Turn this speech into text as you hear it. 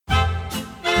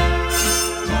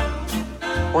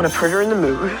Want to put her in the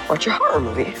mood? Watch a horror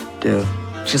movie. Dude,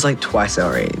 she's like twice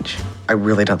our age. I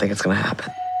really don't think it's gonna happen.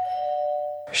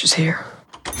 She's here.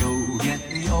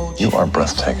 You are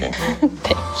breathtaking.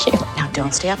 Thank you. Now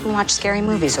don't stay up and watch scary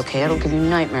movies, okay? It'll give you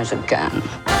nightmares again.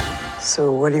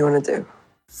 So what do you want to do?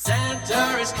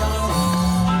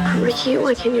 Ricky,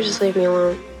 why can't you just leave me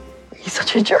alone? He's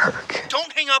such a jerk.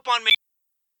 Don't hang up on me.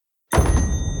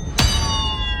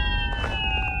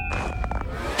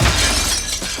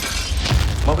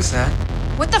 What was that?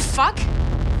 What the fuck?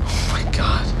 Oh my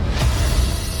god.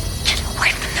 Get away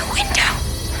from the window.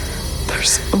 There's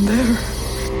someone there.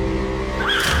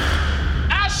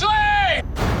 Ashley!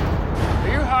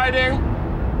 Are you hiding?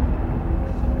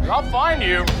 I'll find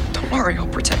you. Don't worry, I'll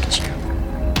protect you.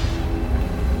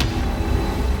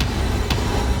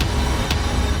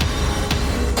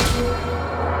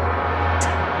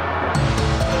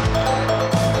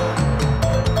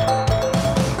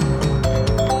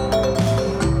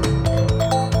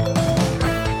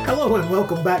 Hello and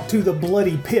welcome back to the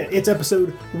Bloody Pit. It's episode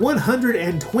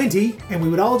 120, and we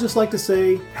would all just like to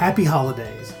say happy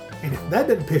holidays. And if that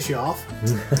doesn't piss you off,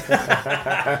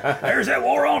 There's that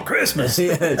war on Christmas.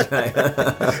 Yeah, that's right.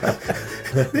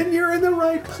 then you're in the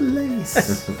right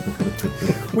place.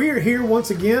 We are here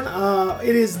once again.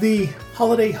 It is the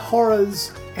Holiday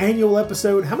Horrors annual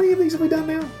episode. How many of these have we done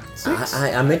now? 6?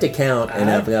 I meant to count, and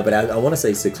I forgot, but I want to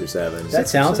say 6 or 7. That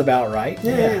sounds about right.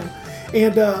 Yeah.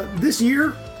 And this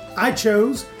year, I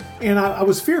chose, and I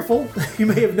was fearful. You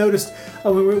may have noticed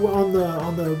when we were on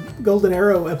the Golden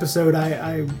Arrow episode.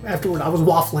 I afterward I was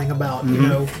waffling about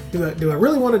do I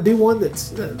really want to do one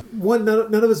that's one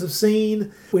none of us have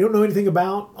seen, we don't know anything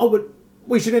about. Oh, but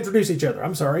we should introduce each other.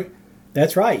 I'm sorry.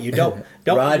 That's right. You don't.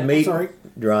 Rod Meat. Sorry.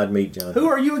 Rod Meat, John. Who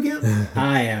are you again?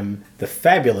 I am the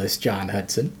fabulous John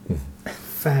Hudson.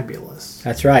 Fabulous.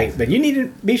 That's right. But you need to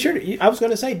be sure I was going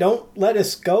to say, don't let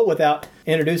us go without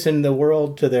introducing the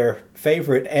world to their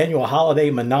favorite annual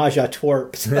holiday menage a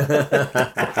twerps.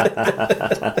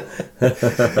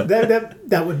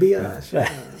 that would be us.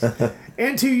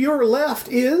 And to your left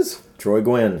is Troy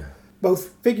Gwynn.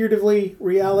 both figuratively,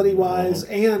 reality-wise,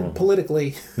 and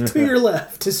politically. To your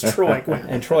left is Troy Gwynn.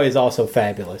 And Troy is also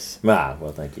fabulous. Ah,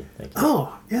 well, thank you. Thank you.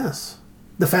 Oh, yes.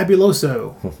 The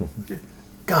Fabuloso.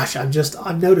 Gosh,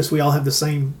 I've noticed we all have the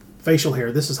same facial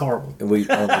hair. This is horrible. Oh my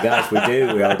gosh, we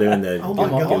do. We're all doing the Oh my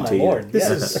God. goatee. Lord.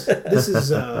 This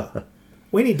is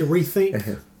we need to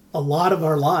rethink a lot of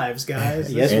our lives,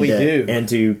 guys. Yes, we do. And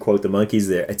to quote the monkeys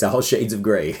there, it's all shades of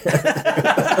gray.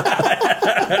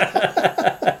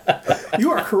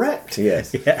 You are correct.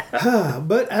 Yes.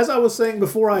 But as I was saying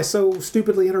before I so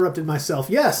stupidly interrupted myself,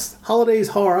 yes, holidays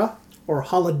horror, or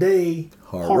holiday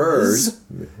horrors.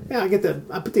 Yeah,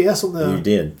 I put the S on the... You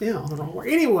did. Yeah, on the wrong word.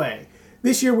 Anyway,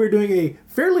 this year we're doing a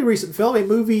fairly recent film, a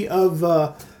movie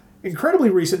of incredibly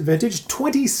recent vintage,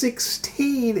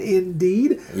 2016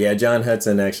 indeed. Yeah, John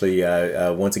Hudson actually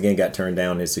once again got turned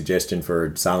down his suggestion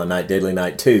for Silent Night, Deadly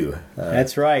Night 2.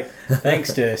 That's right.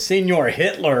 Thanks to Senior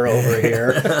Hitler over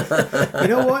here. You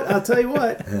know what? I'll tell you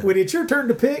what. When it's your turn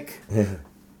to pick,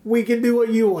 we can do what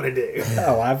you want to do.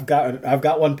 Oh, I've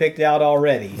got one picked out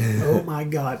already. Oh my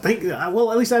God!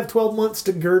 Well, at least I have 12 months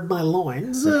to gird my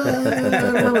loins.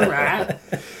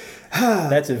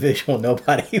 That's a visual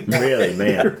nobody. Really,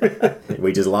 man.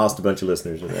 We just lost a bunch of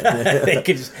listeners. They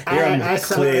could just hear them I'm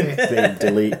sorry. Click,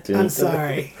 delete. I'm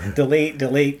sorry.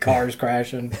 delete, cars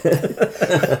crashing.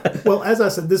 Well, as I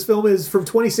said, this film is from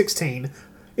 2016.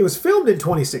 It was filmed in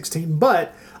 2016,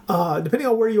 but depending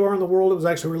on where you are in the world, it was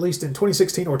actually released in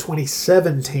 2016 or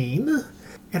 2017.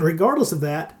 And regardless of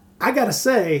that, I gotta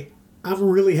say, I'm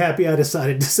really happy I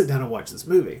decided to sit down and watch this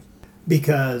movie,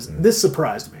 because this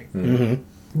surprised me. Mm-hmm.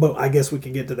 But I guess we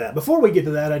can get to that. Before we get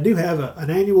to that, I do have an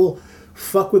annual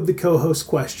fuck with the co-host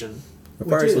question.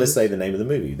 First, let's say the name of the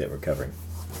movie that we're covering.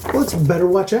 Well, it's Better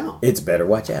Watch Out. It's Better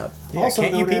Watch Out. Yeah,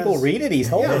 can't you people read it? He's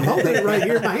holding I'm holding it right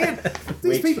here in my hand.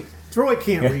 These people... Troy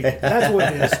can't read it. That's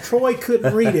what it is. Troy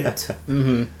couldn't read it.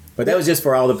 Mm-hmm. But that was just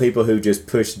for all the people who just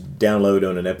push download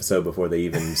on an episode before they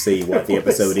even see what the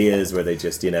episode is, where they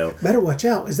just, Better watch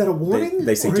out. Is that a warning?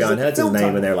 They see John Hudson's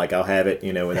name and they're like, I'll have it,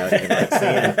 without even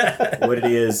seeing what it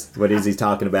is. What is he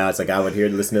talking about? It's like, I would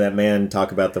listen to that man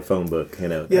talk about the phone book,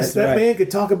 Yes, that man could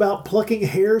talk about plucking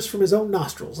hairs from his own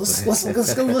nostrils. Let's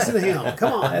go listen to him.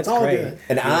 Come on, it's all good.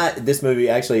 And this movie,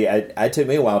 actually, it took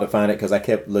me a while to find it, because I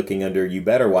kept looking under You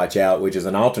Better Watch Out, which is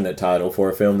an alternate title for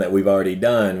a film that we've already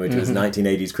done, which was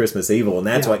 1980s Christmas Evil, and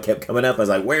that's what kept coming up. I was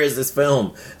like, where is this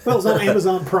film? Well, it's on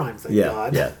Amazon Prime, thank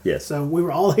God. Yes. So we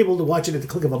were all able to watch it at the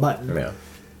click of a button. Yeah.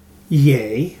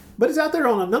 Yay. But it's out there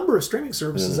on a number of streaming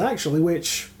services, actually,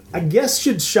 which I guess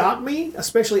should shock me,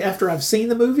 especially after I've seen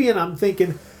the movie and I'm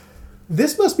thinking,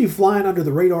 this must be flying under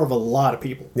the radar of a lot of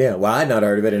people. Yeah, well, I'd not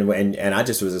heard of it, and I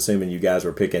just was assuming you guys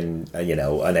were picking, an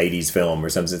 80s film or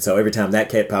something. So every time that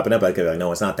kept popping up, I could be like,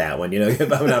 no, it's not that one. I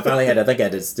finally had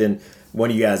to send one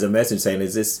of you guys a message saying,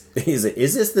 is this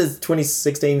the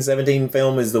 2016-17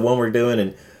 film is the one we're doing?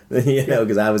 And,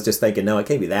 because I was just thinking, no, it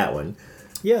can't be that one.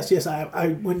 Yes. I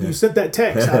when you sent that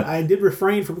text, I did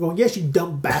refrain from going, yes, you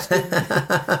dumb bastard.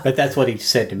 But that's what he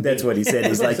said to me. That's what he said.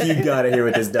 He's like, you got to hear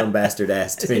what this dumb bastard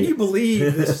asked me. Can you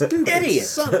believe this stupid idiot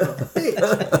son of a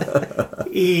bitch?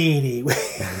 Anyway,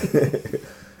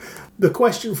 the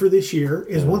question for this year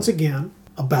is once again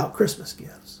about Christmas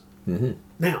gifts. Mm-hmm.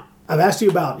 Now, I've asked you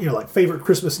about like favorite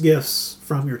Christmas gifts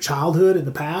from your childhood in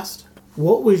the past.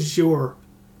 What was your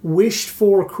wished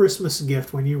for Christmas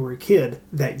gift when you were a kid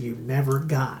that you never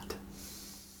got?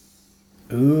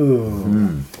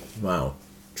 Ooh. Wow.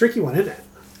 Tricky one, isn't it?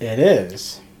 It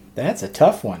is. That's a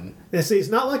tough one. And see, it's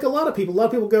not like a lot of people. A lot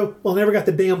of people go, well, I never got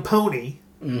the damn pony.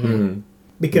 Mm-hmm.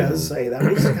 Because, hey, that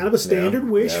was kind of a standard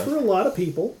wish for a lot of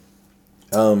people.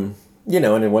 And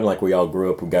it wasn't like we all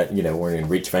grew up, we're in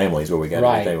rich families where we got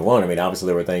everything we wanted. I mean, obviously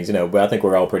there were things, but I think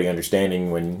we're all pretty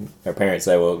understanding when our parents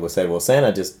say, well,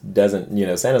 Santa just doesn't,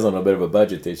 Santa's on a bit of a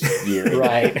budget this year.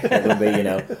 Right. It'll be,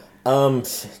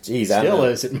 geez, I don't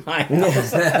know. Still is at my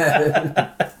house.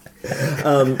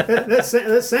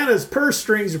 that Santa's purse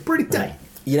strings are pretty tight.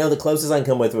 The closest I can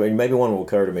come with, and maybe one will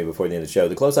occur to me before the end of the show,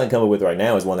 the closest I can come with right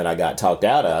now is one that I got talked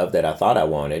out of that I thought I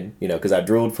wanted, because I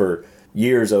drooled for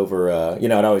years over,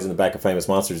 I'd always in the back of Famous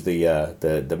Monsters,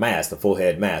 the mask, the full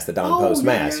head mask, the Don Post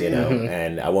mask, Mm-hmm.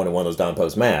 and I wanted one of those Don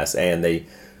Post masks, and they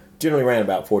generally ran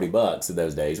about $40 in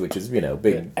those days, which is,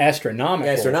 big.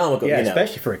 Astronomical. Yeah,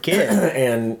 especially for a kid.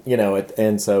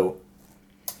 and so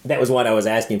that was what I was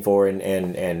asking for,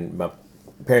 and my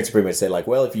parents pretty much said, like,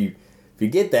 well, if you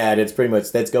get that, it's pretty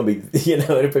much, that's going to be,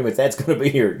 that's going to be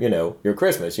your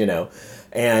Christmas,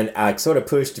 And I sort of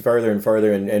pushed further and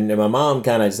further, and my mom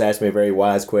kind of just asked me a very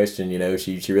wise question,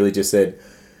 she really just said,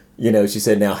 she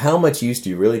said, now how much use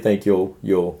do you really think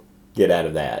you'll get out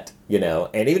of that?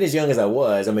 And even as young as I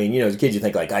was, I mean, as a kid you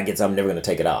think like, I'm never going to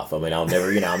take it off. I mean, I'll never,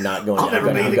 I'm not going, I'm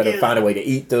going to find a way to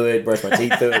eat through it, brush my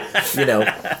teeth through it,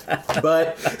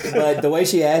 But the way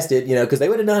she asked it, because they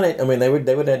would have done it. I mean, they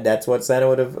would have, that's what Santa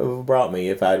would have brought me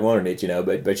if I'd wanted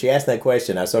it, But she asked that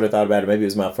question. I sort of thought about it. Maybe it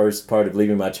was my first part of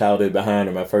leaving my childhood behind,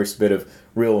 or my first bit of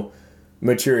real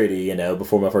maturity,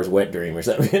 before my first wet dream or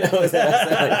something.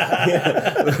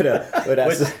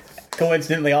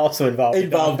 Coincidentally also involved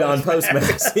Don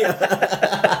Postmaster.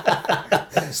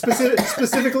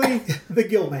 Specifically, the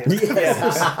Gill Man.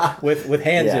 Yes. with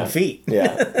hands and feet.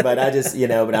 Yeah, but I just,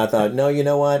 but I thought, no, you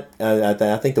know what?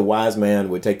 I think the wise man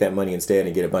would take that money instead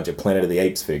and get a bunch of Planet of the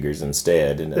Apes figures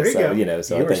instead. And there you go.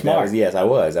 So you I think smart. that was, yes, I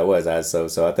was.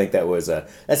 So I think that was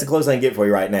that's the closest I can get for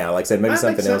you right now. Like I said, maybe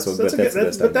something else, but that's the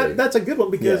best I can do. That's a good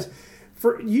one because. Yeah.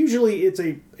 Usually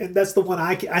and that's the one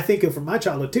I think of from my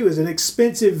childhood too, is an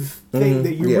expensive thing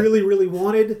that you really, really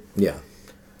wanted. Yeah.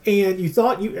 And you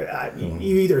thought you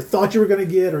either thought you were going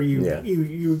to get, or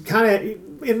you kind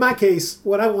of, in my case,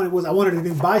 what I wanted a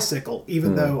new bicycle,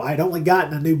 even though I'd only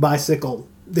gotten a new bicycle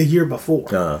the year before.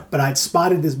 But I'd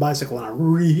spotted this bicycle and I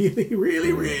really,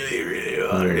 really, really, really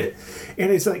wanted it.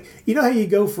 And it's like, how you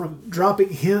go from dropping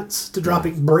hints to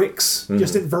dropping bricks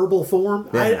just in verbal form?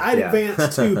 I'd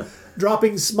advanced to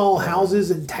dropping small houses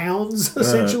in towns,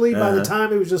 essentially, by the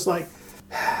time it was just like...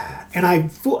 And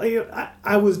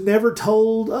I was never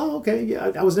told, oh, okay,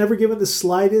 yeah. I was never given the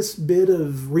slightest bit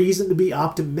of reason to be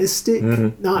optimistic,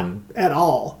 not at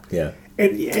all. Yeah.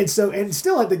 And still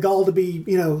had the gall to be,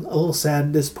 a little sad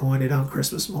and disappointed on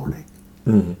Christmas morning.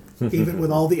 Even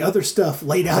with all the other stuff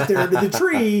laid out there under the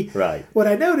tree. Right. What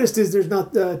I noticed is there's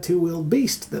not the two-wheeled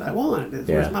beast that I wanted.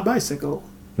 Where's my bicycle?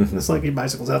 It's like your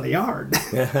bicycle's out in the yard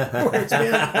where it's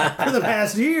been for the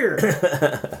past year.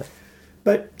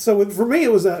 But so for me,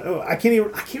 it was I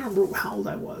can't remember how old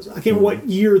I was. I can't remember what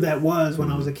year that was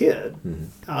when I was a kid.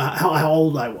 How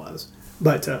old I was,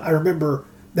 but I remember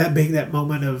that being that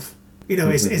moment of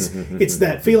it's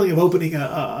that feeling of opening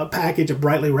a package, a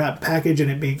brightly wrapped package,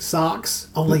 and it being socks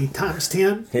only times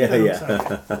 10.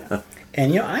 So,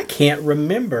 and I can't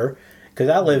remember. Because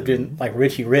I lived in like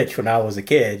Richie Rich when I was a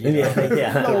kid.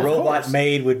 The robot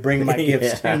maid would bring my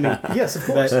gifts to me. Yes, of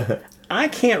course. But I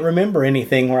can't remember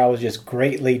anything where I was just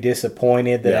greatly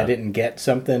disappointed that I didn't get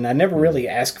something. I never really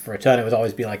asked for a ton. It would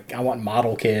always be like, I want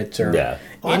model kits or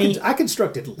I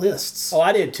constructed lists. Oh,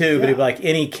 I did too, but it'd be like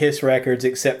any Kiss records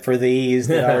except for these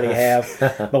that I already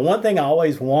have. But one thing I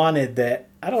always wanted that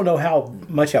I don't know how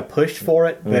much I pushed for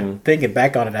it, but thinking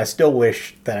back on it, I still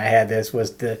wish that I had this.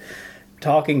 Was the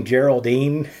talking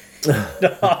Geraldine?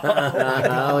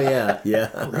 Oh yeah.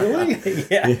 Really?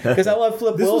 Yeah, because I love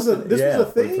Flip Wilson. This was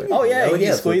a thing? Oh yeah, Oh, he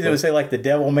yeah, squeezed it and say like the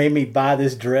devil made me buy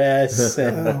this dress.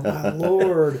 And, Oh, my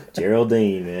Lord.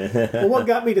 Geraldine, man. Well, what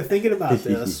got me to thinking about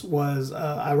this was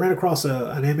I ran across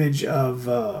an image of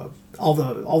all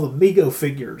the Mego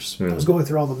figures. I was going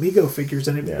through all the Mego figures,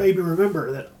 and it made me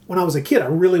remember that when I was a kid, I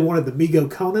really wanted the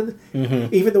Mego Conan,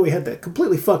 even though he had that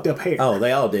completely fucked up hair. Oh,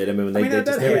 they all did. I mean, they that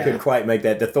just never hair. couldn't quite make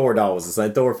that. The Thor doll was the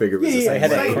same. Thor figure was the Yeah, same. they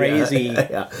had that way. crazy-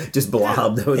 Yeah. Just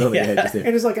blob. That was on the head.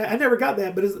 And it's like I never got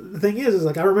that, but the thing is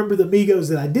like I remember the Megos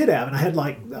that I did have, and I had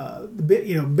like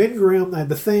Ben Grimm, I had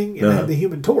the Thing, and I had the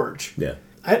Human Torch. Yeah.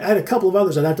 I had a couple of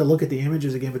others. I'd have to look at the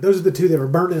images again, but those are the two that were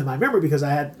burned into my memory because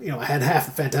I had half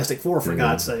the Fantastic Four for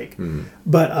God's sake.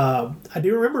 But I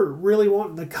do remember really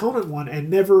wanting the Conan one, and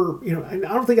never, and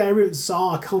I don't think I ever even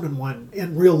saw a Conan one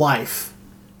in real life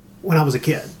when I was a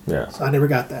kid. Yeah. So I never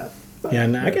got that. But, yeah,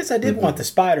 and I guess I did want the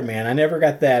Spider-Man. I never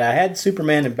got that. I had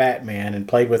Superman and Batman and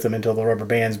played with them until the rubber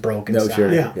bands broke inside. No,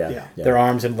 sure. Yeah. Their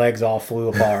arms and legs all flew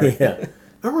apart. Yeah.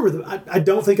 I remember I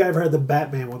don't think I ever had the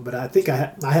Batman one, but I think I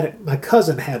had it. My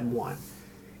cousin had one,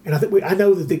 and I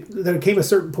know that there came a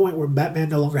certain point where Batman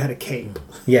no longer had a cape.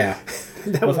 Yeah.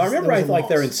 That Well, if I was- remember that was right, a like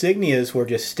their loss. insignias were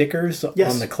just stickers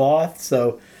Yes. on the cloth,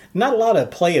 so not a lot of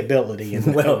playability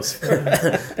in those.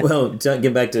 Well,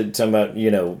 get back to talking about,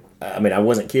 I mean, I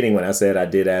wasn't kidding when I said I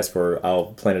did ask for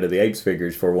all Planet of the Apes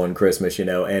figures for one Christmas, and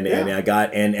I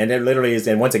got, and it literally is,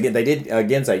 and once again, they did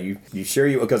again say, you sure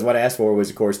because what I asked for was,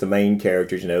 of course, the main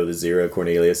characters, the Zero,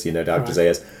 Cornelius, Dr.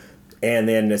 Zayas, and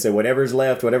then they said, whatever's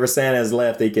left, whatever Santa's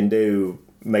left, he can do,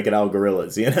 make it all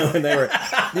gorillas, and they were,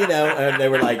 and they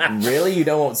were like, really, you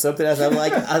don't want something else? I was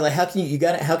like, how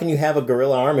can you have a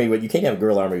gorilla army? But you can't have a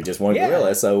gorilla army with just one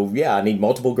gorilla. So yeah, I need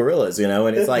multiple gorillas, and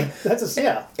it's like that's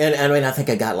And I mean, I think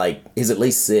I got is at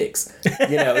least 6.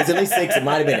 It's at least 6. It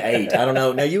might have been 8. I don't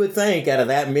know. Now you would think out of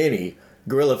that many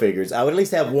gorilla figures, I would at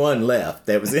least have one left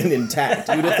that was intact.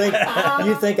 You'd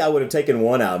think I would have taken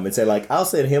one of them and said I'll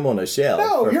set him on a shelf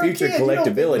for you're a future kid. You don't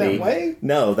think collectability. that way.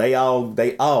 No, they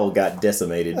all got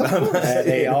decimated.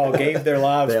 They all gave their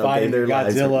lives They all fighting gave their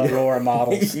lives. Godzilla Aurora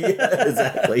models. Yeah,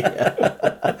 exactly.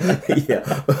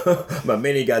 Yeah. My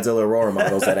mini Godzilla Aurora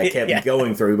models that I kept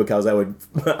going through because I would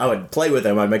play with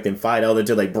them. I'd make them fight all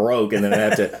until they broke, and then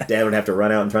Dad would have to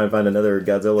run out and try and find another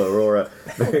Godzilla Aurora.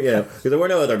 Because there were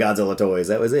no other Godzilla toys.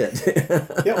 That was it.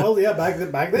 Back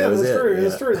then. That was That's it, true. yeah.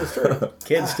 That's true.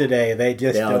 Kids today, they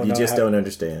just don't know how- don't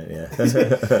understand.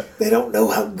 Yeah. They don't know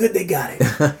how good they got it.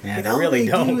 Yeah, they really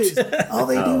don't. All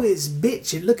they do is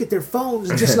bitch and look at their phones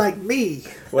just like me.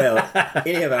 Well,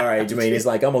 any of our age, I mean, it's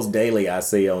like almost daily I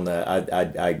see on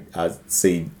the I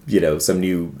see some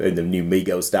new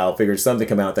Mego style figures, something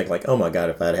come out and think like, oh my god,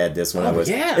 if I'd had this when I was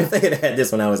if they had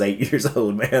this when I was 8 years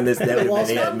old, man, that would have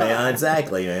been it, man.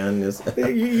 Exactly, man.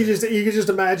 You could just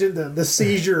imagine the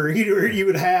seizure you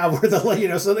would have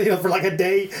where for like a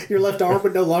day your left arm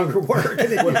would no longer work, and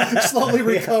then you slowly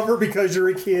recover because you're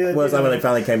a kid. Well, it's like when they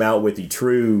finally came out with the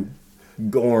true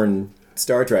Gorn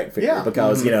Star Trek figure,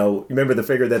 because remember the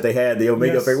figure that they had, the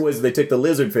Omega figure, was they took the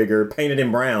lizard figure, painted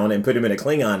him brown, and put him in a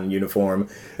Klingon uniform,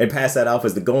 and passed that off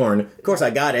as the Gorn. Of course, I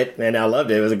got it, and I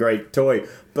loved it. It was a great toy,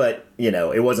 but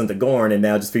it wasn't the Gorn. And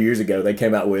now, just a few years ago, they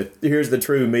came out with here's the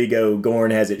true Mego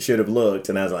Gorn as it should have looked,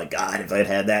 and I was like, God, if I'd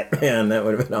had that, man, that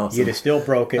would have been awesome. You'd have still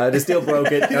broke it. I'd have still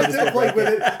broke it. You still played with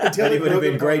it until it would have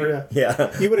been great.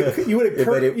 Yeah. You would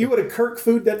have Kirk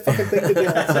food that fucking thing to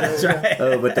death. That's right.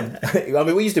 Oh,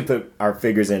 but we used to put our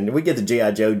figures in. We get the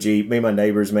G.I. Joe Jeep. Me and my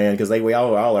neighbors, man, because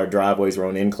all our driveways were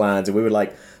on inclines, and we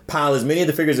would pile as many of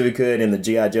the figures as we could in the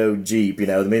G.I. Joe Jeep. The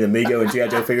Mego and G.I.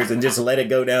 Joe figures, and just let it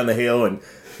go down the hill and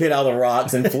hit all the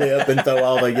rocks and flip and throw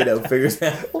all the figures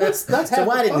out. Well, that's so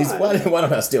why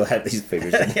don't I still have these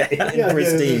figures in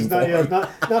pristine form? Not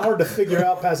hard to figure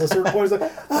out past a certain point. It's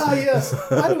like, yes,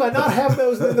 why do I not have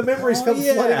those? Then the memories come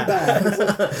flooding back. It's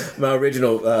like, my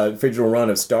original run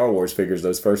of Star Wars figures,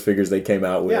 those first figures they came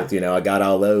out with, I got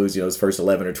all those, those first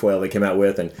 11 or 12 they came out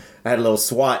with, and I had a little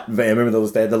SWAT van. Remember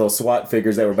those? They had the little SWAT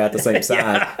figures that were about the same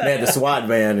size. And they had the SWAT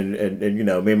van, and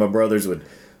me and my brothers would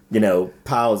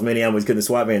pile as many of them as could in the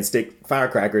SWAT van, stick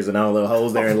firecrackers in all the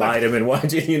holes there and light them and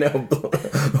watch it,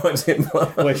 watch it blow.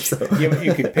 Which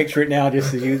you could picture it now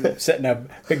just as you setting a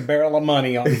big barrel of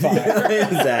money on fire.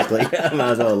 Exactly. I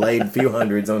might as well have laid a few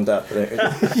hundreds on top of there.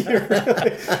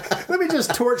 let me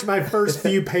just torch my first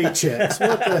few paychecks.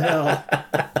 What the hell?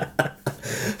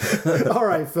 All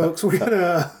right, folks, we're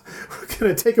gonna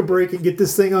take a break and get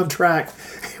this thing on track.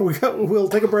 We'll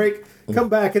take a break. Come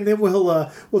back, and then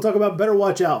we'll talk about Better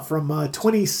Watch Out from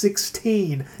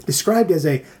 2016, described as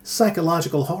a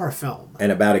psychological horror film.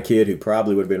 And about a kid who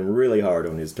probably would have been really hard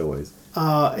on his toys.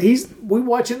 We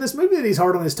watch in this movie that he's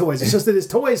hard on his toys. It's just that his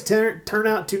toys turn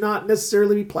out to not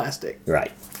necessarily be plastic.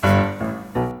 Right.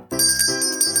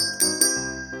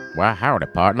 Why, howdy,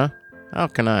 partner. How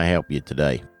can I help you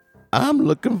today? I'm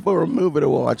looking for a movie to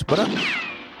watch, but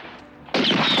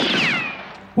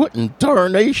What in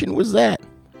tarnation was that?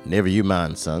 Never you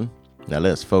mind, son. Now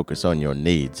let's focus on your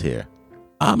needs here.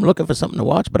 I'm looking for something to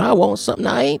watch, but I want something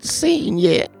I ain't seen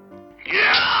yet.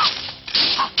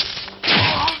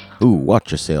 Ooh,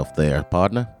 watch yourself there,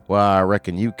 partner. Why, I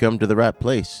reckon you come to the right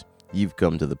place. You've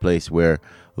come to the place where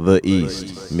the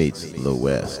East meets the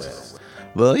West.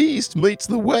 The East meets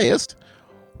the West?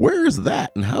 Where's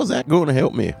that, and how's that going to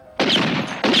help me?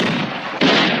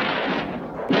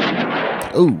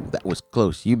 Ooh, that was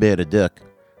close. You better duck.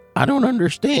 I don't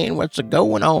understand what's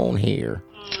going on here.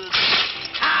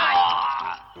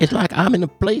 It's like I'm in a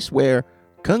place where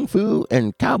kung fu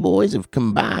and cowboys have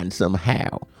combined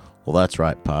somehow. Well, that's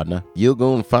right, partner. You're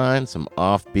going to find some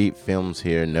offbeat films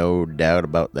here, no doubt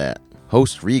about that.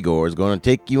 Host Rigor is going to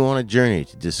take you on a journey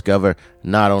to discover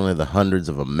not only the hundreds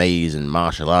of amazing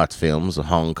martial arts films of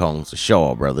Hong Kong's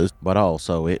Shaw Brothers, but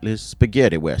also Italy's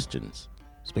spaghetti westerns.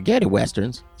 Spaghetti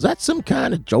westerns? Is that some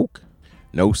kind of joke?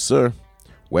 No, sir.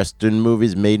 Western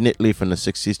movies made in Italy from the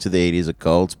 60s to the 80s are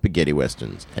called spaghetti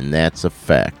westerns, and that's a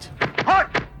fact.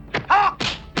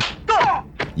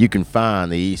 You can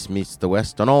find The East Meets the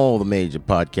West on all the major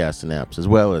podcasting apps, as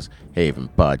well as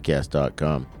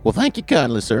havenpodcast.com. Well, thank you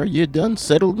kindly, sir. You done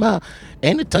settled my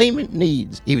entertainment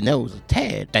needs, even though it was a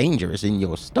tad dangerous in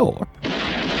your store.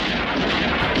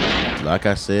 Like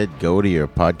I said, go to your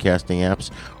podcasting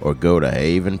apps or go to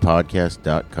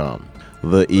havenpodcast.com.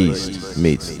 The East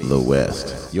meets the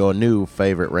West. Your new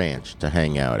favorite ranch to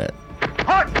hang out at.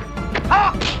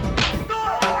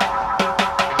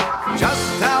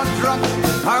 Just how drunk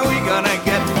are we gonna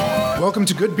get? Welcome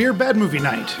to Good Beer, Bad Movie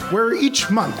Night, where each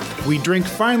month we drink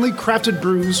finely crafted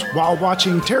brews while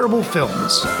watching terrible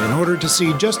films in order to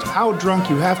see just how drunk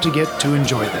you have to get to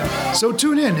enjoy them. So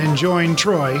tune in and join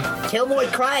Troy. Kilroy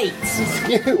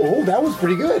Kreitz. Oh, that was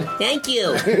pretty good. Thank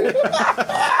you.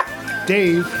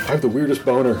 Dave. I have the weirdest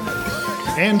boner.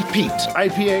 And Pete.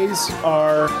 IPAs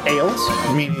are ales,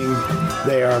 meaning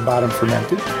they are bottom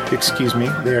fermented. Excuse me,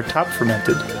 they are top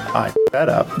fermented. I f***ed that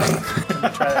up.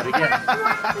 Try that again.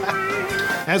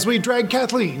 As we drag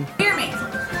Kathleen. Hear me.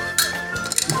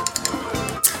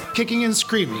 Kicking and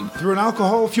screaming through an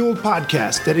alcohol-fueled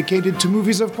podcast dedicated to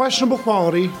movies of questionable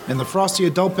quality and the frosty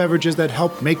adult beverages that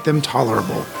help make them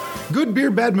tolerable. Good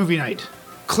Beer, Bad Movie Night.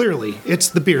 Clearly, it's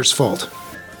the beer's fault.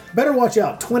 Better Watch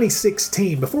Out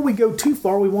 2016. Before we go too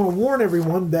far, we want to warn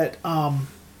everyone that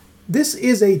this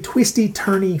is a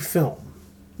twisty-turny film.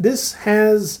 This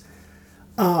has,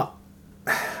 at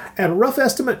a rough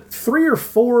estimate, 3 or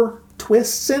 4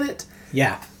 twists in it.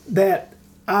 Yeah. That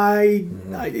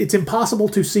it's impossible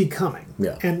to see coming.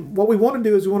 Yeah. And what we want to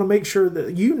do is we want to make sure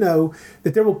that you know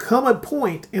that there will come a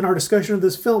point in our discussion of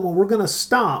this film when we're going to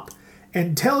stop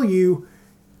and tell you,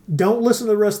 don't listen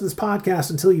to the rest of this podcast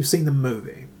until you've seen the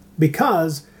movie.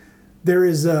 Because there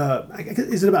is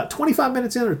it about 25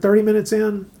 minutes in or 30 minutes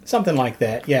in? Something like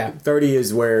that, yeah. 30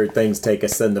 is where things take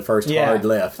us in the first hard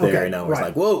left there, Okay, and I was right.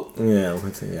 like, whoa. Yeah.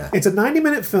 It's a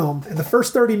 90-minute film, and the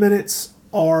first 30 minutes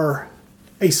are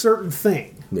a certain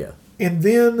thing. Yeah. And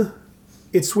then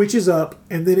it switches up,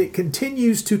 and then it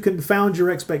continues to confound your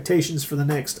expectations for the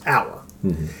next hour.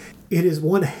 Mm-hmm. It is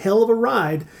one hell of a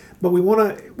ride, but we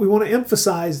want to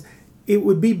emphasize it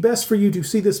would be best for you to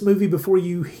see this movie before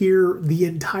you hear the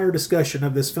entire discussion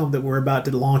of this film that we're about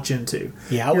to launch into.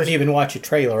 Yeah, I wouldn't even watch a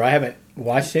trailer. I haven't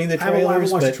watched any of the trailers. I haven't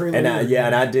watched the trailer and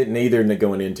I didn't either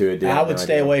going into it. I would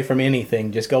stay away from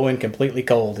anything. Just go in completely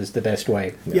cold is the best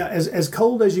way. Yeah, as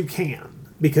cold as you can,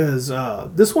 because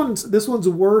this one's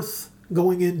worth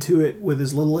going into it with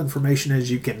as little information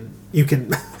as you can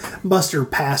muster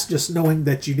past just knowing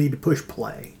that you need to push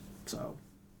play. So,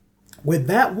 with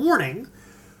that warning,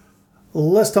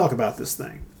 let's talk about this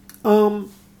thing.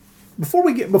 Before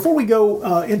we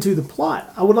go into the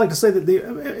plot, I would like to say that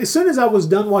as soon as I was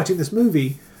done watching this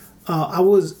movie, I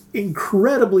was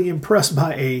incredibly impressed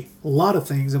by a lot of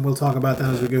things, and we'll talk about that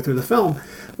as we go through the film.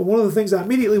 But one of the things I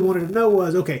immediately wanted to know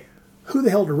was, okay, who the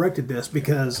hell directed this?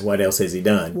 Because what else has he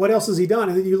done?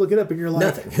 And then you look it up and you're like,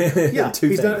 nothing. Yeah,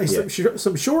 he's done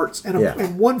some shorts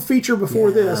and one feature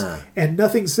before this, and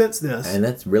nothing since this. And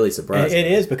that's really surprising. It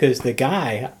is, because the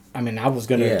guy, I mean, I was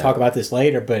going to talk about this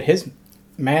later, but his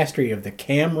mastery of the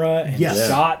camera and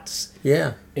shots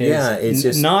it's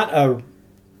just not a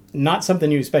not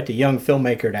something you expect a young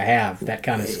filmmaker to have, that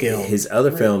kind of skill. His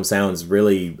other film sounds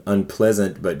really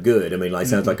unpleasant but good. I mean, like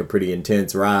sounds like a pretty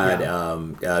intense ride.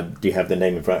 Yeah. Do you have the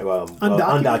name in front?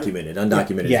 Undocumented.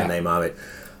 Undocumented is the name of it.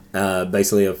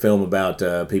 Basically, a film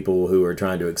about people who are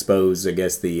trying to expose, I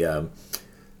guess, the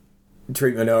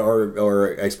treatment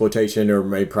or exploitation or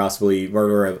maybe possibly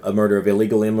murder of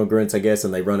illegal immigrants, I guess,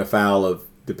 and they run afoul of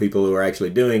the people who are actually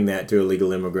doing that to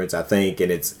illegal immigrants, I think,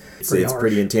 and it's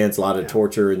pretty intense, a lot of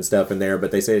torture and stuff in there,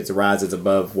 but they say it rises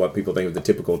above what people think of the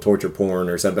typical torture porn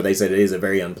or something, but they said it is a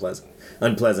very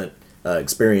unpleasant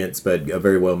experience, but a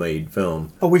very well-made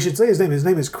film. Oh, we should say his name. His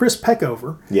name is Chris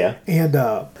Peckover. Yeah. And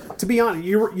to be honest,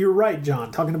 you're right,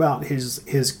 John, talking about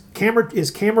his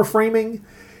camera framing,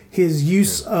 his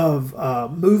use of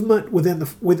movement within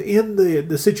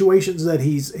the situations that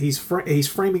he's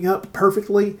framing up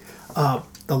perfectly.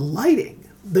 The lighting,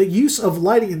 the use of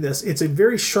lighting in this, it's a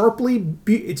very sharp,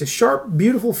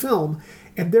 beautiful film,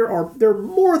 and there are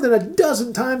more than a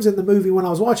dozen times in the movie when I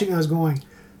was watching, I was going,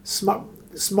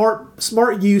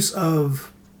 smart use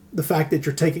of the fact that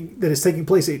it's taking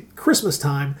place at Christmas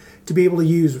time to be able to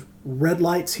use red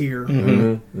lights here,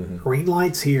 green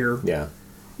lights here,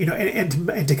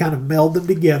 and to kind of meld them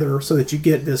together so that you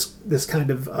get this kind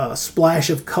of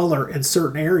splash of color in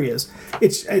certain areas.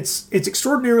 It's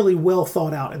extraordinarily well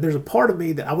thought out, and there's a part of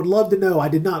me that I would love to know. I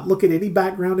did not look at any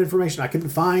background information. I couldn't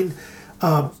find.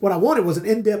 What I wanted was an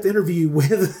in-depth interview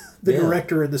with the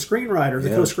director and the screenwriter, the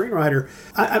co-screenwriter.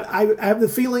 I have the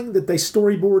feeling that they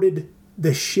storyboarded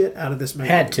the shit out of this movie.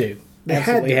 Had to.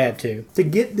 Absolutely had to. To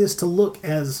get this to look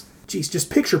as, just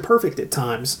picture perfect at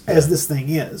times as this thing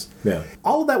is. Yeah.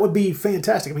 All of that would be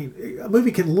fantastic. I mean, a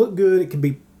movie can look good. It can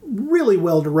be really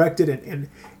well directed,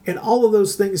 and all of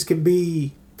those things can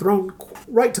be thrown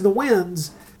right to the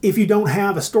winds if you don't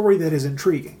have a story that is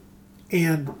intriguing.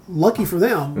 And lucky for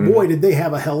them, boy, did they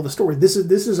have a hell of a story. This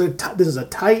is a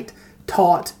tight,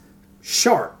 taut,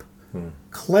 sharp,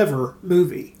 clever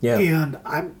movie. Yeah. And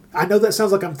I know that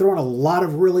sounds like I'm throwing a lot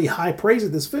of really high praise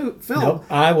at this film. Nope,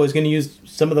 I was going to use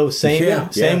some of those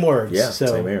same words. Yeah, so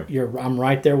same here. I'm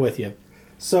right there with you.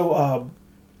 So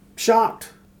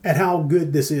shocked at how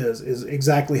good this is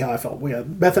exactly how I felt.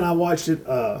 Beth and I watched it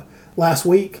last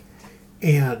week,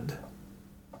 and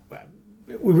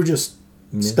we were just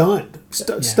stunned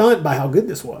by how good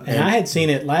this was. And I had seen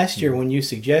it last year when you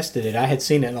suggested it. I had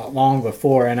seen it not long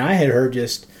before, and I had heard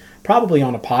just probably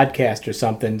on a podcast or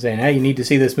something saying, hey, you need to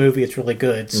see this movie, it's really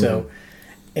good. So,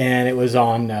 and it was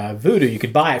on Vudu. You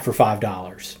could buy it for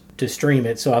 $5 to stream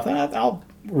it. So I thought I'll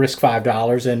risk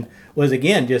 $5, and was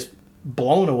again just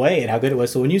blown away at how good it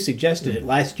was. So when you suggested it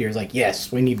last year, it's like,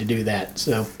 yes, we need to do that.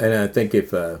 So, and I think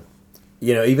if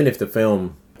even if the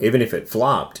film, even if it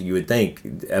flopped, you would think,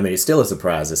 I mean, it's still a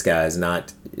surprise this guy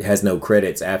has no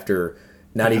credits after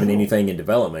not even anything in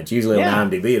development. Usually on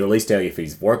IMDb, it'll at least tell you if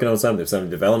he's working on something, if something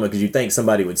in development, because you'd think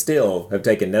somebody would still have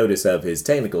taken notice of his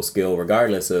technical skill,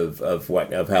 regardless of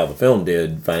how the film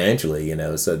did financially,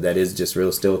 So that is just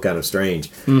still kind of strange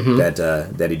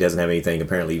that he doesn't have anything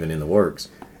apparently even in the works.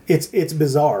 It's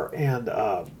bizarre, and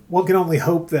one can only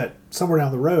hope that somewhere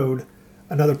down the road,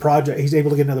 he's able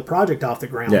to get another project off the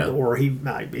ground, or he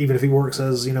might, even if he works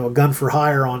as a gun for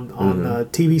hire on a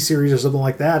TV series or something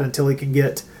like that, until he can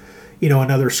get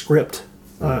another script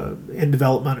in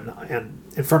development and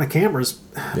in front of cameras,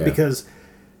 because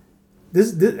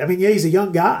this he's a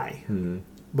young guy,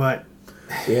 but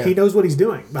he knows what he's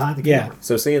doing behind the camera.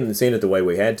 So seeing it the way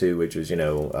we had to, which was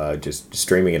just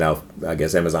streaming it off, I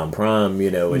guess, Amazon Prime,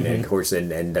 and of course,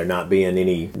 and there not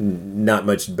being not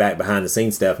much back behind the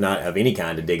scenes stuff, not of any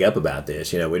kind to dig up about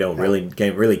this. We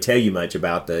can't really tell you much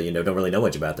about don't really know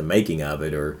much about the making of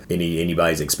it or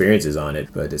anybody's experiences on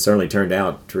it, but it certainly turned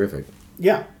out terrific.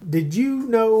 Yeah. Did you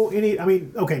know any? I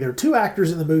mean, okay, there are two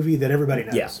actors in the movie that everybody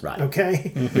knows. Yes, right.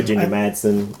 Okay. Virginia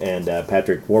Madsen and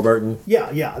Patrick Warburton.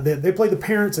 Yeah. They play the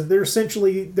parents, and they're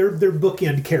essentially they're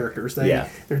bookend characters. They're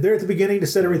there at the beginning to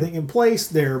set everything in place.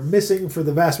 They're missing for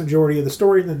the vast majority of the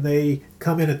story, and then they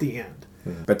come in at the end.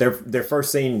 But their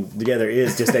first scene together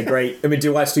is just a great. I mean, to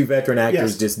watch two veteran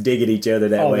actors just dig at each other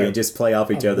that way and just play off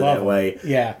each other that way.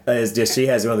 Yeah, it's just, she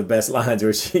has one of the best lines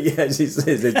where she says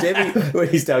that Jimmy, when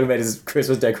he's talking about his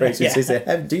Christmas decorations, she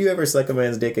said, "Do you ever suck a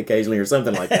man's dick occasionally?" or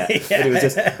something like that. But it was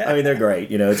just, I mean, they're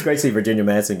great. It's great to see Virginia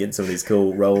Madsen getting some of these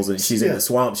cool roles, and she's in the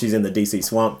swamp. She's in the DC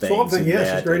Swamp Thing.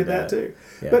 She's great at that too.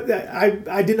 Yeah. But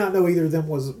I did not know either of them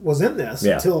was in this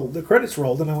until the credits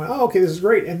rolled, and I went, oh, okay, this is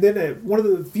great. And then one of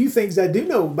the few things I do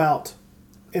know about,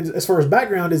 as far as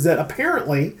background, is that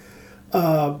apparently,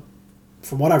 from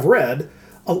what I've read,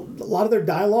 a lot of their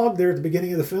dialogue there at the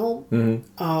beginning of the film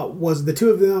was the two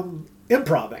of them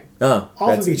improving Oh,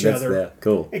 off of each other. Yeah,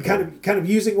 cool. And kind of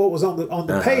using what was on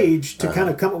the page to kind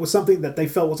of come up with something that they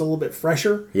felt was a little bit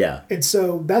fresher. Yeah. And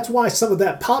so that's why some of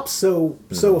that pops so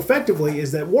effectively,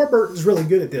 is that Warburton's really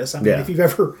good at this. I mean, if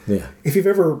you've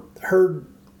ever heard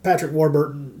Patrick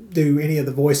Warburton do any of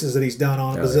the voices that he's done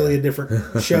on a bazillion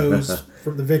different shows,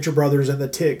 from the Venture Brothers and The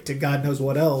Tick to God knows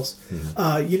what else,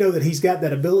 you know that he's got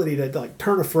that ability to like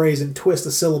turn a phrase and twist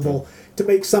a syllable to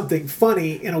make something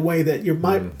funny in a way that you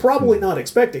might probably not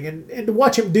expecting, and to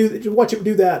watch him do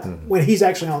that when he's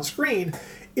actually on screen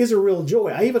is a real joy.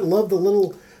 I even love the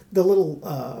little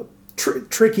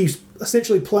trick he's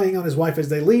essentially playing on his wife as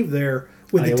they leave there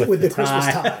with the Christmas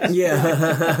ties.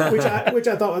 Yeah. which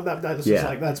I thought that was just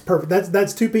like, that's perfect.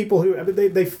 That's two people who, I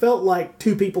mean, they felt like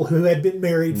two people who had been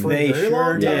married for a very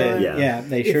long time. Yeah,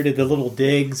 they sure did the little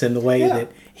digs and the way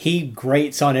that he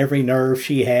grates on every nerve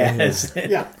she has.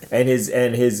 Yeah. And his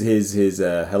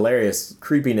hilarious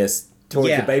creepiness towards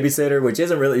the babysitter, which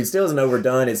isn't really, it still isn't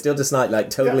overdone. It's still just not like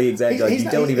totally exact. Like, you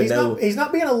don't even know. He's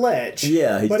not being a lech.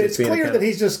 Yeah, but it's clear that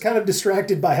he's just kind of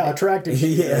distracted by how attractive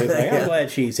she is. Like, I'm glad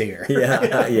she's here.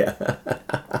 Yeah.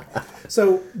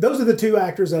 So those are the two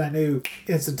actors that I knew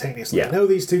instantaneously. Yeah. I know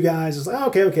these two guys. It's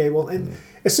like, okay. Well, and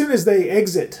as soon as they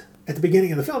exit at the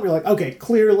beginning of the film, you're like, okay,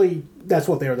 clearly that's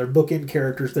what they are. They're bookend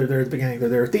characters. They're there at the beginning. They're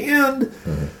there at the end.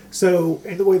 So,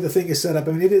 and the way the thing is set up,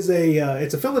 I mean, it's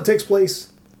a film that takes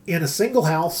place in a single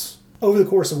house over the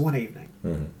course of one evening.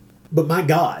 But my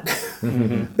God,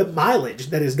 the mileage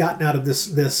that is gotten out of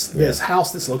this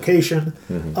house, this location,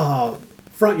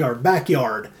 front yard,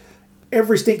 backyard,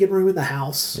 every stinking room in the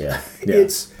house. Yeah.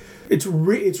 It's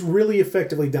really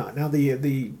effectively done. Now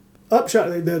the upshot,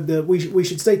 we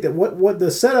should state that what the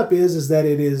setup is that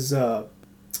it is a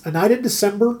night in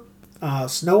December,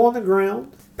 snow on the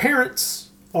ground.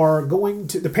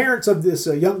 The parents of this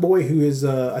young boy who is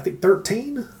I think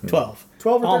 13, 12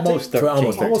 or 13? almost 13.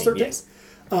 Almost 13. Yes.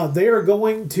 They are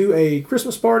going to a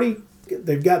Christmas party.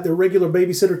 They've got their regular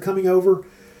babysitter coming over.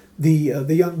 The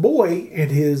young boy and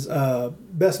his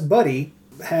best buddy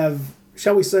have,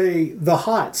 shall we say, the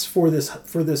hots for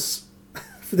this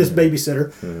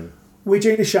babysitter, which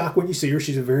ain't a shock when you see her.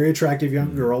 She's a very attractive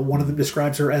young girl. One of them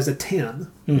describes her as a 10.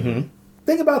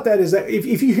 Thing about that is that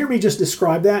if you hear me just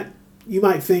describe that, you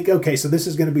might think, okay, so this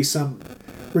is going to be some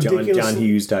ridiculous John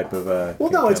Hughes type of.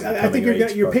 Well, no, I think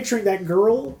you're picturing that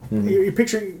girl. You're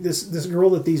picturing this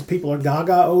girl that these people are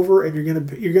gaga over, and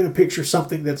you're gonna picture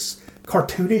something that's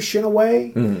cartoonish in a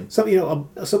way. Some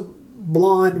some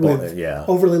blonde with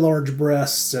overly large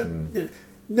breasts, and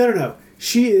no.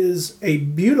 She is a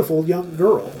beautiful young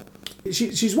girl.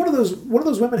 She's one of those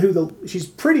women who she's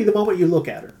pretty the moment you look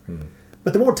at her.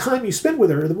 But the more time you spend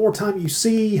with her, the more time you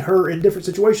see her in different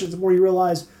situations, the more you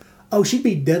realize, oh, she'd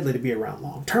be deadly to be around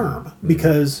long term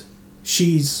because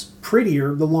she's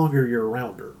prettier the longer you're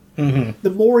around her.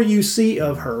 The more you see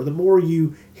of her, the more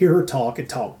you hear her talk and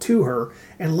talk to her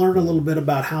and learn a little bit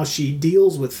about how she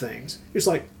deals with things. It's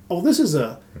like, oh,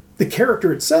 the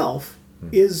character itself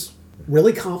is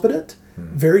really competent,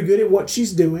 very good at what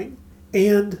she's doing,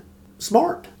 and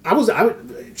smart.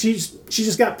 She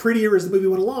just got prettier as the movie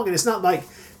went along, and it's not like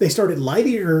they started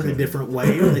lighting her in a different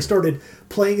way, or they started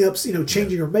playing up,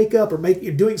 changing her makeup, or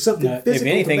doing something physical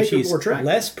if anything, to make her she's more attractive.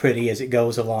 less pretty as it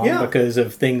goes along because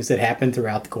of things that happen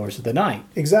throughout the course of the night.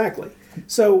 Exactly.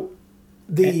 So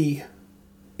the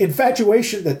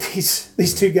infatuation that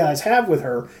these two guys have with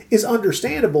her is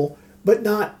understandable, but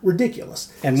not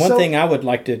ridiculous. And one thing I would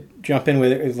like to jump in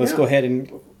with is let's go ahead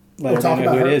and let everyone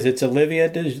know who it is. It's Olivia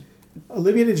DeJonge.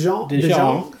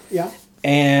 Yeah.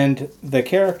 And the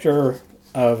character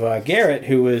of Garrett,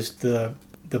 who was the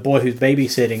boy who's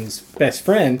babysitting's best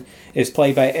friend, is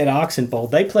played by Ed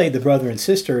Oxenbould. They played the brother and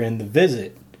sister in The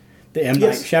Visit, the M.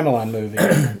 Night Shyamalan movie.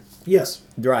 Yes.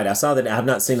 Right. I saw that. I have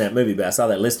not seen that movie, but I saw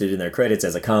that listed in their credits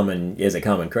as a common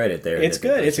credit there. It's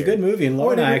good. It's a good movie. And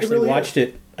Laura and I actually watched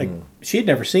it. She had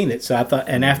never seen it, so I thought.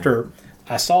 And after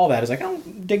I saw that, I was like, I'll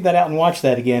dig that out and watch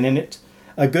that again. And it's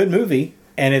a good movie,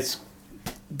 and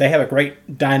they have a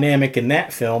great dynamic in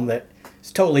that film that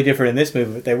is totally different in this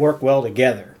movie, but they work well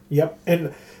together. Yep.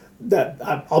 And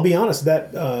I'll be honest,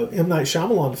 that M. Night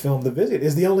Shyamalan film, The Visit,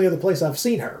 is the only other place I've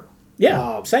seen her.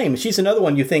 Yeah, same. She's another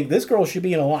one you think this girl should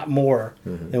be in a lot more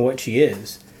than what she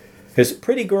is. Because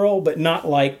pretty girl, but not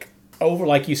like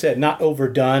you said, not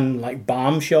overdone, like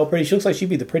bombshell pretty. She looks like she'd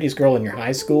be the prettiest girl in your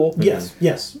high school.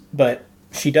 Yes. But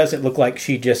she doesn't look like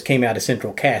she just came out of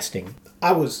Central Casting.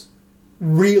 I was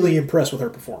really impressed with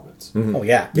her performance. Oh,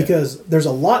 yeah. Because there's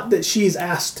a lot that she's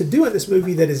asked to do in this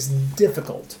movie that is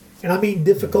difficult. And I mean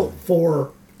difficult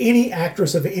for any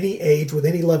actress of any age with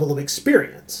any level of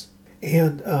experience.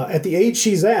 And at the age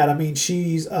she's at, I mean,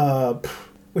 she's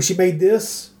when she made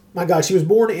this, my God, she was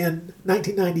born in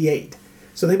 1998.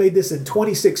 So they made this in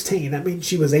 2016. That means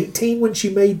she was 18 when she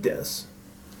made this.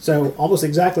 So almost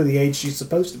exactly the age she's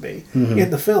supposed to be in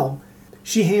the film.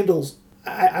 She handles...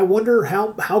 I wonder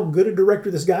how good a director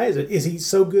this guy is. Is he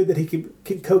so good that he can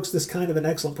coax this kind of an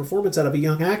excellent performance out of a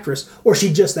young actress, or is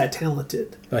she just that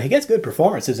talented? Well, he gets good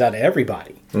performances out of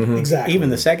everybody. Exactly.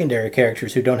 Even the secondary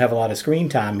characters who don't have a lot of screen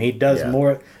time, he does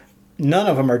more. None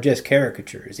of them are just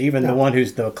caricatures. Even the one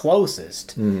who's the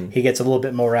closest, he gets a little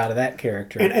bit more out of that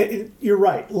character. And you're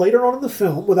right. Later on in the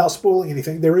film, without spoiling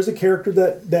anything, there is a character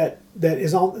that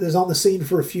is on the scene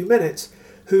for a few minutes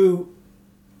who...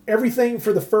 Everything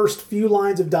for the first few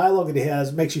lines of dialogue that he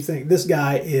has makes you think this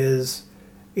guy he's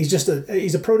a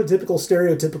prototypical,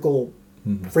 stereotypical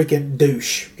freaking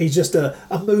douche. He's just a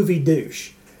movie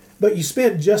douche. But you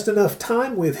spend just enough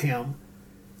time with him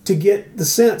to get the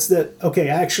sense that, okay,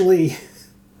 actually,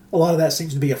 a lot of that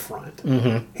seems to be a front.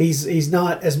 He's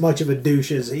not as much of a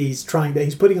douche as he's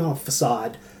putting on a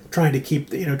facade, trying to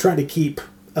keep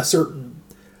a certain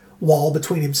wall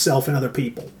between himself and other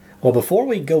people. Well, before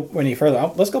we go any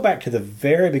further, let's go back to the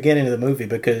very beginning of the movie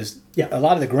because a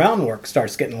lot of the groundwork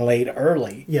starts getting laid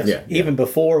early. Yes. Even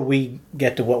before we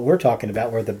get to what we're talking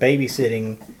about, where the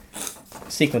babysitting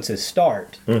sequences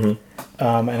start. And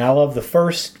I love the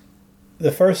first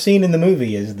scene in the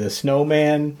movie is the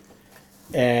snowman,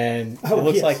 and it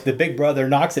looks like the big brother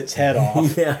knocks its head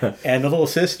off, and the little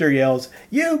sister yells,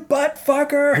 "You butt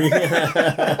fucker!"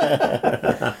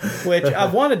 Which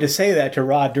I've wanted to say that to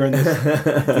Rod during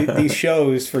these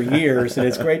shows for years, and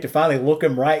it's great to finally look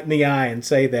him right in the eye and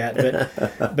say that.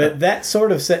 But that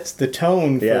sort of sets the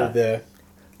tone for the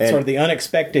sort of the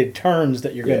unexpected turns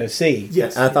that you're going to see.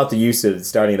 Yes, I thought the use of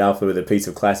starting it off with a piece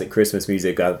of classic Christmas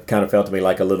music kind of felt to me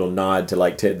like a little nod to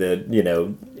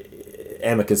the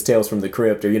Amicus Tales from the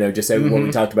Crypt, or just what we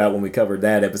talked about when we covered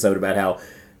that episode about how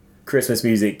Christmas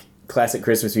music, classic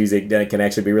Christmas music, can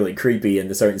actually be really creepy in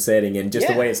a certain setting. And just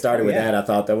the way it started with that, I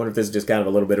thought, I wonder if this is just kind of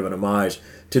a little bit of an homage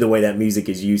to the way that music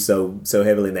is used so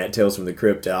heavily in that Tales from the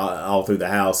Crypt all through the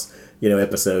house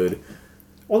episode.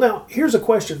 Well, now here's a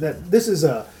question that this is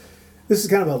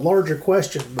kind of a larger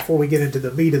question before we get into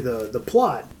the meat of the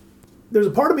plot. There's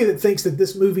a part of me that thinks that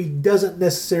this movie doesn't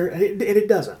necessarily, and it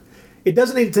doesn't. It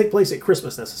doesn't need to take place at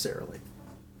Christmas necessarily.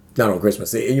 Not on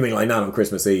Christmas Eve. You mean like not on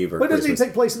Christmas Eve? But it doesn't need to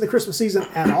take place in the Christmas season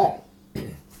at all.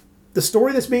 The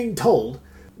story that's being told,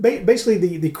 basically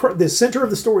the center of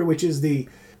the story, which is the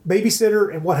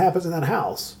babysitter and what happens in that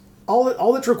house,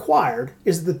 all that's required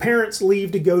is that the parents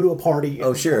leave to go to a party.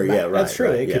 Oh, sure, right. That's true.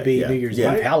 It could be New Year's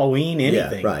Eve, Halloween,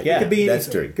 anything. Yeah, right. It could be that's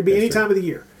anything. true. It could be that's any true. time of the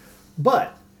year.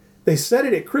 But they set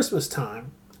it at Christmas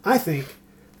time, I think,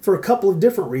 for a couple of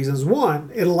different reasons. One,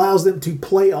 it allows them to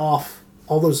play off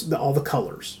all the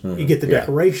colors. You get the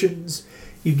decorations.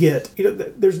 You get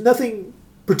there's nothing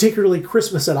particularly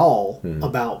Christmas at all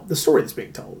about the story that's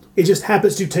being told. It just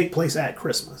happens to take place at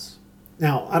Christmas.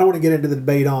 Now, I don't want to get into the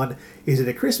debate on, is it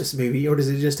a Christmas movie or does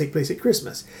it just take place at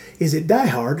Christmas? Is it Die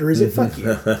Hard or is it Fuck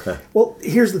You? Well,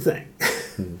 here's the thing.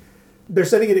 They're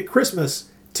setting it at Christmas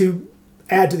to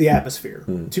add to the atmosphere,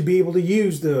 to be able to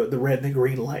use the red and the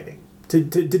green lighting,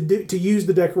 to use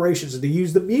the decorations, and to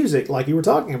use the music like you were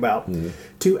talking about,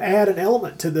 to add an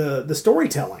element to the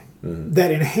storytelling that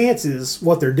enhances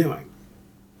what they're doing.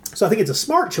 So I think it's a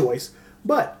smart choice,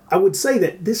 but I would say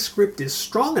that this script is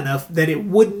strong enough that it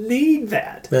wouldn't need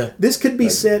that. Yeah. This could be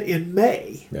set in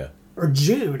May or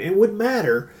June. It wouldn't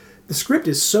matter. The script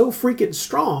is so freaking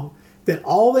strong that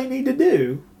all they need to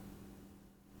do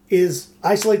is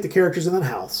isolate the characters in the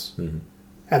house,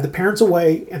 have the parents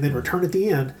away, and then return at the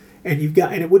end. And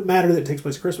it wouldn't matter that it takes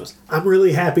place at Christmas. I'm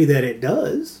really happy that it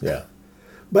does. Yeah.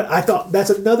 But I thought that's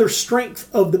another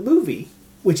strength of the movie,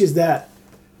 which is that,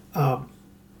 well,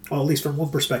 at least from one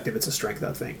perspective, it's a strength,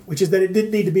 I think, which is that it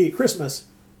didn't need to be at Christmas,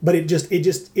 but it just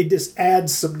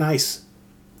adds some nice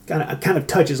kind of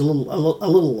touches, a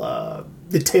little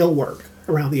detail work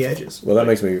around the edges. Well,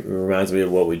 that reminds me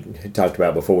of what we talked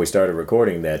about before we started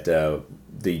recording. That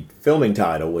the filming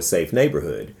title was Safe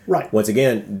Neighborhood. Right. Once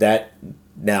again, that.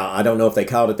 Now, I don't know if they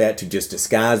called it that to just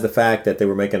disguise the fact that they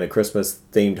were making a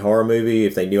Christmas-themed horror movie,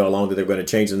 if they knew how long that they were going to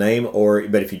change the name,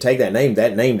 but if you take that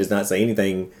name does not say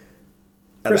anything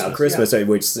about Christmas,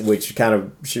 which kind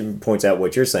of points out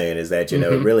what you're saying, is that,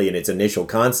 really in its initial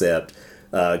concept,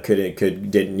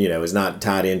 is not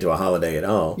tied into a holiday at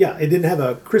all. Yeah, it didn't have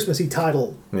a Christmassy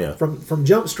title from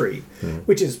Jump Street,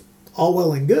 which is all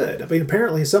well and good. I mean,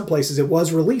 apparently in some places it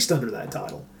was released under that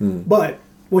title. But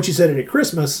once you set it at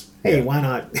Christmas, hey, Yeah. why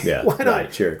not? Yeah, why not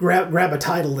right, sure. grab a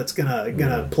title that's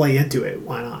gonna play into it?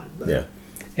 Why not? But, Yeah.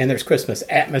 And there's Christmas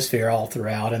atmosphere all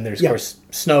throughout, and there's Yeah. of course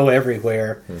snow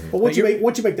everywhere. But once you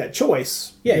make that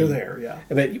choice, you're there. Yeah.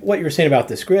 But what you were saying about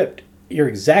the script, you're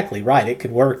exactly right. It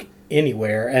could work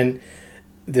anywhere, and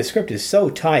the script is so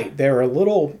tight.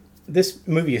 This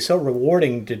movie is so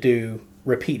rewarding to do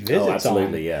repeat visits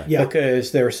absolutely, on. yeah.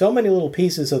 Because there are so many little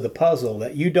pieces of the puzzle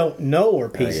that you don't know are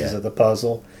pieces of the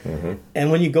puzzle.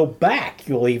 And when you go back,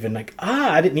 you'll even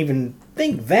I didn't even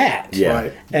think that. Yeah.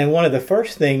 Right. And one of the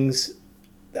first things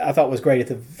I thought was great at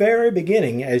the very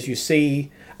beginning, as you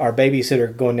see our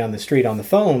babysitter going down the street on the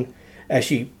phone, as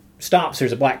she stops,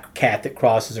 there's a black cat that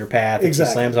crosses her path, and she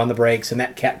slams on the brakes, and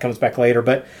that cat comes back later.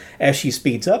 But as she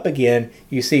speeds up again,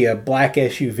 you see a black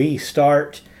SUV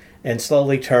start and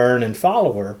slowly turn and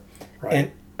follow her. Right.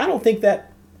 And I don't think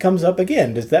that comes up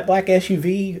again. Does that black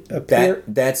SUV appear?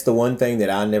 That's the one thing that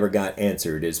I never got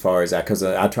answered as far as because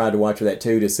I tried to watch that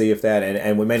too to see if that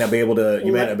and we may not be able to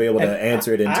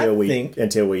answer it until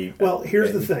we. Well,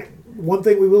 here's the thing. One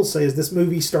thing we will say is this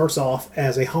movie starts off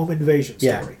as a home invasion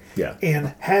story. Yeah.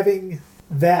 And having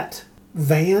that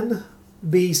van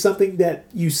be something that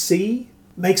you see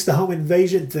makes the home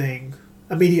invasion thing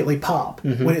immediately pop.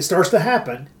 When it starts to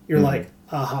happen, you're like,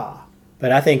 aha.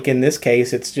 But I think in this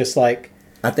case, it's just like,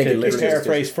 I think to it literally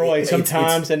paraphrase Freud,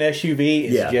 sometimes an SUV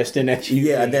is just an SUV.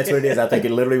 Yeah, that's what it is. I think it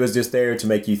literally was just there to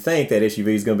make you think that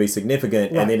SUV is going to be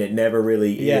significant, and then it never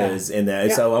really is.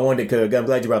 And so I wanted to. I'm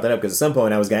glad you brought that up because at some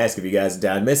point I was going to ask if you guys did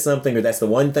I miss something or that's the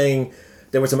one thing.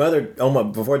 There were some other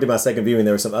before I did my second viewing.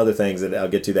 There were some other things that I'll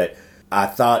get to that I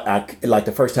thought like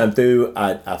the first time through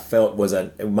I felt was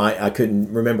I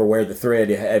couldn't remember where the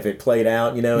thread if it played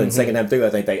out, and the second time through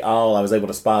I think I was able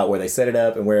to spot where they set it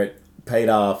up and where it paid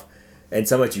off. And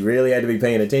so much you really had to be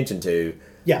paying attention to.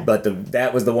 Yeah. But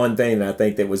that was the one thing that I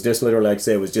think that was just literally, like I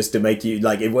said, was just to make you,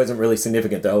 it wasn't really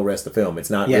significant the whole rest of the film. It's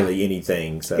not really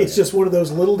anything. So it's just one of those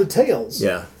little details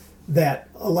Yeah. that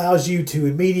allows you to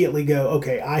immediately go,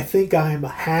 okay, I think I'm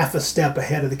half a step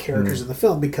ahead of the characters in the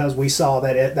film because we saw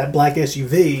that black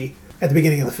SUV at the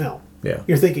beginning of the film. Yeah.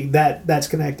 You're thinking that's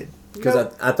connected.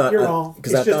 Because I thought you're wrong.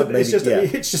 Because I thought maybe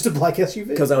it's just a black SUV.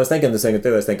 Because I was thinking the second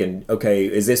through, I was thinking, okay,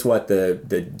 is this what the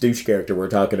douche character we're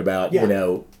talking about?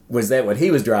 Yeah. Was that what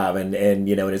he was driving? And and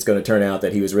it's going to turn out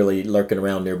that he was really lurking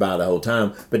around nearby the whole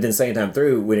time. But then second time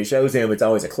through, when it shows him, it's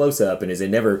always a close up, and is it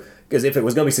never? Because if it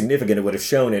was going to be significant, it would have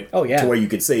shown it to where you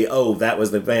could see, that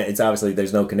was the van. It's obviously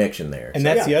there's no connection there. And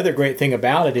that's the other great thing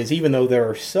about it is even though there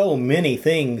are so many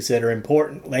things that are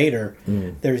important later,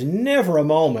 there's never a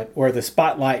moment where the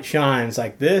spotlight shines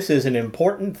like this is an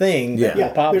important thing that will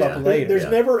pop up later. There's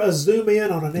never a zoom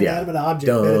in on an inanimate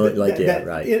object.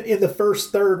 Right. In the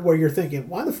first third where you're thinking,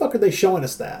 why the fuck are they showing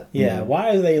us that? Yeah,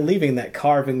 why are they leaving that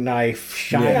carving knife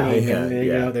shining?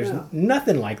 There's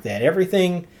nothing like that.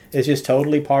 Everything is just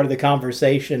totally part of the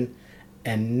conversation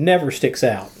and never sticks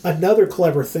out. Another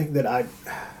clever thing that I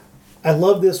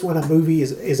love this when a movie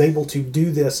is able to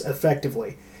do this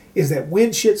effectively is that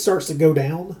when shit starts to go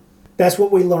down, that's when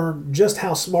we learn just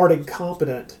how smart and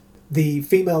competent the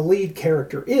female lead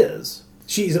character is.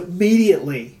 She's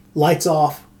immediately lights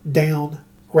off, down,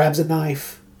 grabs a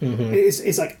knife.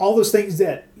 It's like all those things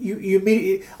that you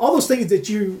immediately, all those things that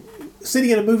you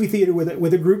sitting in a movie theater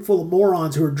with a group full of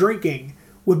morons who are drinking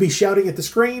would be shouting at the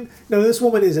screen. No, this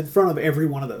woman is in front of every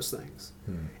one of those things.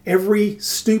 Every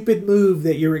stupid move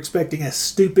that you're expecting a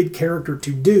stupid character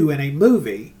to do in a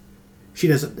movie, she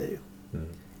doesn't do.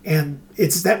 And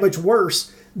it's that much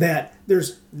worse that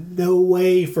there's no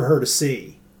way for her to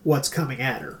see what's coming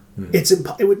at her. It's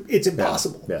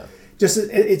impossible. Yeah.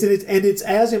 It's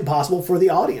as impossible for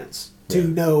the audience to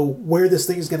know where this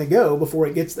thing is going to go before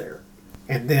it gets there,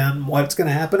 and then what's going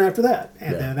to happen after that,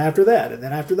 and then after that, and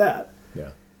then after that.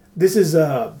 Yeah. This is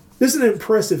an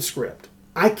impressive script.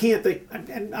 I can't think,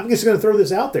 and I'm just going to throw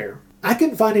this out there. I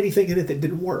couldn't find anything in it that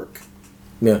didn't work.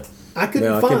 Yeah. I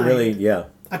couldn't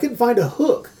find a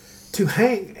hook to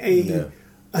hang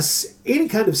any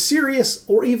kind of serious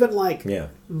or even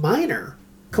minor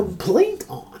complaint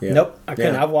on. Yeah. Nope. I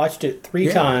couldn't. I've watched it 3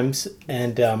 times,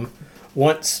 and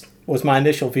once was my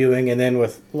initial viewing, and then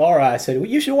with Laura, I said, well,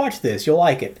 you should watch this. You'll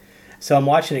like it. So I'm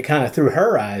watching it kind of through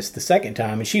her eyes the second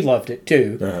time, and she loved it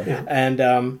too. And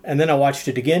then I watched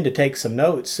it again to take some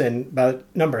notes. And by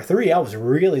number 3, I was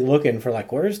really looking for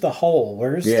where's the hole?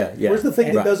 Where's the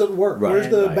thing that doesn't work? Right.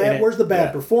 Where's the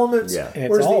bad performance? Yeah.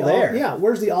 And it's all there.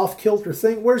 Where's the off kilter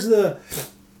thing? Here's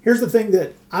the thing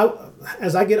that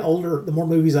as I get older, the more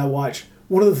movies I watch,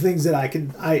 one of the things that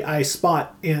I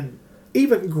spot in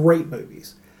even great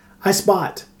movies, I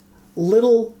spot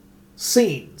little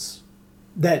scenes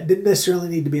that didn't necessarily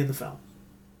need to be in the film.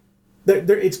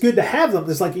 It's good to have them.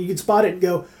 It's like you can spot it and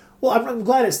go, well, I'm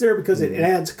glad it's there because it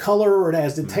adds color or it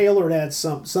adds detail or it adds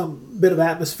some bit of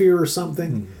atmosphere or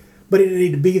something. But it didn't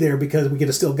need to be there because we could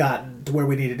have still gotten to where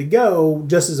we needed to go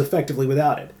just as effectively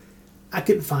without it. I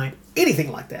couldn't find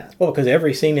anything like that. Well, because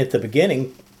every scene at the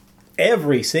beginning,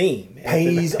 every scene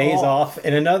pays off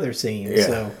in another scene. Yeah.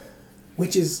 So,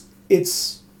 which is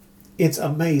it's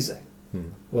amazing.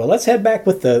 Well, let's head back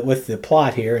with the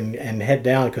plot here and head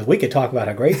down because we could talk about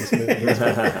how great this movie is.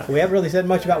 But we haven't really said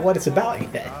much about what it's about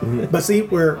yet. But see,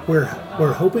 we're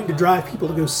hoping to drive people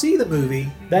to go see the movie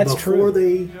before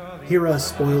they hear us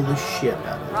spoil the shit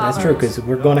out of it. That's true because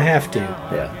we're going to have to.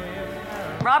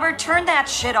 Yeah. Robert, turn that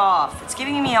shit off. It's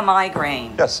giving me a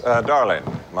migraine. Yes, darling,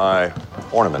 my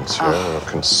ornaments here are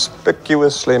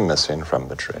conspicuously missing from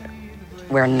the tree.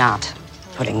 We're not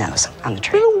putting those on the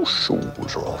tree. Those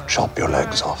shoes or I'll chop your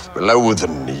legs off below the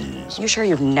knees. You sure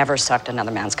you've never sucked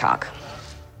another man's cock?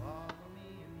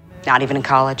 Not even in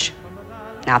college?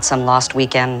 Not some lost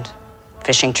weekend,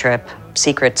 fishing trip,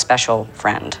 secret special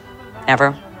friend?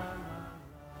 Never?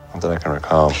 Not that I can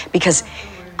recall. Because,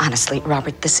 honestly,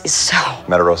 Robert, this is so...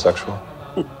 Metrosexual?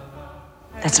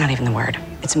 That's not even the word.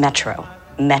 It's metro.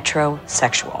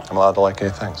 Metrosexual. I'm allowed to like gay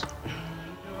things.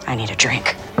 I need a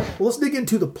drink. Well, let's dig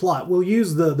into the plot. We'll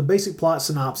use the basic plot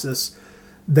synopsis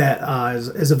that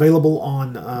is available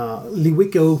on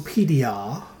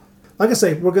Wikipedia. Like I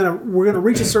say, we're gonna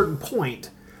reach a certain point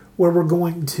where we're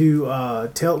going to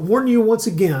warn you once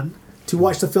again to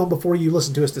watch the film before you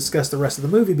listen to us discuss the rest of the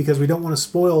movie because we don't want to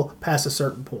spoil past a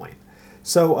certain point.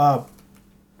 So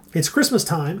it's Christmas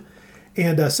time,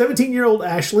 and 17-year-old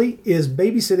Ashley is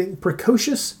babysitting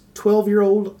precocious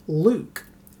 12-year-old Luke.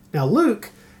 Now,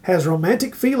 Luke has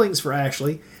romantic feelings for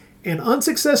Ashley and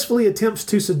unsuccessfully attempts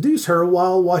to seduce her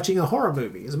while watching a horror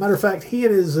movie. As a matter of fact, he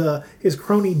and his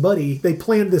crony buddy, they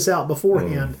planned this out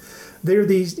beforehand. They're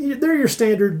your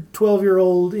standard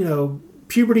 12-year-old,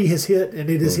 puberty has hit,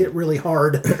 and it has hit really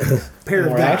hard pair of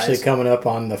guys. We're actually coming up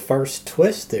on the first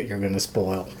twist that you're going to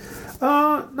spoil.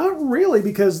 Not really,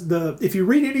 because if you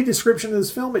read any description of this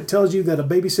film, it tells you that a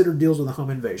babysitter deals with a home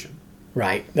invasion.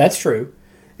 Right, that's true.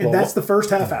 And that's the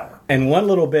first half hour. And one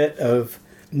little bit of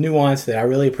nuance that I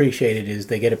really appreciated is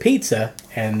they get a pizza,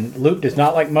 and Luke does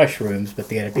not like mushrooms, but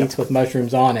they get a pizza with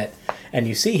mushrooms on it, and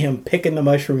you see him picking the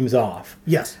mushrooms off.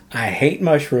 Yes. I hate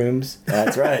mushrooms.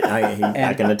 That's right.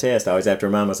 I can attest. I always have to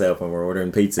remind myself when we're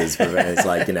ordering pizzas. It's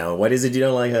like, what is it you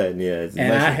don't like? It's and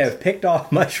mushrooms. I have picked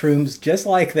off mushrooms just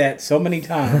like that so many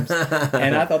times,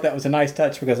 and I thought that was a nice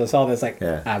touch because I saw this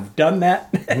I've done that,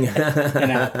 and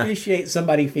I appreciate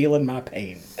somebody feeling my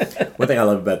pain. One thing I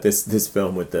love about this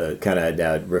film with the kind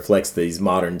of reflects these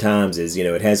modern times is,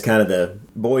 it has kind of the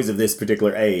boys of this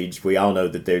particular age. We all know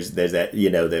that there's that,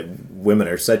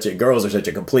 that girls are such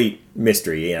a complete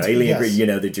mystery, alien,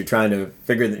 yes. that you're trying to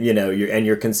figure,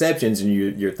 your conceptions and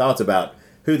your thoughts about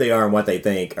who they are and what they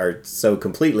think are so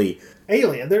completely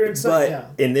alien. They're inside.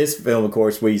 But in this film, of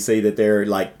course, we see that they're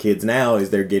like kids now is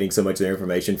they're getting so much of their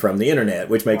information from the internet,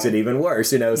 which makes it even worse,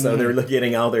 so they're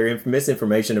getting all their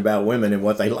misinformation about women and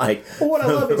what they like. Well, what I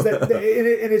love is that, and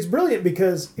it's brilliant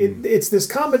because it's this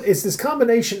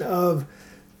combination of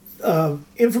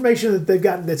information that they've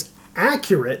gotten that's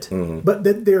accurate, but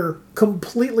that they're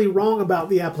completely wrong about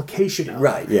the application of.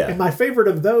 Right. Yeah. And my favorite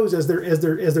of those, as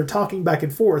they're talking back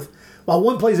and forth, while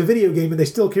one plays a video game and they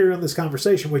still carry on this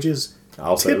conversation, which is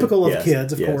also typical of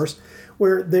kids, of course,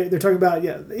 where they're talking about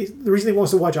the reason he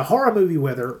wants to watch a horror movie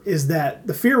with her is that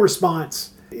the fear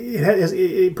response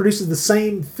it produces the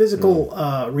same physical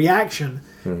reaction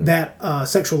that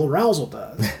sexual arousal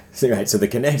does. Right, so the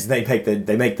connection they make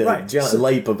the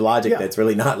leap of logic that's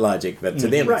really not logic, but to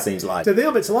them it seems logical. To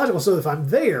them it's logical. So if I'm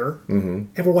there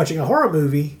and we're watching a horror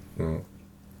movie,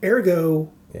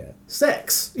 ergo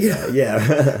sex. Yeah.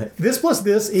 This plus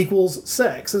this equals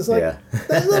sex. It's like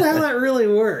that's not how that really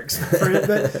works, my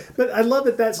friend. But I love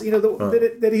that that's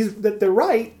that they're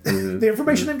right. The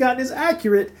information they've gotten is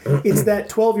accurate. It's that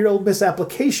 12-year-old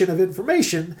misapplication of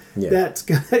information that's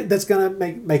gonna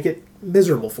make it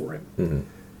miserable for him.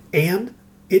 And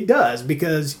it does,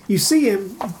 because you see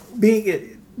him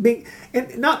being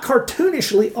and not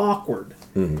cartoonishly awkward.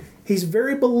 He's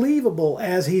very believable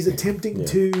as he's attempting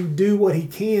to do what he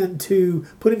can to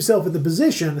put himself in the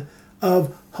position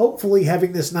of hopefully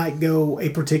having this night go a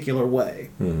particular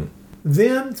way.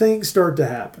 Then things start to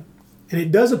happen. And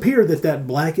it does appear that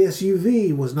black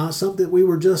SUV was not something we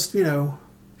were just,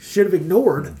 should have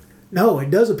ignored. No,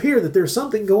 it does appear that there's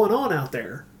something going on out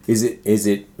there. I'm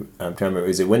trying to remember,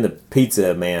 is it when the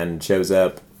pizza man shows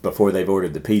up before they've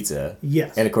ordered the pizza.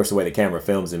 Yes. And of course, the way the camera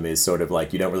films him is sort of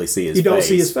like you don't really see his face. You don't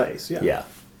see his face, yeah. Yeah.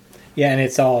 Yeah, and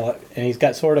it's all, and he's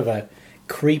got sort of a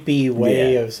creepy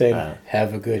way of saying,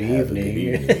 have a good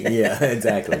evening. Yeah,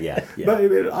 exactly, yeah.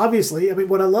 But obviously, I mean,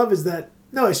 what I love is that,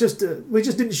 no, it's just, we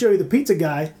just didn't show you the pizza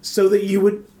guy so that you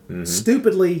would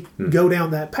stupidly go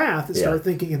down that path and start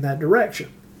thinking in that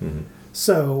direction.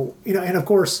 So, you know, and of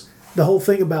course, the whole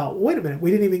thing about, wait a minute,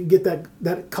 we didn't even get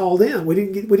that called in. We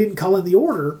didn't call in the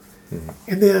order.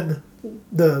 And then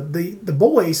the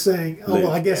boy saying, oh,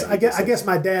 well, I guess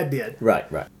my dad did. Right.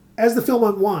 As the film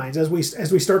unwinds, as we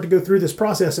start to go through this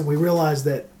process, and we realize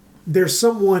that there's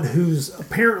someone who's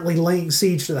apparently laying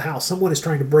siege to the house. Someone is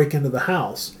trying to break into the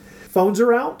house. Phones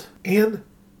are out, and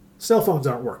cell phones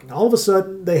aren't working. All of a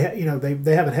sudden, they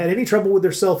haven't had any trouble with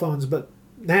their cell phones, but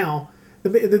now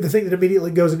the thing that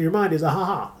immediately goes into your mind is,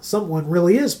 someone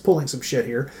really is pulling some shit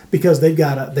here because they've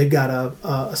got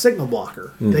a signal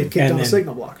blocker. They've kicked on a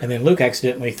signal blocker, and then Luke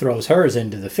accidentally throws hers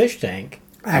into the fish tank.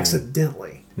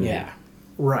 Accidentally, yeah.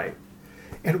 Right.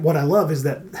 And what I love is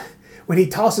that when he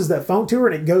tosses that phone to her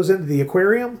and it goes into the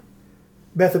aquarium,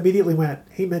 Beth immediately went,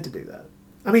 he meant to do that.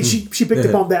 I mean, she picked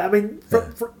up on that. I mean,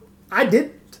 I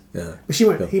didn't. Yeah. But she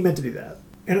went, he meant to do that.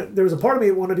 And there was a part of me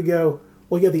that wanted to go,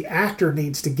 well, yeah, the actor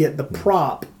needs to get the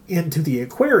prop into the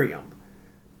aquarium.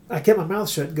 I kept my mouth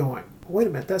shut going, wait a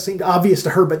minute, that seemed obvious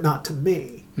to her, but not to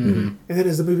me. And then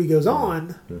as the movie goes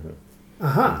on,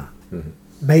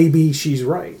 maybe she's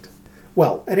right.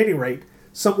 Well, at any rate,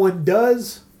 someone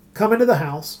does come into the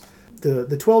house. The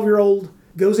 12-year-old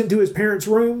goes into his parents'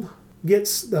 room,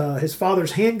 gets his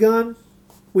father's handgun.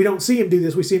 We don't see him do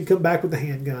this. We see him come back with the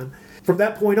handgun. From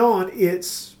that point on,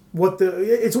 it's what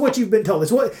you've been told.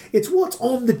 It's what's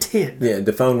on the tin. Yeah,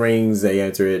 the phone rings. They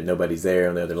answer it. Nobody's there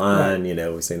on the other line. Right. You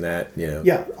know, we've seen that. You know.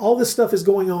 Yeah, all this stuff is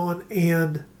going on,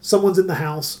 and someone's in the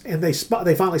house, and they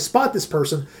finally spot this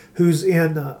person who's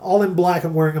all in black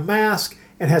and wearing a mask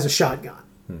and has a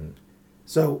shotgun.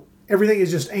 So everything is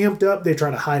just amped up. They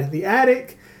try to hide in the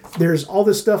attic. There's all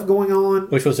this stuff going on.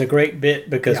 Which was a great bit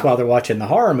because while they're watching the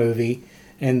horror movie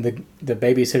and the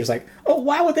babysitter's like, oh,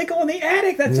 why would they go in the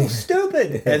attic? That's so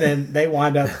stupid. And then they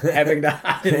wind up having to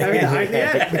hide in the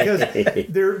attic because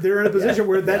they're in a position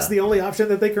where that's the only option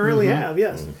that they currently have.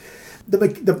 Yes.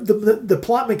 The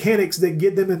plot mechanics that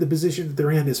get them in the position that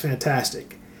they're in is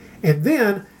fantastic. And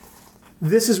then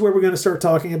this is where we're going to start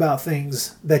talking about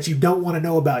things that you don't want to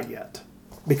know about yet.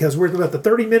 Because we're about the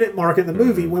 30-minute mark in the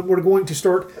movie when we're going to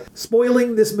start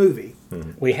spoiling this movie.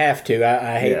 We have to.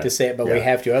 I hate to say it, but we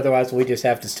have to. Otherwise, we just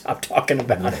have to stop talking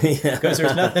about it. Because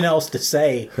there's nothing else to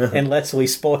say unless we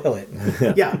spoil it.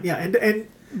 Yeah. And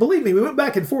believe me, we went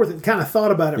back and forth and kind of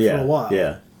thought about it for a while.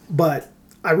 Yeah. But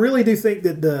I really do think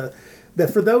that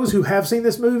for those who have seen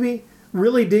this movie,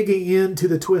 really digging into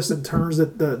the twists and turns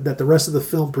that the rest of the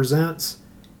film presents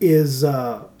is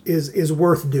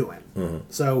worth doing.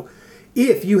 So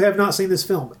if you have not seen this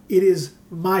film, it is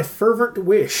my fervent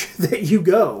wish that you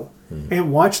go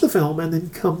and watch the film and then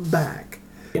come back.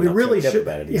 We really should.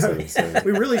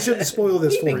 We really shouldn't spoil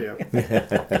this for you.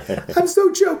 I'm so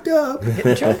choked up.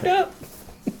 Getting choked up.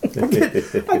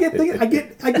 I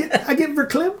get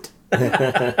verklempt.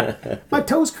 My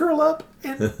toes curl up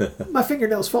and my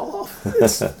fingernails fall off.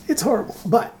 It's horrible.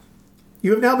 But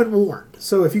you have now been warned.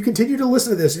 So if you continue to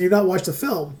listen to this and you've not watched the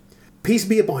film, peace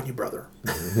be upon you, brother.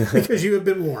 Because you have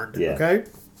been warned. Yeah. Okay?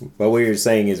 What we're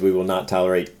saying is we will not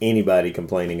tolerate anybody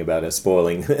complaining about us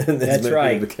spoiling this movie. That's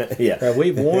right.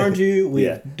 We've warned you.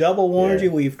 We've double warned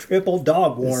you. We've triple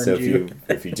dog warned you. So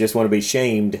if you just want to be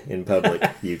shamed in public,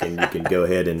 you can go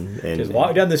ahead and just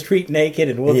walk down the street naked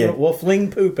and we'll fling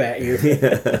poop at you.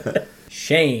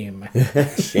 Shame.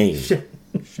 Shame.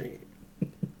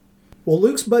 Well,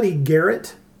 Luke's buddy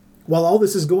Garrett, while all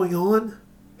this is going on,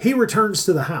 he returns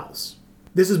to the house.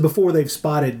 This is before they've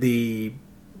spotted the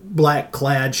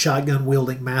black-clad,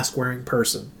 shotgun-wielding, mask-wearing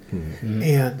person.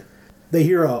 And they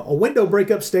hear a window break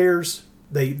upstairs.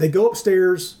 They go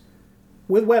upstairs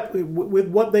with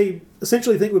what they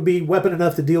essentially think would be weapon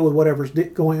enough to deal with whatever's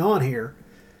going on here.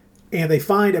 And they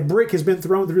find a brick has been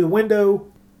thrown through the window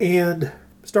and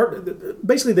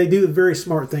basically they do the very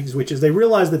smart things, which is they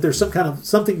realize that there's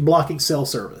something blocking cell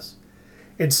service.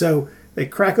 And so they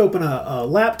crack open a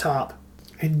laptop,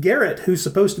 and Garrett, who's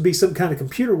supposed to be some kind of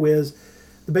computer whiz,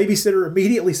 the babysitter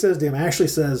immediately says to him, Ashley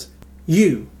says,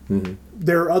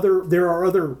 there are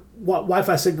other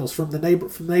Wi-Fi signals from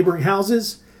neighboring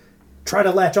houses. Try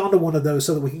to latch onto one of those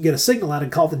so that we can get a signal out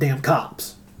and call the damn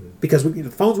cops. Because the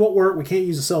phones won't work, we can't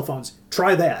use the cell phones.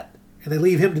 Try that. And they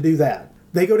leave him to do that.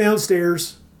 They go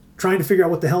downstairs, trying to figure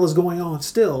out what the hell is going on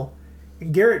still,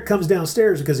 And Garrett comes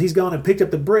downstairs because he's gone and picked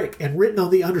up the brick, and written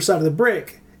on the underside of the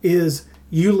brick is,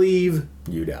 "You leave,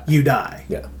 You die. you die."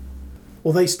 Yeah.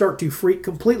 Well, they start to freak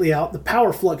completely out. The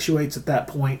power fluctuates at that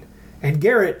point, and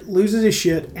Garrett loses his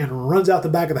shit and runs out the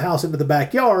back of the house into the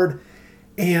backyard,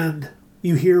 and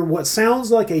you hear what sounds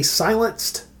like a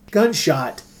silenced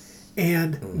gunshot,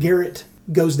 and Garrett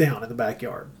goes down in the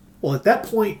backyard. Well, at that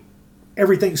point,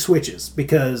 everything switches,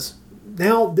 because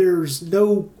now there's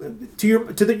no,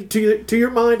 to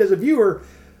your mind as a viewer,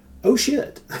 oh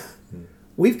shit,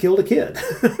 we've killed a kid.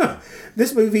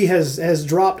 This movie has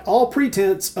dropped all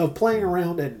pretense of playing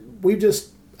around, and we've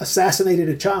just assassinated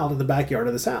a child in the backyard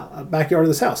of this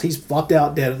house. He's flopped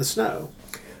out dead in the snow.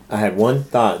 I had one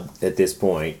thought at this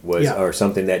point or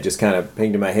something that just kind of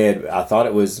pinged in my head. I thought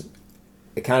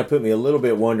it kind of put me a little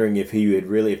bit wondering if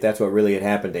that's what really had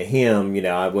happened to him. You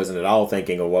know, I wasn't at all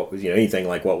thinking of what was, anything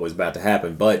like what was about to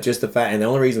happen, but just the fact, and the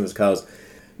only reason was because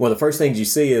one of the first things you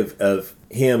see of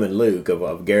him and Luke,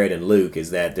 of Garrett and Luke,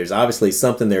 is that there's obviously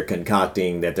something they're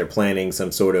concocting, that they're planning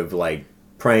some sort of like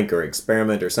prank or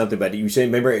experiment or something. But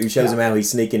remember, it shows him how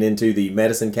he's sneaking into the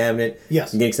medicine cabinet.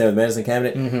 Yes. And getting some of the medicine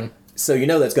cabinet. Mm-hmm. So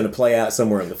that's going to play out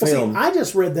somewhere in the film. See, I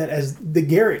just read that as the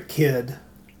Garrett kid,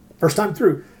 first time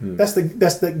through. That's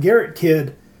the Garrett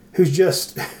kid who's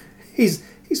just he's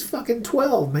fucking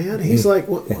 12, man. He's like,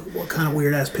 what kind of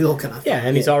weird ass pill can I? Yeah,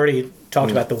 and he's already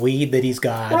talked about the weed that he's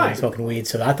got. Right. And smoking weed,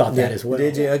 so I thought that as well.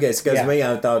 Did you? Okay, because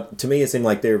to me it seemed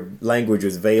like their language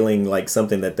was veiling like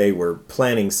something that they were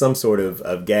planning some sort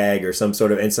of gag or some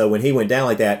sort of. And so when he went down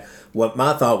like that, what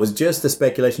my thought was just the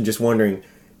speculation, just wondering,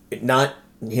 not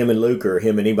him and Luke or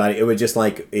him and anybody. It was just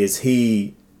like, is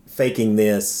he faking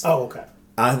this? Oh, okay.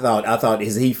 I thought,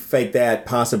 is he faked that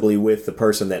possibly with the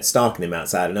person that's stalking him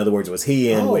outside? In other words, was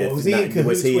he in with? Was he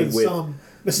in with some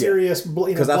mysterious?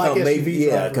 Because I thought maybe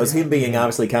because him being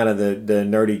obviously kind of the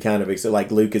nerdy kind of,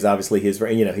 like Luke is obviously his,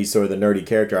 he's sort of the nerdy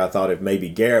character. I thought if maybe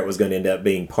Garrett was going to end up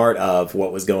being part of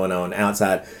what was going on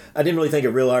outside. I didn't really think it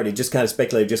real hard. It just kind of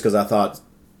speculated, just because I thought,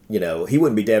 he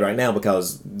wouldn't be dead right now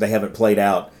because they haven't played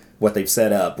out what they've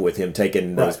set up with him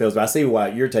taking those pills. But I see why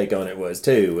your take on it was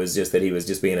just that he was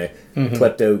just being a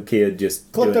klepto kid,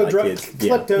 just klepto doing like drug, kids.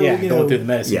 klepto, going through the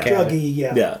medicine cabinet.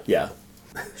 Druggy, yeah.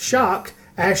 Shocked,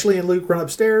 Ashley and Luke run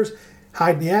upstairs,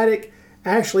 hide in the attic.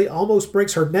 Ashley almost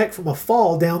breaks her neck from a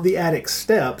fall down the attic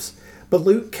steps, but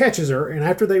Luke catches her, and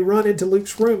after they run into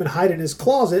Luke's room and hide in his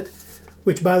closet,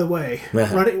 which, by the way,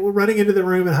 running into the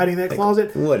room and hiding in that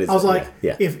closet, what is I was it? like,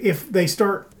 Yeah. if they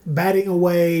start batting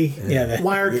away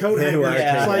wire coat hangers,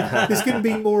 it's like, this could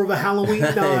be more of a Halloween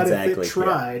nod if it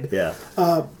tried. Yeah.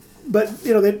 But,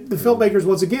 the filmmakers,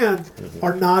 once again,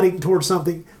 are nodding towards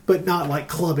something, but not like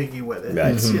clubbing you with it.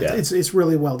 Right. It's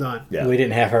really well done. Yeah. We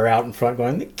didn't have her out in front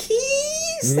going, the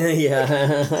keys!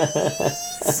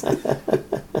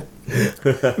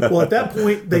 Well, at that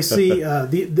point, they see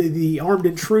the armed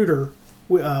intruder,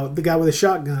 the guy with a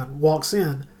shotgun, walks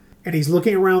in, and he's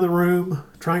looking around the room,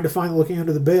 trying to find looking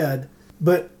under the bed.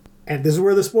 And this is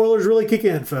where the spoilers really kick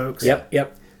in, folks.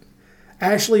 Yep.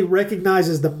 Ashley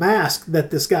recognizes the mask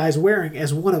that this guy's wearing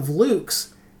as one of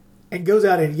Luke's, and goes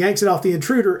out and yanks it off the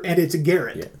intruder, and it's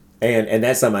Garrett. Yeah. And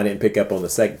that's something I didn't pick up on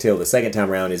till the second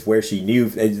time around, is where she knew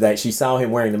that she saw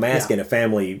him wearing the mask in a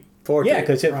family portrait. Yeah,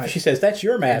 because she says, that's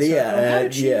your mask. Yeah, how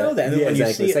did she know that? And then when you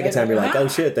exactly. see The second time, you're like, oh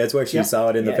shit, that's where she saw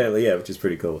it in the family. Yeah, which is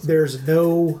pretty cool. There's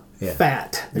no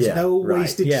fat. There's no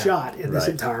wasted shot in this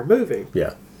entire movie.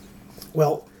 Yeah.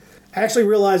 Well, Ashley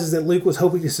realizes that Luke was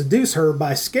hoping to seduce her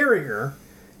by scaring her.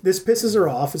 This pisses her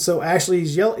off, and so Ashley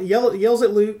yells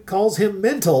at Luke, calls him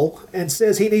mental, and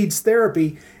says he needs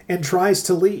therapy, and tries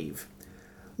to leave.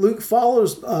 Luke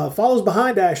follows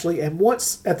behind Ashley, and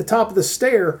once at the top of the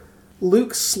stair,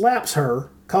 Luke slaps her,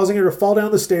 causing her to fall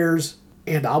down the stairs,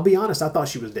 and I'll be honest, I thought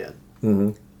she was dead.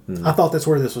 I thought that's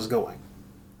where this was going.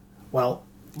 Well,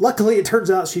 luckily it turns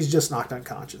out she's just knocked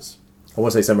unconscious. I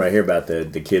want to say something right here about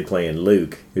the kid playing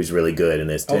Luke, who's really good in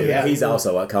this too. Oh, yeah. He's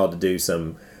also called to do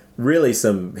he's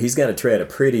going to tread a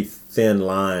pretty thin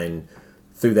line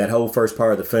through that whole first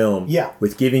part of the film,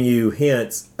 with giving you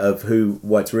hints of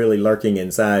what's really lurking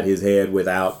inside his head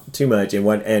without too much.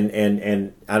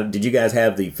 And did you guys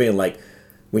have the feeling like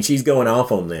when she's going off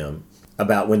on them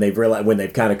about when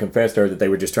they've kind of confessed to her that they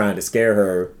were just trying to scare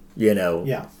her,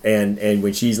 and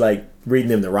when she's like reading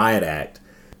them the riot act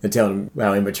and telling them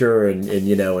how immature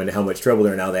and how much trouble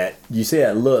they're in, all that, you see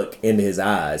that look in his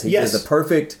eyes. He has the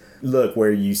perfect look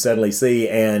where you suddenly see,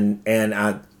 and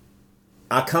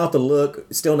I caught the look,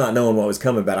 still not knowing what was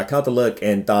coming, but I caught the look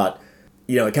and thought,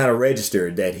 it kind of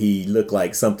registered that he looked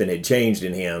like something had changed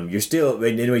in him. You're still,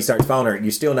 and then when he starts following her,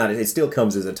 you're still not, it still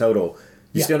comes as a total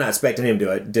You're still not expecting him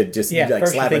to just Yeah, like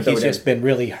first slap you and think throw he's it just been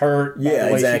really hurt by Yeah,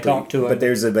 the way exactly. she talked to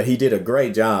him. But he did a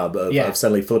great job of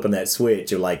suddenly flipping that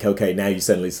switch. You're like, okay, now you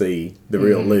suddenly see the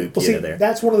real Luke. Well, you see, know, there.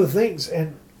 that's one of the things,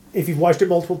 and if you've watched it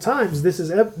multiple times,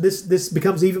 this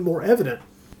becomes even more evident.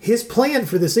 His plan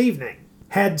for this evening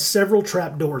had several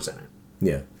trap doors in it.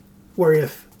 Yeah. Where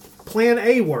if Plan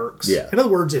A works, in other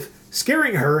words, if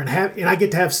scaring her and I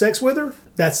get to have sex with her,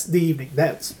 that's the evening.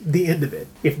 That's the end of it.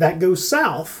 If that goes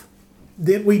south,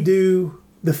 then we do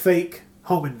the fake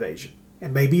home invasion,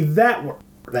 and maybe that works.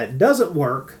 If that doesn't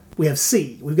work, we have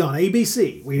C. We've gone A, B,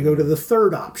 C. We go to the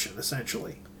third option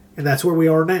essentially, and that's where we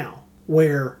are now.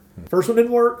 Where first one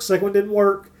didn't work, second one didn't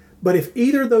work, but if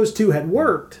either of those two had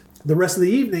worked, the rest of the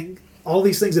evening, all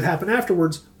these things that happened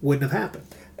afterwards wouldn't have happened.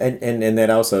 And that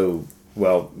also,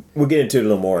 well, we'll get into it a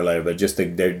little more later, but just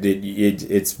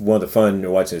it's one of the fun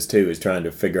to watch this too is trying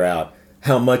to figure out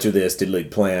how much of this did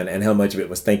Luke plan and how much of it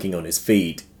was thinking on his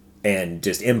feet and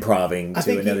just improving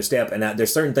to another step. And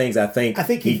there's certain things I think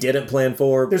he didn't plan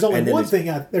for. There's only one thing.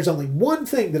 There's only one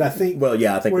thing that I think. Well,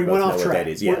 yeah, I think where we he went both off know track, what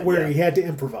that is. Yeah, where he had to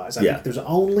improvise. I think there's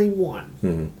only one.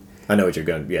 Mm-hmm. I know what you're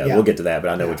going. Yeah, we'll get to that, but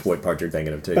I know what part you're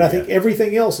thinking of too. But I think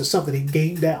everything else is something he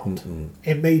gamed out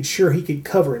and made sure he could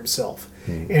cover himself.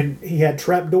 And he had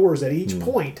trap doors at each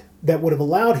point that would have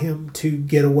allowed him to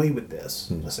get away with this,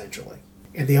 essentially.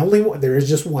 And the only one, there is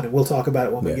just one, and we'll talk about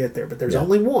it when we get there, but there's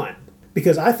only one.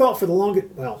 Because I thought for the longest,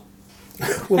 well,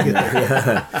 we'll get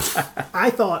there. I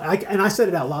thought, and I said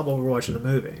it out loud while we were watching the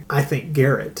movie, I think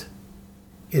Garrett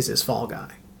is his fall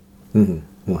guy.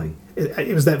 Mm-hmm. Like,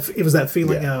 it was that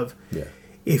feeling of,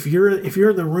 if you're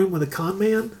in the room with a con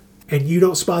man and you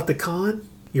don't spot the con,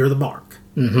 you're the mark.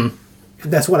 Mm-hmm.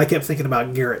 And that's what I kept thinking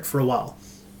about Garrett for a while.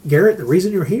 Garrett, the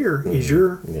reason you're here is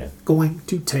you're going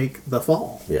to take the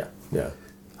fall. Yeah, yeah.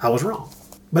 I was wrong.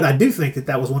 But I do think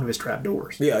that was one of his trap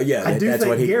doors. Yeah, yeah. I do that's think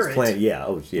what he Garrett was planning. Yeah,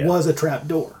 was a trap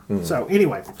door. Mm-hmm. So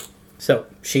anyway. So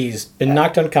she's been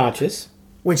knocked unconscious.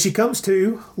 When she comes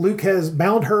to, Luke has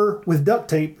bound her with duct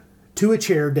tape to a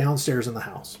chair downstairs in the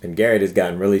house. And Garrett has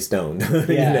gotten really stoned.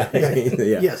 Yeah.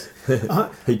 Yes.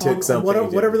 He took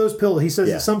something. Whatever those pills, he says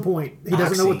at some point, he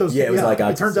doesn't know what those it was like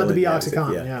it turns out to be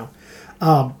Oxycontin.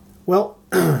 Oxycontin, Well,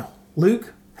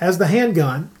 Luke has the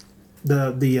handgun,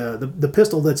 the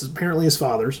pistol that's apparently his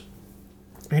father's,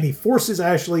 and he forces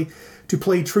Ashley to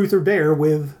play truth or dare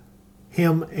with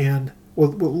him and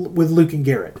with Luke and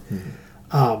Garrett.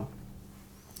 Mm-hmm.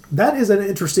 That is an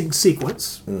interesting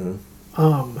sequence.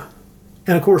 Mm-hmm.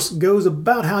 And of course goes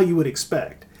about how you would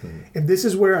expect. Mm-hmm. And this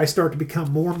is where I start to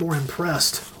become more and more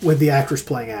impressed with the actress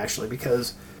playing Ashley,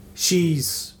 because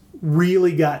she's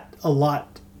really got a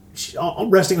lot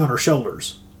resting on her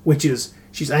shoulders, which is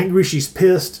she's angry, she's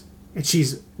pissed, and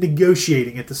she's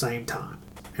negotiating at the same time.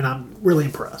 And I'm really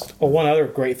impressed. Well, one other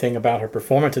great thing about her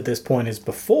performance at this point is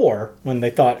before, when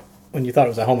you thought it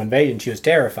was a home invasion, she was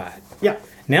terrified. Yeah.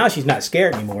 Now she's not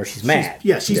scared anymore. She's mad.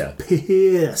 She's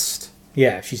pissed.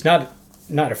 Yeah, she's not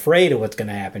afraid of what's going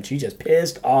to happen. She's just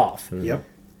pissed off. Mm-hmm. Yep.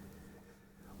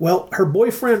 Well, her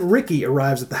boyfriend Ricky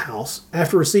arrives at the house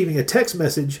after receiving a text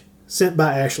message sent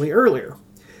by Ashley earlier.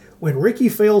 When Ricky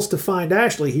fails to find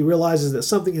Ashley, he realizes that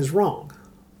something is wrong.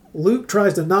 Luke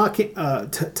tries to knock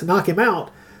him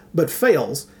out, but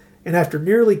fails. And after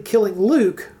nearly killing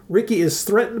Luke, Ricky is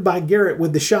threatened by Garrett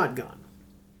with the shotgun.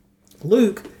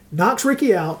 Luke knocks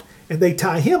Ricky out, and they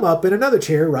tie him up in another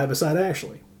chair right beside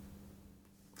Ashley.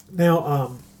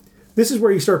 Now, this is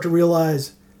where you start to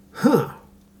realize,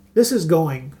 this is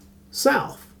going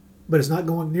south. But it's not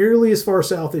going nearly as far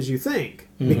south as you think,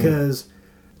 because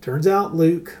turns out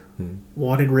Luke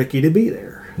wanted Ricky to be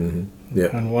there. Mm-hmm.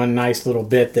 Yep. And one nice little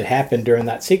bit that happened during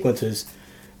that sequence is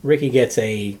Ricky gets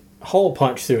a hole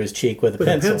punched through his cheek with a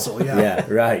pencil. Yeah,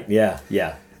 right. Yeah.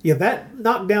 Yeah, that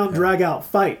knockdown, drag out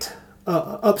fight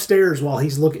upstairs while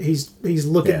he's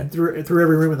looking through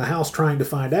every room in the house trying to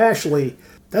find Ashley.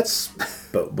 That's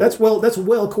well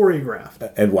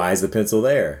choreographed. And why is the pencil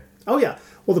there? Oh yeah.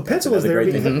 Well, the pencil is there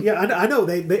because I know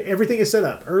they everything is set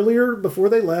up earlier before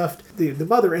they left the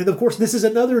mother, and of course this is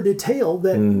another detail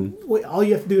that all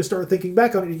you have to do is start thinking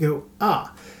back on it. And you go,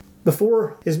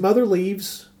 before his mother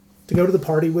leaves to go to the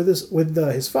party with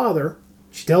his father,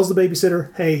 she tells the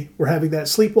babysitter, "Hey, we're having that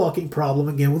sleepwalking problem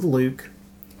again with Luke.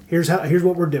 Here's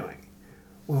what we're doing.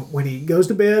 When he goes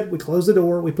to bed, we close the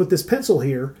door. We put this pencil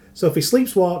here, so if he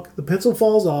sleepwalks, the pencil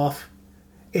falls off."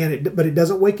 But it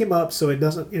doesn't wake him up, so it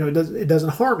doesn't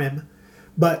harm him.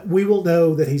 But we will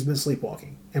know that he's been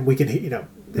sleepwalking, and we can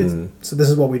So this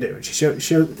is what we do. And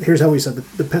here's how we set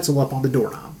the pencil up on the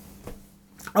doorknob.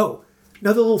 Oh,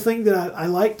 another little thing that I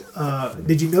liked.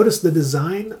 Did you notice the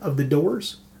design of the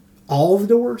doors all of the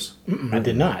doors, I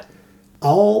did not.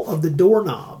 all of the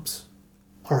doorknobs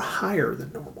are higher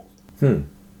than normal. In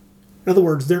other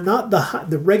words, they're not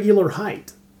the regular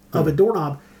height of a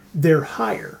doorknob. They're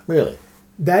higher. Really?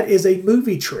 That is a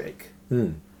movie trick.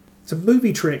 It's a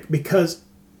movie trick because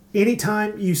every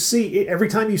time you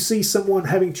see someone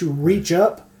having to reach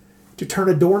up to turn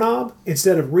a doorknob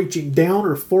instead of reaching down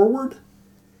or forward,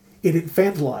 it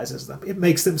infantilizes them. It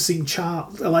makes them seem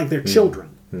like they're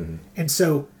children. And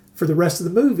so for the rest of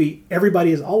the movie,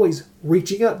 everybody is always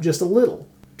reaching up just a little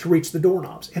to reach the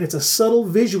doorknobs. And it's a subtle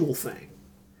visual thing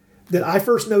that I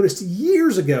first noticed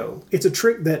years ago. It's a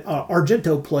trick that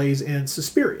Argento plays in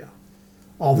Suspiria.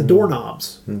 All the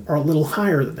doorknobs are a little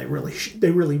higher than they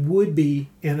really would be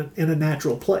in a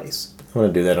natural place. I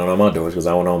want to do that on all my doors because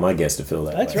I want all my guests to feel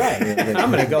that That's way. right.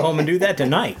 I'm going to go home and do that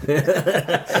tonight.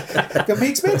 Gonna be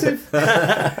expensive.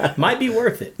 Might be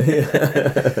worth it.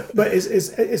 But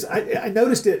I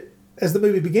noticed it as the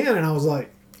movie began, and I was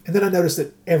like, and then I noticed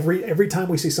that every time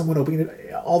we see someone opening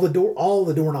it, all the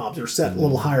doorknobs are set a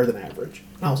little higher than average.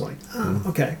 And I was like, oh,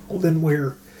 okay. Well, then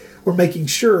we're making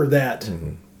sure that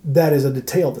that is a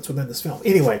detail that's within this film.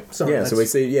 Anyway, sorry. Yeah, so we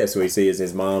see is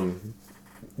his mom.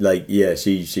 Like they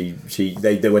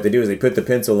what they do is they put the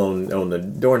pencil on the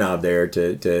doorknob there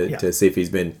to see if he's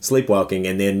been sleepwalking,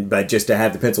 and then but just to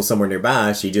have the pencil somewhere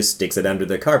nearby, she just sticks it under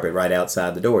the carpet right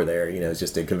outside the door there. It's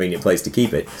just a convenient place to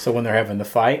keep it. So when they're having the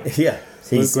fight,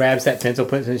 Luke grabs that pencil,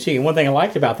 puts it in the sheet. And one thing I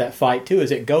liked about that fight too is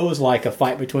it goes like a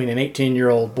fight between an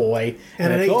 18-year-old boy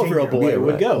and a 12-year-old boy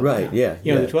would go. Right, yeah.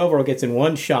 The 12-year-old gets in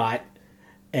one shot,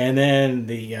 and then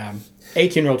the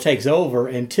 18-year-old takes over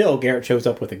until Garrett shows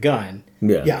up with a gun.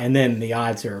 Yeah. And then the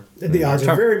odds are... The odds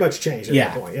are very much changed at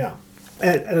that point, yeah.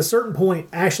 At a certain point,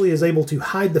 Ashley is able to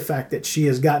hide the fact that she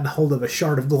has gotten hold of a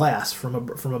shard of glass from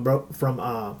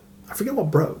I forget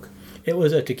what broke. It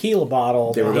was a tequila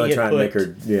bottle. They were going to try and make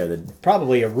her...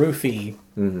 Probably a roofie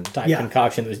type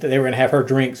concoction. They were going to have her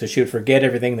drink so she would forget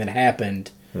everything that happened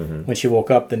when she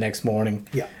woke up the next morning.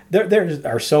 Yeah. There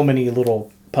are so many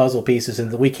little puzzle pieces,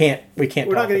 and we can't. We're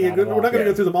not going to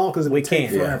go through them all because it would take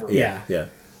forever. Yeah.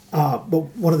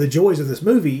 But one of the joys of this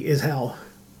movie is how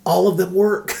all of them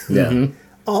work. Yeah.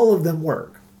 All of them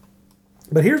work.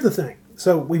 But here's the thing.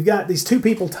 So we've got these two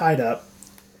people tied up,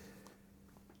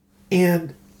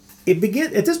 and at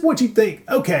this point you think,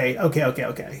 okay.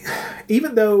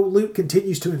 Even though Luke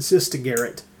continues to insist to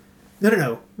Garrett,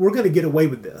 no, we're going to get away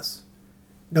with this.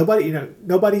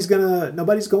 Nobody's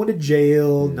going to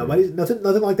jail.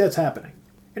 Nothing like that's happening.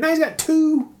 And now he's got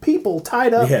two people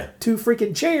tied up to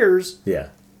freaking chairs. Yeah.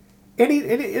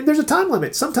 And there's a time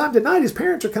limit. Sometime tonight his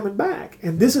parents are coming back.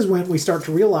 And this is when we start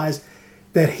to realize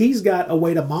that he's got a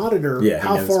way to monitor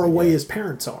how far away his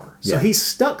parents are. So he's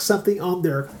stuck something on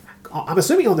I'm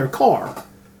assuming on their car,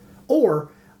 or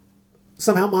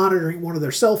somehow monitoring one of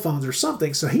their cell phones or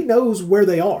something. So he knows where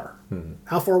they are,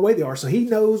 how far away they are. So he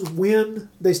knows when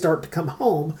they start to come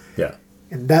home. Yeah.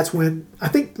 And that's when, I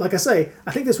think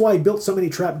that's why he built so many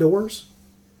trap doors,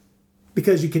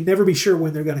 because you can never be sure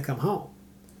when they're going to come home.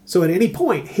 So at any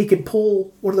point, he can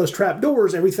pull one of those trap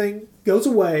doors, everything goes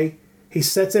away, he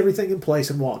sets everything in place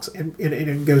and walks and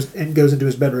goes into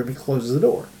his bedroom and closes the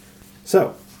door.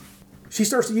 So she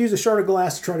starts to use a shard of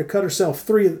glass to try to cut herself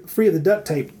free of the duct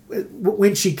tape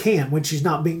when she's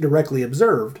not being directly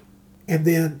observed. And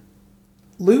then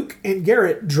Luke and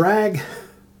Garrett drag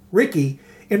Ricky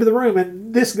into the room,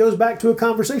 and this goes back to a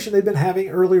conversation they've been having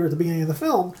earlier at the beginning of the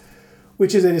film,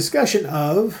 which is a discussion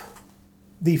of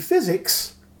the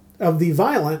physics of the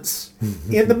violence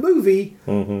in the movie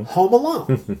Home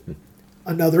Alone.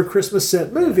 Another Christmas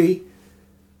set movie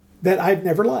that I've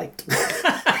never liked.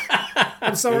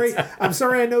 I'm sorry.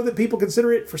 I know that people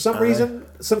consider it for some reason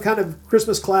some kind of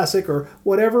Christmas classic or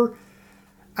whatever.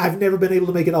 I've never been able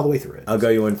to make it all the way through it. I'll go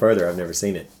you one further. I've never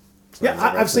seen it. So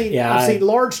I've seen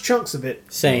large chunks of it.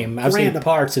 Same. I've seen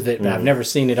parts of it, but I've never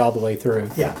seen it all the way through.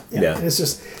 Yeah. And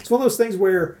it's one of those things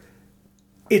where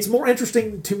it's more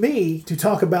interesting to me to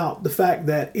talk about the fact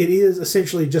that it is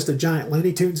essentially just a giant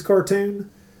Looney Tunes cartoon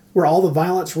where all the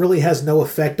violence really has no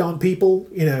effect on people,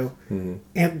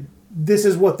 and this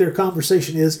is what their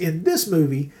conversation is in this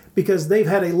movie, because they've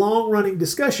had a long-running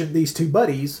discussion, these two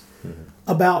buddies,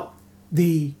 about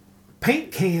the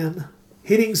paint can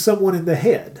hitting someone in the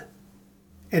head.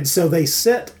 And so they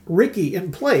set Ricky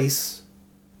in place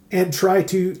and try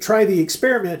the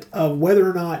experiment of whether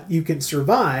or not you can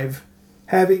survive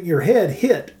having your head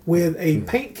hit with a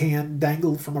paint can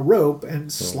dangled from a rope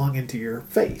and slung into your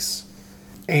face.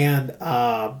 And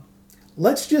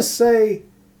let's just say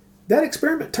that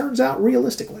experiment turns out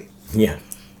realistically. Yeah.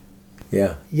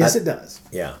 Yes, it does.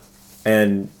 Yeah.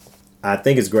 And I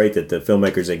think it's great that the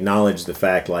filmmakers acknowledge the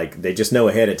fact, like, they just know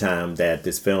ahead of time that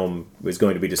this film was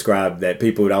going to be described, that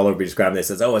people would all over be describing this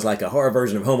as, oh, it's like a horror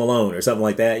version of Home Alone or something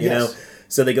like that, you know?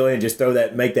 So they go ahead and just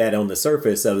make that on the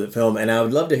surface of the film. And I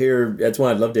would love to hear, that's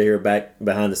why I'd love to hear back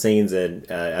behind the scenes, and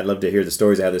I'd love to hear the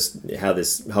stories of how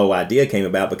this whole idea came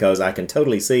about, because I can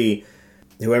totally see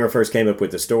whoever first came up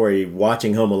with the story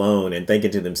watching Home Alone and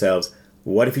thinking to themselves,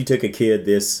 what if you took a kid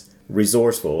this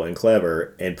resourceful and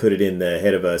clever and put it in the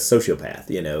head of a sociopath,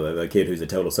 you know, of a kid who's a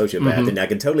total sociopath. And I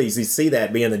can totally see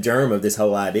that being the germ of this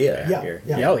whole idea here.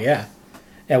 Oh, yeah.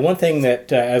 And one thing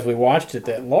that, as we watched it,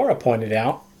 that Laura pointed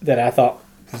out that I thought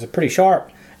was pretty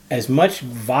sharp, as much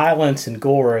violence and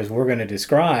gore as we're going to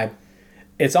describe,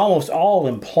 it's almost all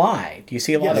implied. You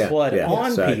see a lot of blood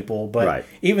on people, but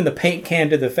even the paint can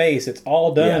to the face, it's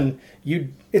all done.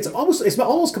 It's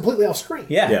almost completely off screen.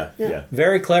 Yeah.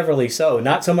 Very cleverly so.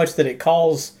 Not so much that it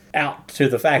calls out to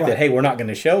the fact that, hey, we're not going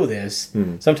to show this.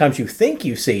 Sometimes you think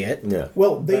you see it.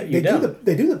 Well, they do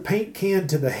the paint can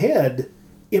to the head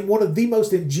in one of the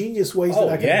most ingenious ways that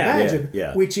I can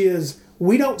imagine, which is,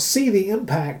 we don't see the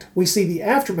impact, we see the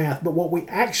aftermath, but what we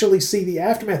actually see the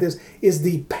aftermath is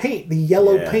the paint, the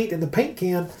yellow paint in the paint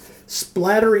can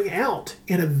splattering out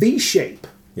in a V shape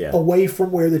away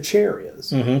from where the chair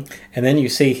is. And then you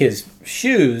see his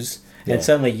shoes, and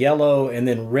suddenly yellow and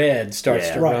then red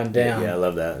starts to run down. Yeah, I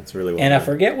love that. It's really well And done. I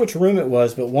forget which room it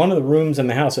was, but one of the rooms in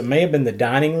the house, it may have been the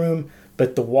dining room,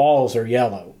 but the walls are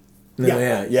yellow.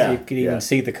 So you could even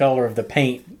see the color of the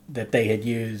paint that they had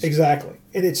used. Exactly.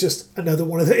 And it's just another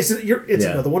one of the, it's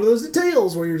another one of those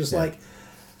details where you're just like,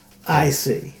 I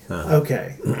see.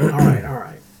 Okay. All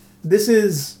right. This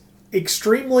is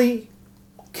extremely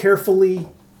carefully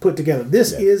put together.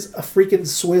 This is a freaking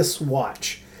Swiss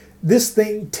watch. This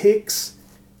thing ticks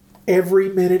every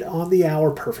minute on the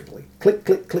hour perfectly. Click,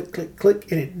 click, click, click,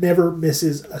 click, and it never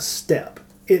misses a step.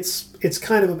 It's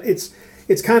kind of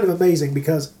amazing,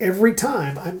 because every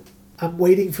time I'm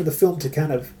waiting for the film to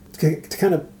kind of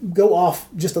go off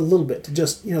just a little bit, to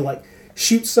just, like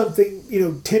shoot something,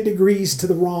 10 degrees to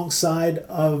the wrong side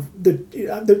of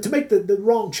to make the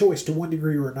wrong choice to one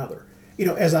degree or another.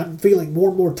 As I'm feeling more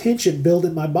and more tension build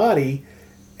in my body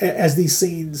as these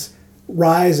scenes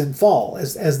rise and fall,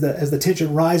 as the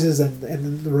tension rises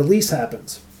and the release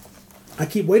happens. I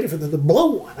keep waiting for them to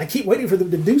blow one. I keep waiting for them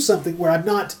to do something where I'm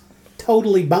not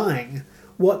totally buying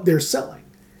what they're selling.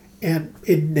 And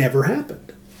it never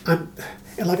happened. And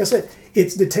like I said,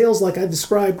 it's details like I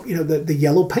described, the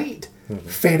yellow paint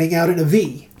fanning out in a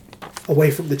V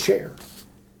away from the chair.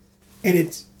 And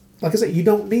it's, like I said, you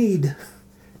don't need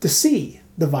to see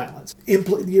the violence.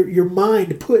 Your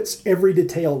mind puts every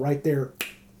detail right there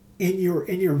in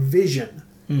your vision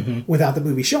without the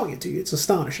movie showing it to you. It's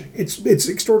astonishing. It's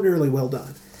extraordinarily well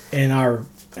done. And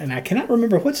I cannot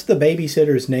remember, what's the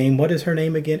babysitter's name? What is her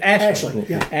name again?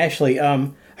 Ashley. Ashley.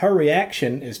 Her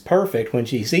reaction is perfect when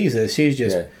she sees this. She's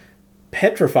just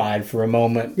petrified for a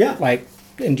moment. Like,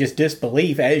 in just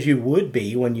disbelief, as you would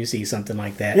be when you see something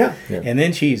like that. And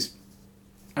then she's,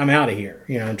 I'm out of here,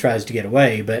 and tries to get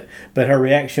away. But her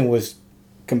reaction was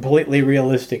completely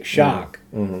realistic shock.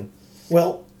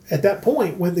 Well, at that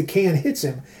point, when the can hits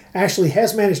him, Ashley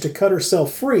has managed to cut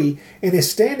herself free and is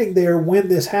standing there when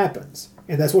this happens.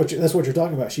 And that's what you're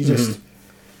talking about. She just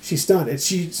she's stunned, and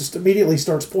she just immediately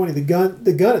starts pointing the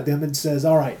gun at them and says,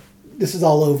 "All right, this is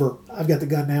all over. I've got the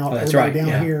gun now. Everybody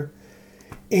down here."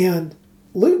 And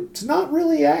Luke's not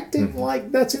really acting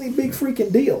like that's any big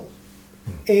freaking deal.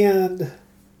 And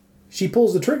she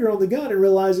pulls the trigger on the gun and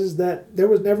realizes that there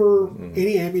was never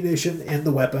any ammunition in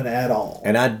the weapon at all.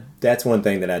 And that's one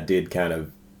thing that I did kind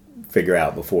of figure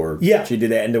out before she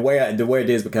did that. And the way it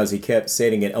is, because he kept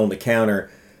setting it on the counter.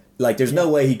 Like, there's no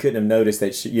way he couldn't have noticed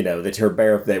that that her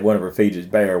bare, that one of her feet is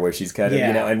bare where she's cut it.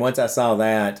 And once I saw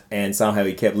that and saw how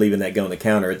he kept leaving that gun on the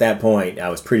counter, at that point I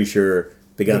was pretty sure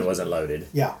the gun wasn't loaded.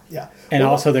 And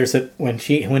also, there's when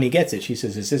he gets it, she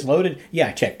says, "Is this loaded?" Yeah,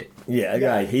 I checked it.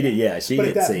 Right. He did. Yeah, she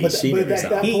didn't see. But at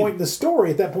that point in the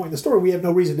story, we have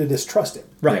no reason to distrust him.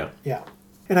 Right. Yeah.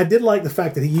 And I did like the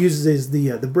fact that he uses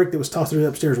the brick that was tossed through the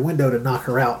upstairs window to knock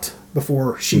her out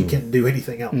before she can do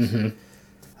anything else.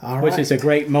 Which is a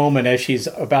great moment as she's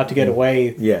about to get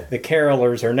away. The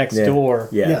carolers are next door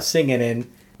singing,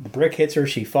 and the brick hits her.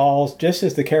 She falls just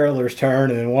as the carolers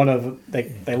turn, and then one of them,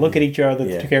 they look at each other.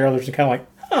 The two carolers are kind of like,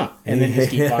 huh, and then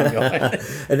just keep on going.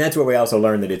 And that's where we also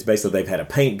learned that it's basically they've had a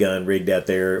paint gun rigged out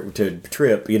there to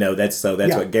trip. That's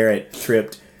what Garrett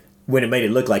tripped. When it made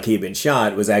it look like he had been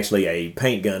shot, it was actually a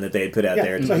paint gun that they had put out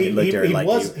there. So he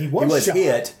was shot,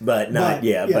 hit, but not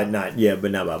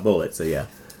by bullets. So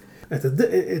At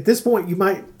this point, you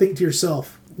might think to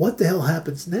yourself, what the hell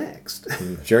happens next?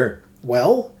 Sure.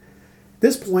 Well, at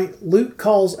this point, Luke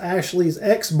calls Ashley's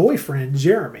ex-boyfriend,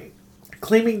 Jeremy,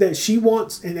 claiming that she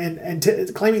wants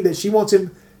claiming that she wants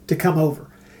him to come over.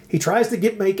 He tries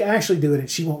to make Ashley do it, and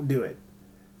she won't do it.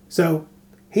 So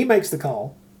he makes the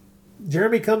call.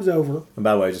 Jeremy comes over. And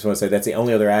by the way, I just want to say that's the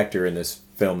only other actor in this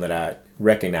film that I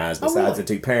recognize besides the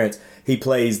two parents. He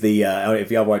plays the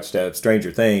if y'all watched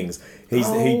Stranger Things, he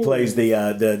plays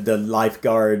the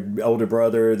lifeguard older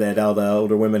brother that all the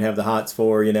older women have the hots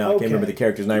for. I can't remember the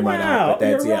character's name right now. But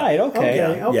that's you're right. Okay.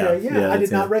 I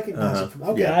did not recognize it.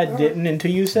 Okay. I didn't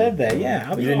until you said that.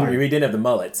 Yeah, he didn't have the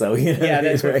mullet, so yeah,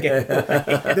 that's right.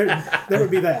 there would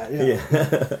be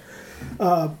that.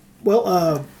 Yeah.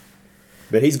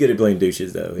 But he's good at playing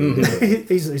douches, though.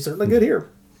 He's certainly good here.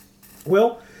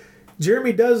 Well,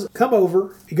 Jeremy does come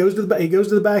over. He goes to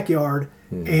the backyard,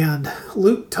 and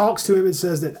Luke talks to him and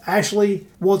says that Ashley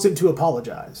wants him to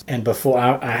apologize. And before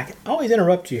I always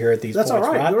interrupt you here at these points, all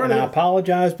right. And I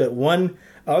apologize, but one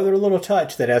other little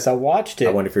touch that as I watched it,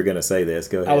 I wonder if you're going to say this.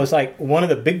 Go ahead. I was like, one of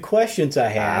the big questions I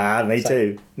had. Me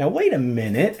too. Now wait a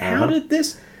minute, how did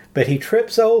this? But he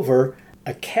trips over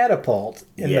a catapult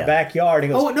in the backyard.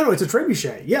 And goes, no, it's a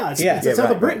trebuchet. Yeah, it's how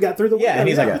the brick got through the window. Yeah, and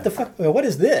he's like, what the fuck? What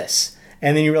is this?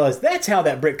 And then you realize that's how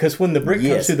that brick, because when the brick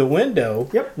comes through the window,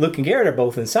 Luke and Garrett are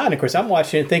both inside. And of course, I'm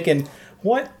watching it thinking,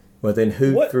 what? Well, then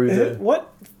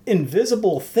what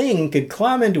invisible thing could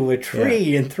climb into a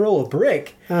tree and throw a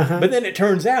brick? But then it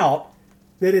turns out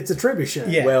that it's a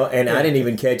trebuchet. Yeah. Well, and I didn't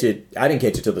even catch it. I didn't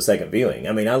catch it till the second viewing.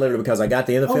 I mean, I literally, because I got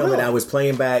the end of the film and I was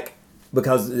playing back.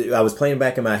 Because I was playing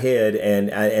back in my head,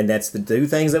 and that's the two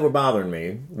things that were bothering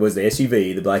me was the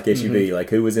SUV, the black SUV,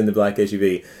 like who was in the black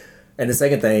SUV, and the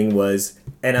second thing was,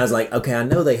 and I was like, okay, I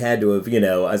know they had to have,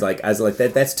 I was like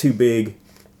that's too big.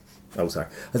 Oh, sorry.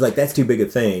 I was like, that's too big a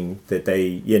thing that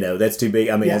they, that's too big.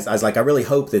 I mean, I was like, I really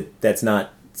hope that that's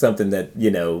not something that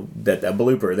that a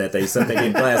blooper that they something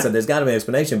in class, and there's got to be an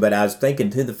explanation. But I was thinking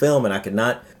to the film, and I could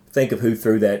not think of who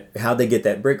threw that, how they get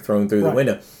that brick thrown through the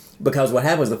window. Because what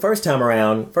happened was the first time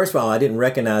around, first of all, I didn't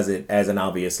recognize it as an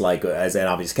obvious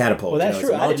catapult. Well, that's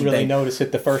true. I didn't really notice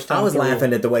it the first time. I was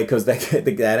laughing at the way, because that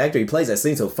actor, he plays that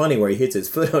scene so funny where he hits his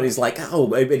foot on. He's like, oh,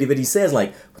 but he says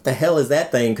like, what the hell is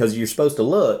that thing? Because you're supposed to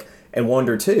look and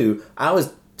wonder too. I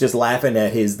was just laughing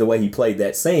at the way he played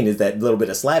that scene, is that little bit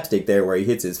of slapstick there where he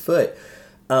hits his foot.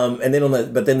 And then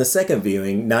but then the second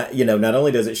viewing, not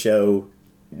only does it show.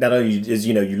 Not only is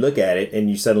you look at it and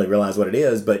you suddenly realize what it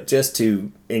is, but just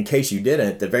in case you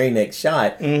didn't, the very next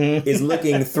shot is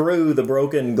looking through the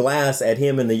broken glass at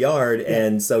him in the yard,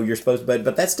 and so you're supposed to.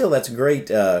 But that's a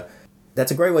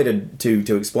great way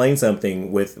to explain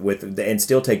something with and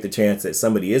still take the chance that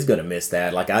somebody is going to miss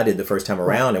that, like I did the first time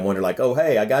around, and wonder like, oh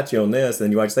hey, I got you on this, and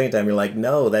then you watch the second time, you're like,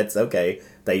 no, that's okay.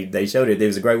 They showed it. It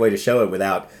was a great way to show it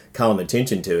without calling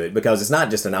attention to it, because it's not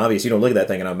just an obvious. You don't look at that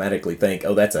thing and automatically think,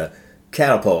 oh, that's a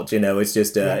catapult. It's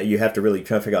just you have to really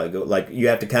try to figure out, like you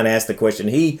have to kind of ask the question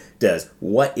he does,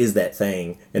 what is that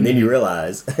thing, and then you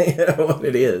realize what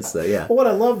it is. So yeah. Well, what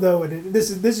I love though, and this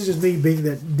is just me being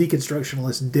that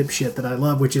deconstructionalist dipshit that I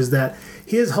love, which is that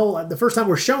his whole, the first time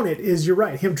we're shown it is, you're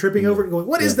right, him tripping over it and going,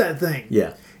 what is that thing?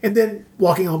 Yeah. And then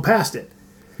walking on past it.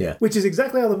 Yeah. Which is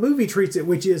exactly how the movie treats it,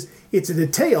 which is, it's a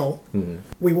detail.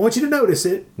 We want you to notice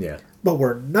it. Yeah. But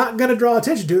we're not going to draw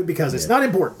attention to it because it's not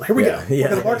important. Here we go. We're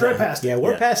going to march right past it. Yeah,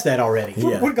 we're past that already.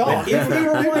 We're gone.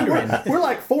 We're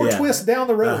like four twists down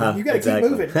the road. You got to keep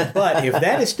moving. But if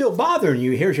that is still bothering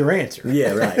you, here's your answer.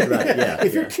 Yeah, right. Yeah.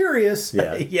 If you're curious,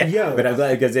 yo. But I'm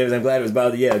glad it was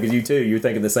bothering you, because you too, you're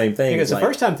thinking the same thing. Because the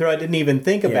first time through, I didn't even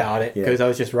think about it, because I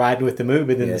was just riding with the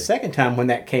movie. Then the second time when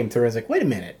that came through, I was like, wait a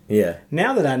minute. Yeah.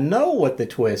 Now that I know what the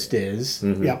twist is,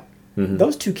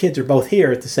 those two kids are both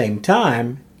here at the same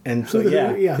time. And so, who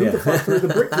the fuck threw the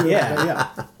brick through?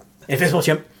 Yeah. Invisible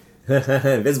Chimp.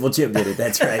 Invisible Chimp did it,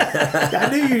 that's right.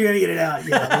 I knew you were going to get it out, you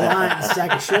lying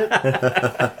sack of shit.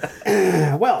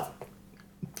 Well,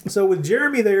 so with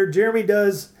Jeremy there,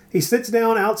 he sits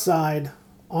down outside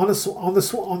on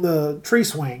the tree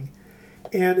swing,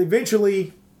 and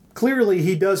eventually, clearly,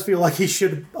 he does feel like he's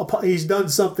done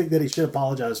something that he should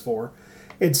apologize for.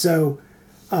 And so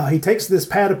he takes this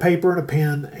pad of paper and a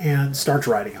pen and starts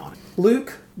writing on it.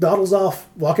 Luke dawdles off,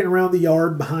 walking around the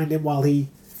yard behind him while he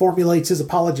formulates his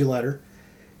apology letter.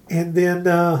 And then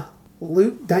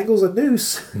Luke dangles a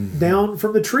noose down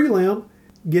from the tree limb,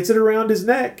 gets it around his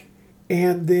neck,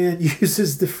 and then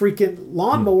uses the freaking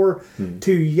lawnmower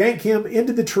to yank him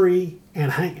into the tree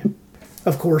and hang him.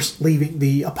 Of course, leaving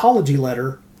the apology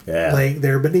letter laying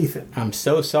there beneath him. I'm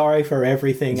so sorry for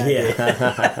everything I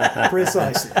did.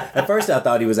 Precisely. At first, I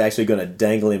thought he was actually going to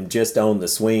dangle him just on the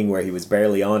swing where he was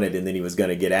barely on it, and then he was going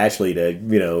to get Ashley to,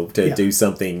 do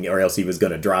something, or else he was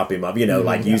going to drop him up,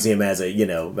 use him as a,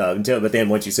 but then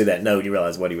once you see that note, you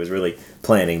realize what he was really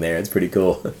planning there. It's pretty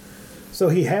cool. So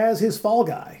he has his fall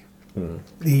guy.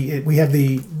 We have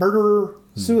the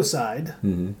murderer-suicide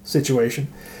situation.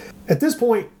 At this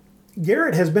point,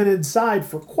 Garrett has been inside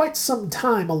for quite some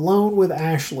time alone with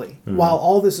Ashley while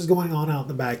all this is going on out in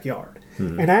the backyard.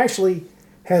 And Ashley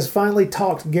has finally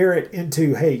talked Garrett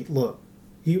into, hey, look,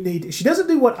 you need... She doesn't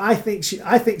do what I think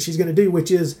she's going to do,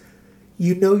 which is,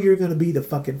 you're going to be the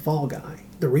fucking fall guy.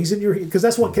 The reason you're here... Because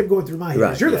that's what kept going through my head.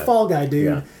 Right, you're the fall guy, dude.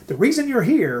 Yeah. The reason you're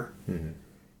here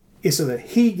is so that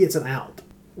he gets an out.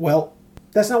 Well,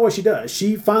 that's not what she does.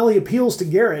 She finally appeals to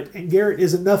Garrett, and Garrett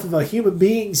is enough of a human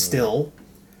being still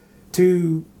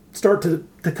to start to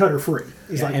cut her free.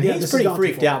 He's he's pretty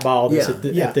freaked out by all this at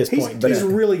this point. He's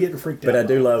really getting freaked out. But I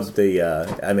do love the.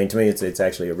 To me, it's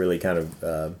actually a really kind of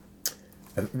a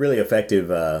really effective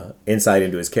insight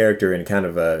into his character, and kind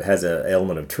of has an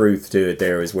element of truth to it.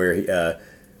 There is where he,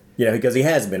 because he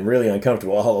has been really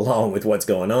uncomfortable all along with what's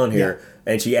going on here. Yeah.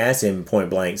 And she asked him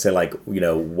point blank,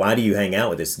 why do you hang out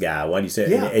with this guy? Why do you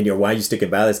say, and why are you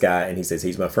sticking by this guy? And he says,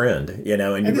 he's my friend, and you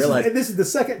realize. And this is the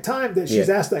second time that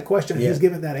she's asked that question and he's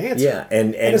given that answer. Yeah.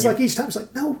 And it's like each time it's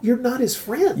like, no, you're not his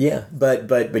friend. Yeah.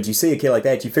 But you see a kid like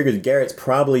that, you figure that Garrett's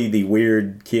probably the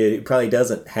weird kid who probably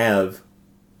doesn't have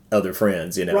other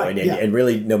friends, right, and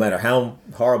really, no matter how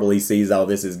horrible he sees all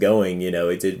this is going,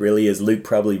 it really is. Luke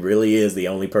probably really is the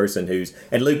only person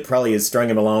and Luke probably has strung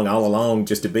him along all along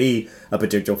just to be a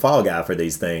potential fall guy for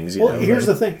these things. Here's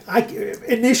the thing.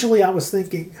 Initially I was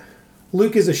thinking,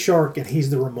 Luke is a shark and he's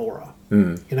the remora.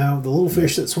 The little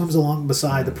fish that swims along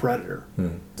beside the predator.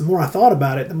 The more I thought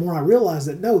about it, the more I realized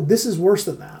that no, this is worse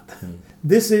than that.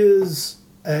 This is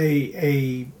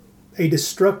a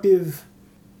destructive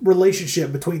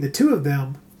relationship between the two of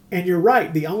them, and you're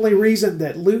right, the only reason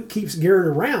that Luke keeps Garrett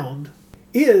around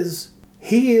is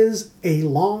he is a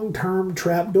long-term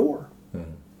trapdoor.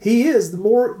 He is the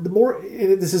more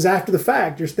and this is after the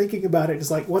fact, you're thinking about it, it's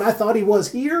like what I thought he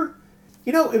was here,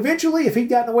 eventually if he'd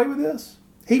gotten away with this,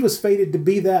 he was fated to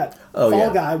be that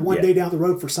fall guy one day down the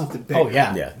road for something big.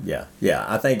 Yeah.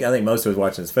 I think most of us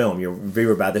watching this film, your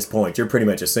viewer by this point, you're pretty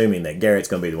much assuming that Garrett's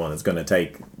going to be the one that's going to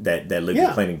take that Luke is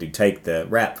planning to take the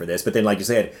rap for this. But then, like you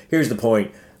said, here's the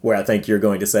point where I think you're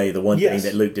going to say the one thing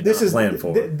that Luke did not plan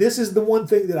for. This is the one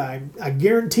thing that I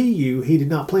guarantee you he did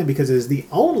not plan, because it is the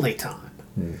only time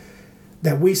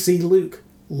that we see Luke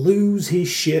lose his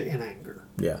shit in anger.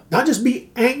 Yeah. Not just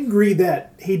be angry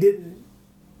that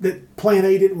that plan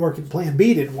A didn't work and plan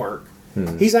B didn't work.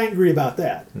 He's angry about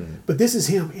that. But this is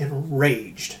him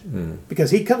enraged.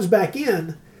 Because he comes back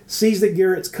in, sees that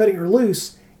Garrett's cutting her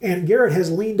loose, and Garrett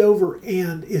has leaned over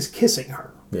and is kissing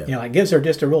her. Yeah. Gives her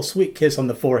just a real sweet kiss on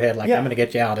the forehead, I'm going to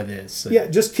get you out of this. Yeah,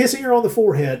 just kissing her on the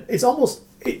forehead. It's almost,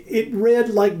 it read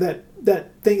like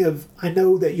that thing of, I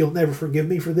know that you'll never forgive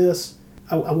me for this.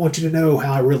 I want you to know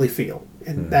how I really feel.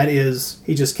 And that is,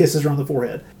 he just kisses her on the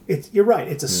forehead. You're right.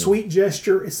 It's a sweet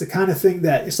gesture. It's the kind of thing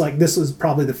that it's like, this is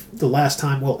probably the last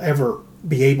time we'll ever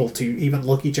be able to even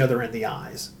look each other in the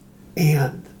eyes.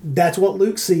 And that's what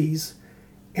Luke sees.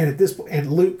 And at this point,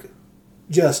 and Luke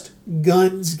just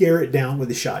guns Garrett down with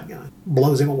his shotgun,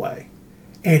 blows him away.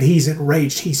 And he's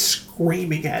enraged. He's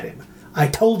screaming at him. I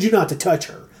told you not to touch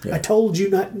her. Yeah. I told you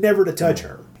never to touch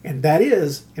her. And that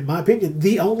is, in my opinion,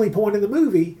 the only point in the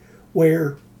movie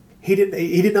where he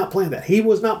did not plan that. He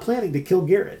was not planning to kill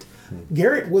Garrett.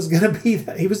 Garrett was going to be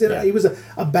that. He was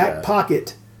a back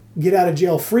pocket, get out of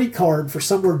jail free card for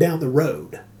somewhere down the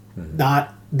road,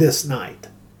 not this night,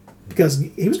 because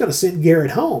he was going to send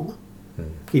Garrett home,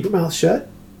 keep your mouth shut.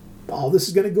 All this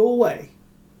is going to go away,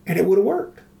 and it would have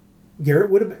worked.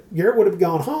 Garrett would have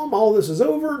gone home. All this is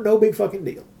over. No big fucking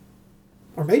deal.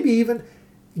 Or maybe even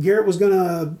Garrett was going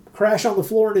to crash on the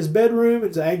floor in his bedroom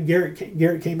and say, hey,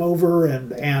 Garrett came over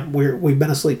and we've been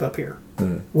asleep up here.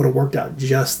 Would have worked out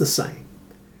just the same.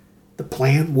 The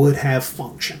plan would have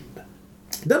functioned.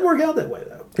 It doesn't work out that way,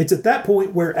 though. It's at that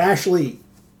point where Ashley,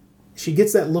 she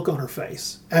gets that look on her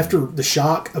face after the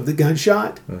shock of the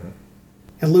gunshot.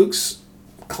 And Luke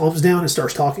calms down and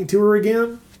starts talking to her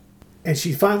again. And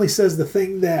she finally says the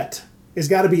thing that has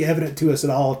got to be evident to us at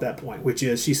all at that point, which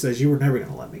is, she says, you were never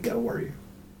going to let me go, were you?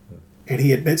 And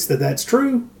he admits that that's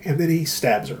true, and then he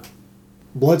stabs her.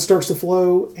 Blood starts to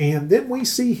flow, and then we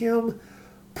see him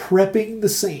prepping the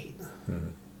scene.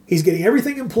 He's getting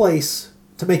everything in place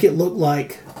to make it look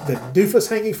like the doofus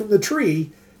hanging from the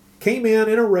tree came in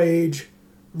a rage,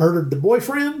 murdered the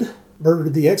boyfriend,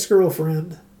 murdered the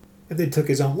ex-girlfriend, and then took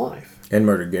his own life. And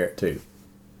murdered Garrett, too.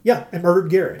 Yeah, and murdered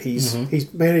Garrett. He's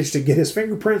managed to get his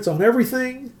fingerprints on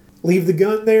everything, leave the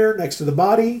gun there next to the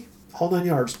body, whole 9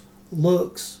 yards.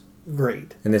 Looks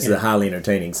great. And this is a highly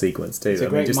entertaining sequence, too. It's a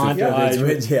great montage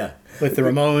with the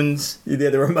Ramones. Yeah,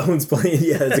 the Ramones playing.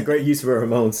 Yeah, it's a great use of a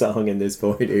Ramones song in this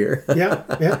point here. Yeah.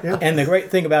 And the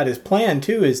great thing about his plan,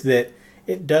 too, is that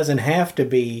it doesn't have to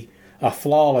be a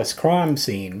flawless crime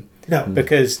scene. No.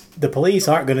 Because the police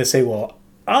aren't going to say, well,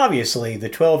 obviously the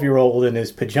 12-year-old in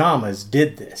his pajamas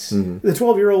did this. The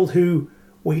 12-year-old who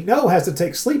we know has to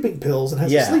take sleeping pills and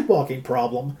has a sleepwalking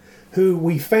problem, who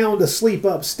we found asleep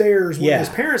upstairs when his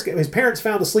parents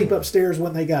found asleep upstairs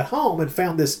when they got home and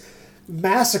found this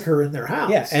massacre in their house.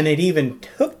 Yeah, and it even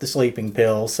took the sleeping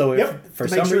pill, so if for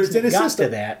some reason it got to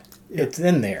that, it's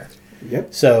in there.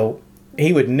 Yep. So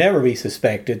he would never be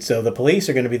suspected, so the police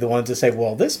are going to be the ones to say,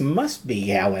 well, this must be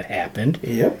how it happened.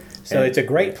 Yep. So it's a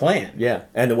great plan. Yeah,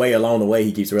 and along the way,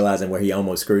 he keeps realizing where he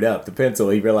almost screwed up. The pencil,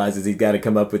 he realizes he's got to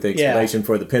come up with the explanation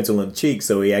for the pencil in the cheek,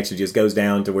 so he actually just goes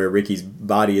down to where Ricky's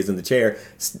body is in the chair,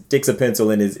 sticks a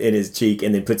pencil in his cheek,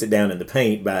 and then puts it down in the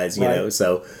paint by his,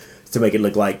 so to make it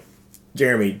look like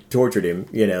Jeremy tortured him,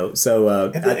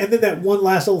 So and then that one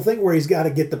last little thing where he's got to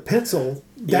get the pencil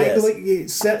dangling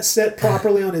set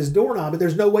properly on his doorknob, and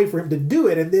there's no way for him to do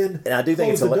it. And then I do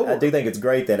think it's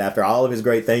great that after all of his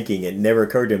great thinking, it never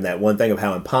occurred to him that one thing of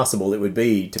how impossible it would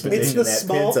be to position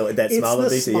pencil at that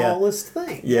smallest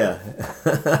thing. Yeah.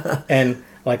 And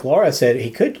like Laura said,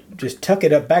 he could just tuck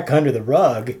it up back under the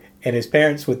rug, and his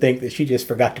parents would think that she just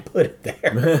forgot to put it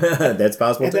there. That's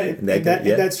possible too.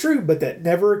 That's true, but that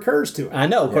never occurs to him. I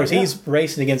know. Of course, he's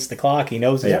racing against the clock. He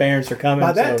knows his parents are coming.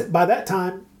 By that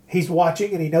time, he's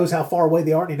watching, and he knows how far away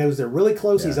they are, and he knows they're really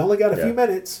close. He's only got a few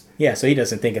minutes. Yeah, so he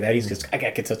doesn't think of that. He's just, I got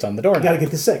to get this on the door. Got to get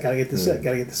this set. Got to get this set.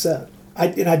 Got to get this set. I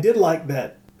did like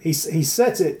that. He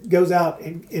sets it, goes out,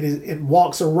 and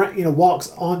walks around.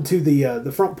 Walks onto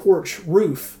the front porch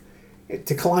roof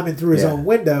to climb in through his own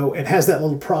window, and has that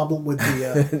little problem with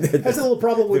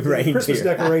the Christmas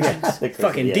decorations.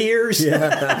 Fucking deers. Yeah.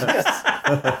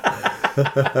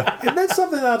 And that's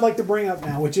something that I'd like to bring up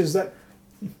now, which is that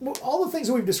all the things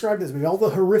that we've described in this movie, all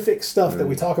the horrific stuff that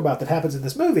we talk about that happens in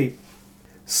this movie,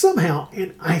 somehow,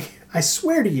 and I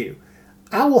swear to you,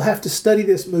 I will have to study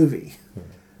this movie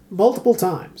multiple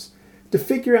times to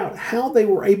figure out how they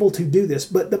were able to do this,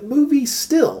 but the movie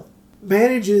still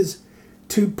manages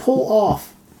to pull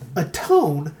off a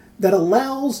tone that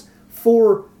allows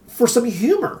for some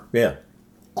humor. Yeah.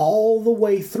 All the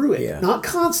way through it. Yeah. Not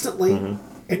constantly,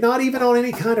 and not even on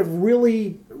any kind of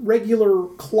really regular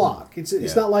clock.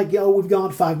 It's not like, we've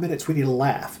gone 5 minutes, we need to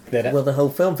laugh. Well, the whole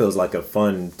film feels like a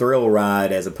fun thrill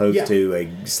ride as opposed to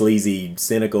a sleazy,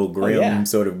 cynical, grim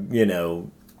sort of,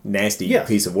 nasty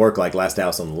piece of work like Last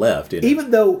House on the Left.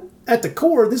 Even though, at the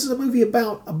core, this is a movie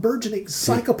about a burgeoning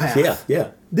psychopath.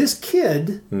 Yeah. This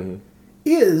kid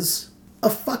is a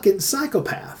fucking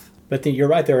psychopath. But you're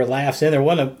right, there are laughs in there.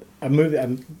 A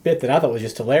bit that I thought was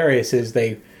just hilarious is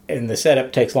and the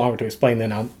setup takes longer to explain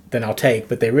than I'll take,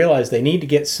 but they realize they need to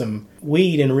get some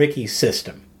weed in Ricky's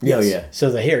system. Yes. Oh, yeah.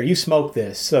 So you smoke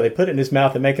this. So they put it in his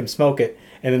mouth and make him smoke it,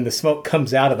 and then the smoke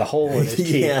comes out of the hole in his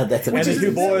cheek. Yeah, that's and the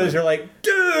two boys are like,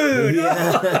 dude!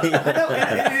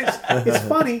 It's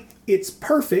funny. It's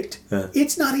perfect.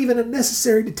 It's not even a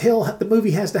necessary detail the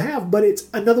movie has to have, but it's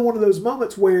another one of those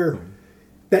moments where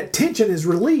that tension is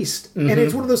released, and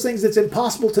it's one of those things that's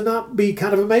impossible to not be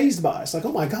kind of amazed by. It's like,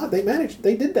 oh my god, they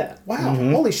did that! Wow,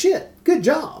 holy shit, good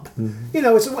job!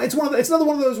 It's another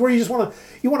one of those where you just want to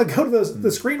go to the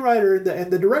screenwriter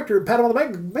and the director and pat him on the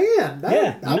back. Man,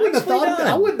 I wouldn't have thought.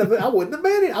 I wouldn't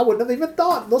have even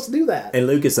thought. Let's do that. And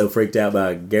Luke is so freaked out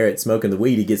by Garrett smoking the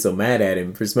weed, he gets so mad at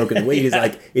him for smoking the weed. He's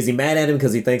like, is he mad at him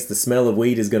because he thinks the smell of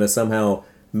weed is going to somehow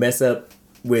mess up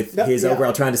with his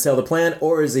overall trying to sell the plan,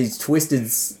 or is his twisted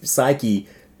psyche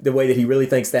the way that he really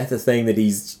thinks that's the thing that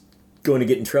he's going to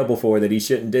get in trouble for that he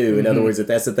shouldn't do? In other words, if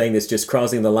that's the thing that's just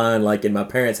crossing the line, like in my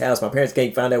parents' house, my parents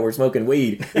can't find out we're smoking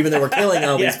weed, even though we're killing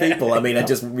all these people. I mean, I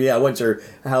wasn't sure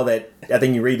how that. I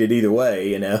think you read it either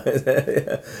way,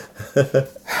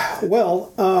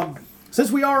 Well,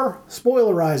 since we are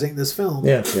spoilerizing this film,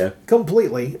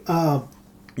 completely.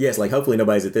 Yes, like hopefully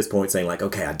nobody's at this point saying like,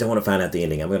 okay, I don't want to find out the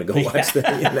ending. I'm going to go watch the.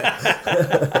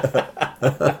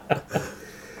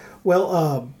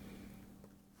 Well,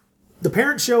 the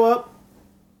parents show up.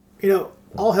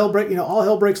 All hell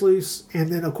breaks loose, and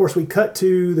then of course we cut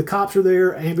to the cops are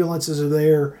there, ambulances are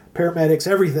there, paramedics,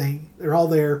 everything. They're all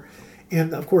there,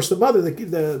 and of course the mother,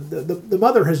 the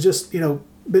mother has just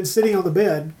been sitting on the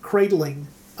bed cradling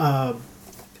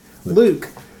Luke,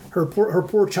 her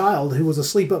poor child, who was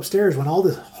asleep upstairs when all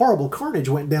this horrible carnage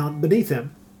went down beneath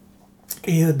him.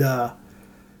 And I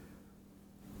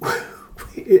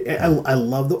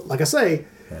love like I say,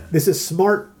 this is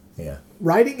smart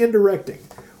writing and directing.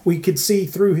 We could see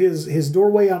through his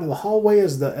doorway onto the hallway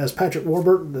as Patrick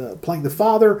Warburton, playing the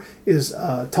father, is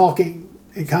talking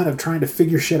and kind of trying to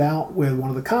figure shit out with one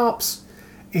of the cops.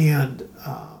 And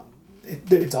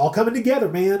it's all coming together,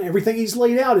 man. Everything he's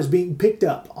laid out is being picked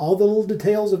up. All the little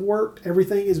details have worked.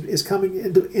 Everything is coming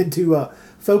into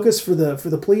focus for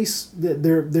the police.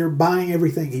 They're buying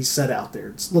everything he's set out there.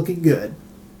 It's looking good.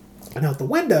 And out the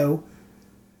window,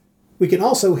 we can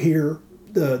also hear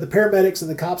the paramedics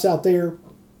and the cops out there.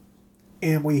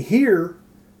 And we hear,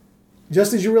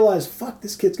 just as you realize, fuck,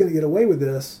 this kid's going to get away with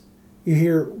this, you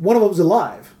hear one of them's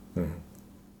alive. Mm-hmm.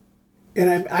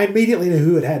 And I immediately knew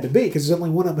who it had to be, because there's only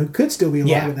one of them who could still be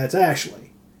alive, and that's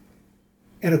Ashley.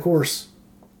 And of course,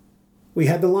 we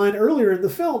had the line earlier in the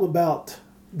film about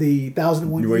the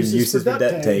 1,001 uses for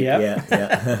duct tape. Yeah.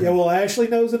 Yeah, well, Ashley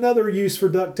knows another use for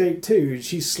duct tape too.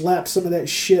 She slapped some of that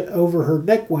shit over her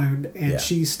neck wound, and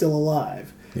she's still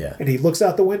alive. Yeah. And he looks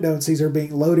out the window and sees her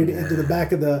being loaded into the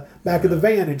back of the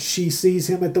van, and she sees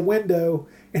him at the window,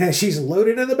 and as she's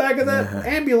loaded in the back of the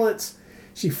ambulance,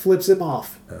 she flips him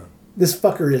off. Oh. This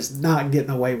fucker is not getting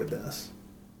away with this.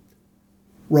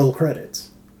 Roll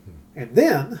credits. And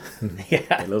then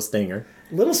a little stinger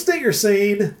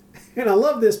scene, and I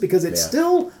love this because it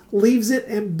still leaves it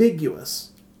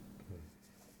ambiguous.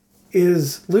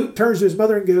 Is Luke turns to his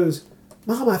mother and goes,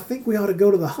 Mom, I think we ought to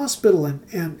go to the hospital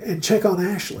and check on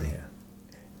Ashley. Yeah.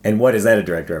 And what is that a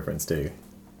direct reference to?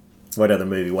 What other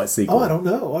movie? What sequel? Oh, I don't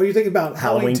know. Are you thinking about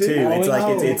Halloween 2? It's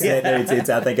like it's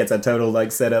I think it's a total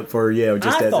like setup for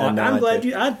just as a nod. I'm glad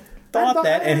I thought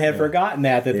that and had forgotten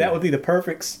that would be the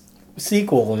perfect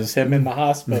sequel, is him in the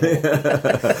hospital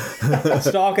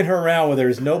stalking her around where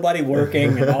there's nobody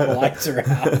working and all the lights are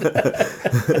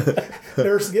out.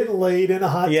 Nurse getting laid in a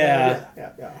hot tub. Yeah.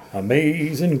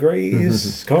 Amazing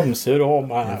Grace, come sit on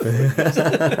my face.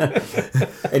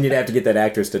 And you'd have to get that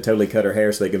actress to totally cut her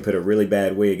hair so they can put a really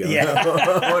bad wig on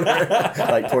her.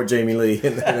 Like poor Jamie Lee.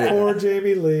 Poor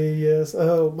Jamie Lee, yes.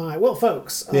 Oh my. Well,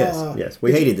 folks. Yes.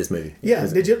 We hated this movie.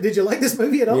 Yes. Did you like this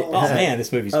movie at all? Oh man,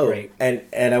 this movie's great. And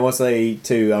I want to say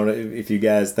too, I don't know if you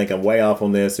guys think I'm way off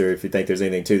on this or if you think there's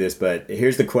anything to this, but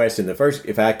here's the question. The first,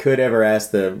 if I could ever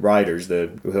ask the writers,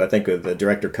 who I think the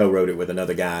director co-wrote it with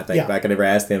another guy, I think if I could ever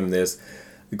ask them this,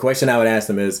 the question I would ask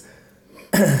them is,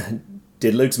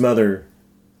 did Luke's mother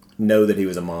know that he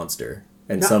was a monster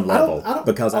in some level?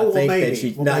 Because I think that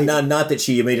she not that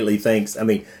she immediately thinks. I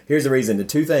mean, here's the reason. The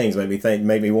two things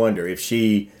made me wonder if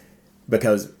she,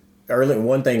 because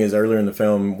one thing is earlier in the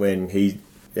film when he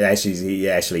has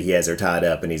her tied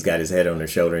up and he's got his head on her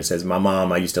shoulder and says, "My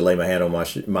mom, I used to lay my head on my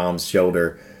mom's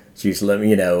shoulder. She used to let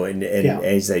me, and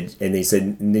he said,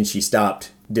 and then she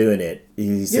stopped doing it.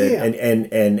 He said,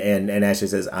 and Ashley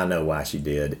says, I know why she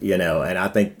did, and I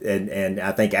think, and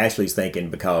I think Ashley's thinking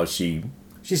because she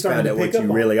found out what you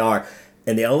really are.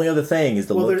 And the only other thing is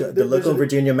the look on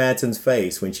Virginia Madsen's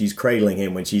face when she's cradling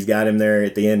him, when she's got him there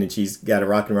at the end and she's got a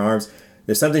rock in her arms.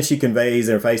 There's something she conveys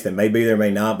in her face that may be there, may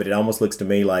not, but it almost looks to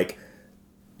me like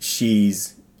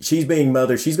she's being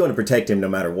mother. She's going to protect him no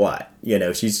matter what.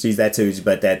 She's that too.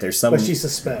 But there's some. But she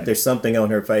suspects. There's something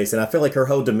on her face, and I feel like her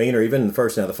whole demeanor, even the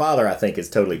first, the father, I think, is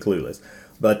totally clueless.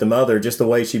 But the mother, just the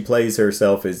way she plays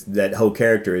herself, is that whole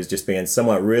character is just being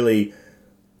somewhat really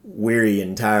weary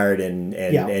and tired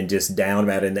and just down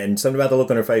about it. And something about the look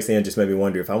on her face then just made me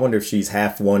wonder if she's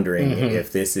half wondering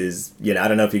if this is, I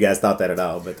don't know if you guys thought that at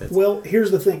all. But well, here's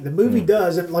the thing. The movie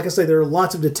does, and like I say, there are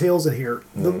lots of details in here.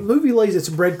 The movie lays its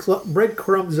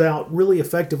breadcrumbs out really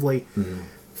effectively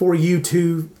for you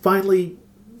to finally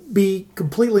be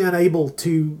completely unable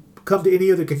to come to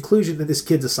any other conclusion that this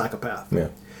kid's a psychopath. Yeah.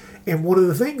 And one of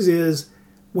the things is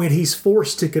when he's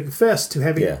forced to confess to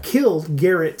having killed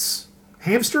Garrett's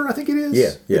hamster, I think it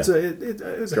is. Yeah. It's a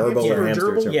gerbil hamster or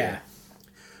hamster. gerbil. Yeah.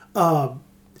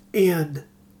 And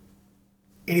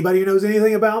anybody who knows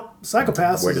anything about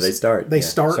psychopaths, where do they start? They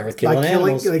start by killing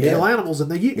animals. They kill animals in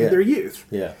their youth.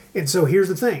 Yeah. And so here's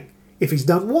the thing: if he's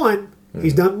done one,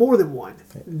 he's done more than one.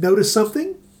 Notice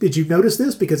something? Did you notice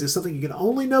this? Because it's something you can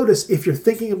only notice if you're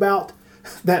thinking about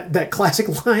that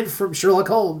classic line from Sherlock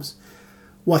Holmes.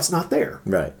 What's not there?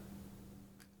 Right.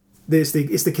 It's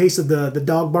the case of the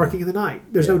dog barking in the night.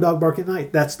 There's no dog barking in the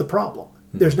night. That's the problem.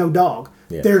 There's no dog.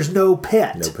 Yeah. There's no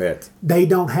pet. No pet. They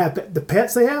don't have the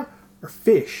pets they have are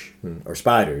fish or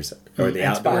spiders or the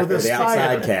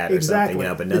outside cat or exactly.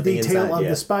 something. But nothing the detail inside. of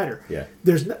the spider. Yeah.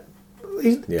 There's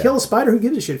kill a spider. Who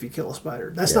gives a shit if you kill a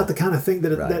spider? That's not the kind of thing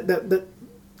that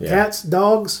cats,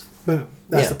 dogs, boom.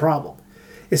 That's the problem.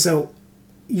 And so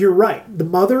you're right. The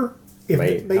mother.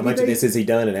 Maybe how much of this has he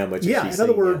done, and how much? Yeah. In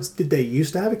other words, did they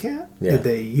used to have a cat? Yeah. Did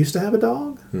they used to have a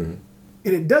dog? Mm-hmm.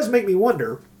 And it does make me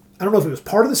wonder. I don't know if it was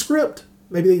part of the script.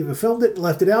 Maybe they even filmed it and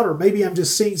left it out, or maybe I'm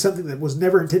just seeing something that was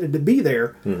never intended to be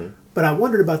there. Mm-hmm. But I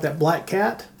wondered about that black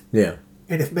cat. Yeah.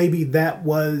 And if maybe that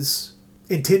was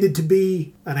intended to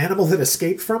be an animal that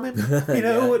escaped from him,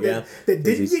 that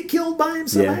didn't get killed by him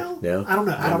somehow. Yeah. I don't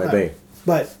know. I don't know.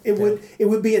 But it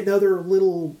would be another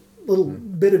little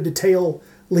bit of detail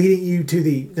leading you to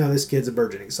this kid's a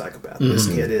burgeoning psychopath.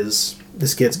 Mm-hmm.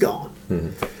 This kid's gone.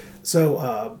 Mm-hmm.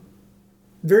 So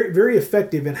very, very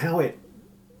effective in how it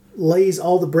lays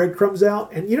all the breadcrumbs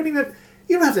out, and you don't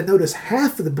have to notice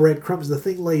half of the breadcrumbs the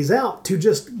thing lays out to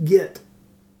just get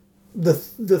the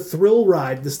thrill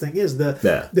ride this thing is,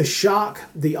 the shock,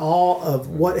 the awe of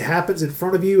what happens in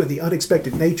front of you, and the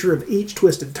unexpected nature of each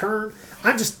twist and turn.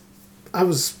 I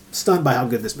was stunned by how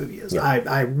good this movie is. Yeah.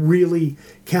 I really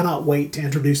cannot wait to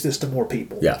introduce this to more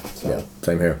people. Yeah,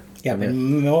 same here. Yeah,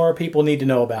 and more people need to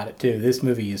know about it too. This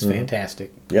movie is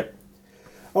fantastic. Yep.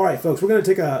 All right, folks, we're going to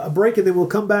take a break, and then we'll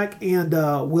come back and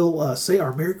we'll say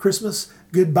our Merry Christmas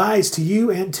goodbyes to you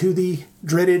and to the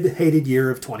dreaded, hated year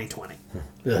of 2020.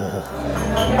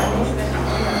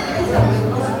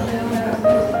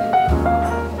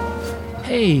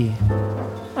 Hey,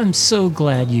 I'm so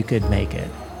glad you could make it.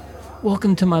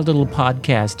 Welcome to my little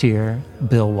podcast here,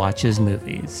 Bill Watches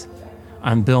Movies.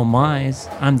 I'm Bill Mize,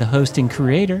 I'm the host and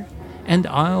creator, and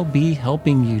I'll be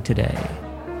helping you today.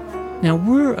 Now,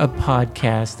 we're a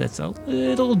podcast that's a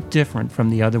little different from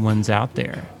the other ones out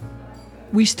there.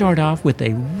 We start off with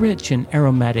a rich and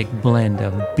aromatic blend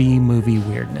of B-movie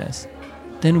weirdness.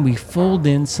 Then we fold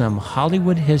in some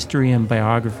Hollywood history and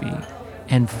biography.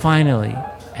 And finally,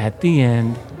 at the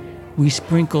end, we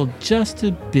sprinkle just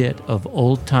a bit of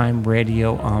old-time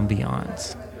radio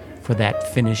ambiance for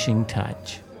that finishing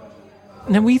touch.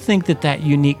 Now, we think that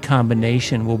unique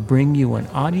combination will bring you an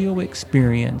audio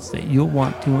experience that you'll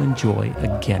want to enjoy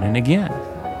again and again.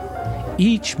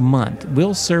 Each month,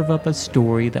 we'll serve up a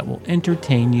story that will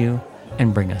entertain you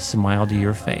and bring a smile to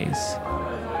your face.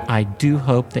 I do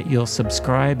hope that you'll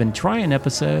subscribe and try an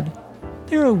episode.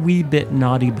 They're a wee bit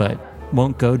naughty, but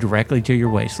won't go directly to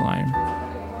your waistline.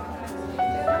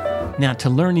 Now, to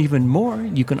learn even more,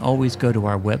 you can always go to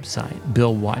our website,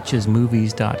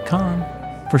 BillWatchesMovies.com,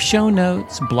 for show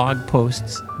notes, blog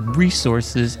posts,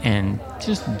 resources, and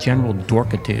just general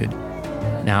dorkitude.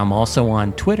 Now, I'm also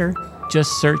on Twitter.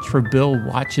 Just search for Bill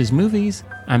Watches Movies.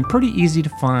 I'm pretty easy to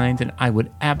find, and I would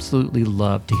absolutely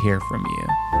love to hear from you.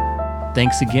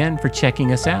 Thanks again for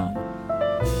checking us out.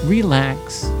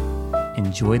 Relax,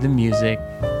 enjoy the music,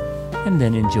 and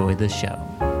then enjoy the show.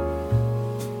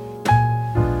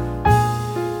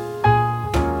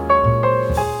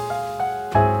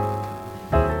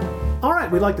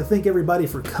 We'd like to thank everybody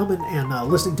for coming and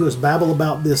listening to us babble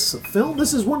about this film.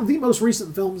 This is one of the most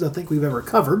recent films I think we've ever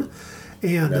covered.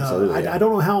 And I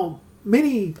don't know how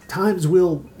many times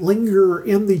we'll linger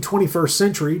in the 21st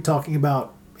century talking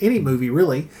about any movie,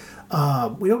 really.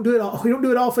 We don't do it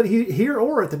often here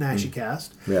or at the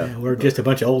NashyCast. Yeah, we're just a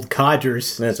bunch of old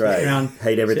codgers. That's right.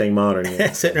 Hate everything modern.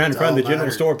 Yeah. Sitting around in front of the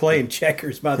general store playing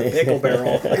checkers by the pickle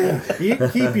barrel. You can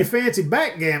keep your fancy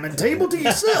backgammon table to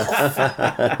yourself.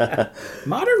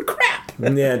 Modern crap.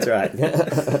 Yeah, that's right.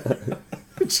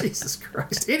 Jesus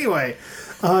Christ. Anyway,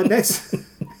 next.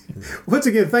 Once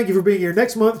again, thank you for being here.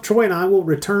 Next month, Troy and I will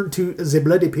return to The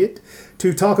Bloody Pit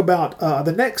to talk about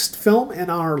the next film in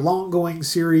our long-going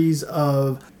series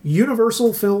of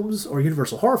Universal films, or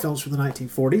Universal horror films from the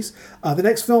 1940s. The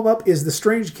next film up is The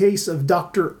Strange Case of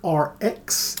Dr.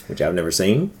 R.X., which I've never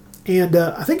seen. And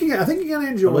I think you're going to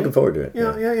enjoy it. I'm looking forward to it.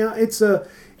 Yeah.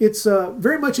 It's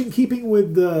very much in keeping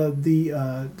with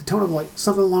the tone of like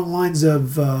something along the lines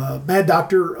of Mad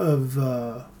Doctor of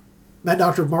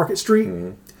Market Street.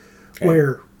 Mm-hmm. Okay.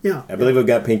 Where, I believe we've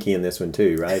got Pinky in this one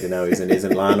too, right? And now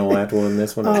isn't Lionel Atwill in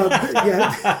this one?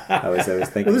 Yeah. I was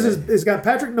thinking. Well, it's got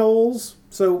Patrick Knowles,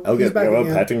 so he's back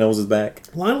again. Patrick Knowles is back.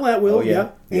 Lionel Atwill,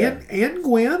 and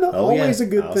Gwen, always a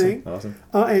good thing. Awesome.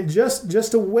 And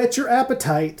just to whet your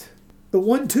appetite, the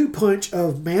 1-2 punch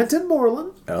of Manton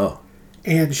Moreland.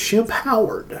 And Shemp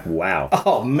Howard. Wow.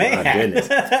 Oh man. My goodness.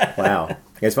 Wow.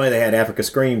 It's funny, they had Africa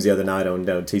Screams the other night on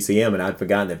TCM, and I'd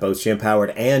forgotten that both Shemp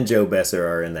Howard and Joe Besser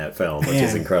are in that film, which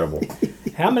is incredible.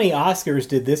 How many Oscars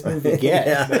did this movie get?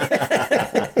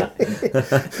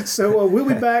 So we'll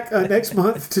be back next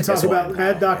month to talk about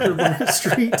Mad Dr. Market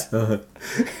Street.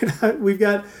 And, we've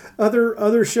got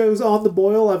other shows on the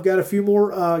boil. I've got a few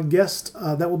more guests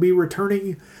that will be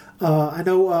returning. I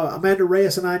know Amanda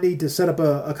Reyes and I need to set up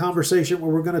a conversation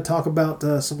where we're going to talk about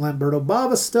some Lamberto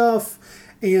Bava stuff.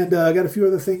 And I got a few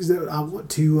other things that I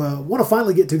want to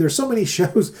finally get to. There's so many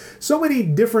shows, so many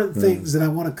different things that I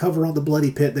want to cover on the Bloody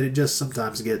Pit that it just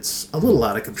sometimes gets a little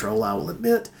out of control, I will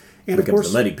admit. And of course,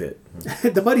 the Muddy Pit,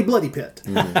 the Muddy Bloody Pit.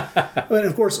 Mm-hmm. And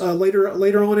of course, later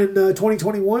on in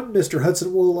 2021, Mr.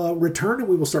 Hudson will return, and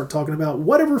we will start talking about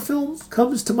whatever film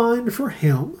comes to mind for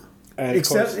him.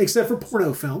 Except for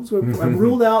porno films, I've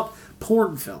ruled out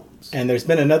porn films. And there's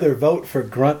been another vote for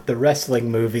Grunt the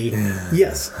Wrestling movie.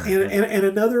 Yes, and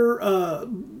another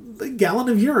gallon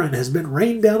of urine has been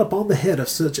rained down upon the head of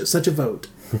such a vote.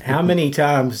 How many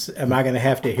times am I going to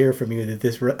have to hear from you that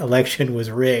this election was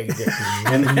rigged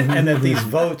and that these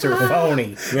votes are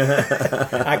phony?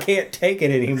 I can't take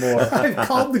it anymore. I've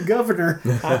called the governor,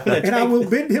 and I will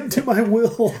bend him to my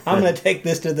will. I'm going to take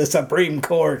this to the Supreme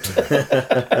Court.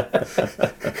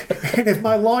 And if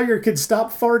my lawyer could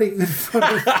stop farting in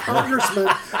front of Congressman,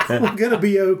 we're going to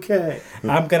be okay.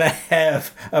 I'm going to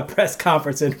have a press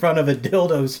conference in front of a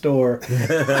dildo store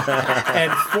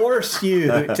and force you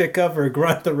to cover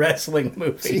Grunt the Wrestling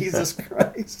movie. Jesus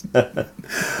Christ.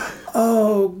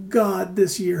 Oh, God,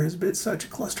 this year has been such a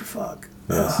clusterfuck.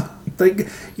 Yes.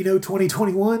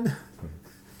 2021,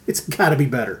 it's got to be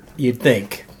better. You'd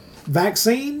think.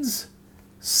 Vaccines,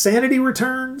 sanity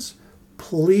returns.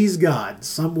 Please, God,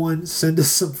 someone send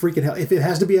us some freaking help. If it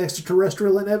has to be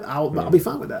extraterrestrial, I'll be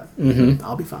fine with that. Mm-hmm.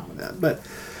 I'll be fine with that. But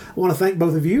I want to thank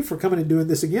both of you for coming and doing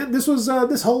this again. This was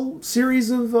this whole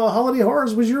series of holiday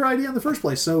horrors was your idea in the first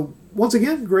place. So once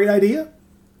again, great idea.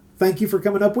 Thank you for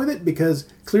coming up with it, because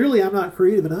clearly I'm not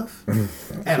creative enough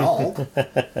at all.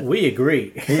 We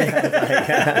agree. Ask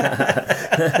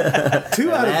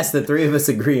the three of us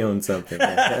agree on something. 2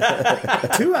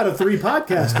 out of 3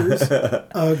 podcasters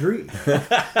agree.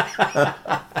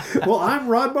 Well, I'm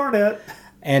Rod Barnett.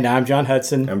 And I'm John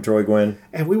Hudson. I'm Troy Gwynn.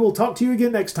 And we will talk to you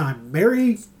again next time.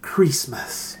 Merry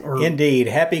Christmas. Indeed.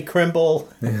 Happy Crimble.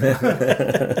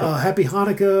 Happy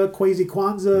Hanukkah, Kwasi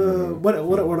Kwanzaa.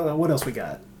 What else we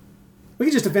got? We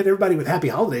can just offend everybody with happy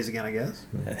holidays again, I guess.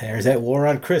 There's that war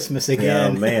on Christmas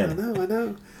again. Oh, man. I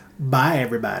know. Bye,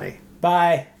 everybody.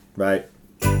 Bye. Bye.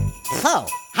 So,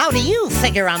 how do you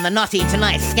figure on the naughty to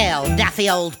nice scale, daffy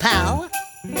old pal?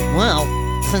 Well,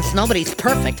 since nobody's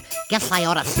perfect, guess I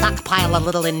ought to stockpile a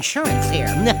little insurance here.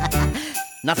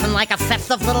 Nothing like a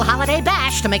festive little holiday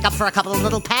bash to make up for a couple of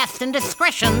little past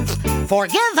indiscretions.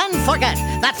 Forgive and forget.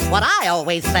 That's what I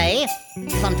always say.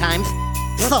 Sometimes.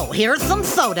 So here's some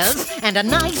sodas and a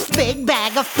nice big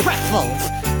bag of pretzels.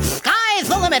 Sky's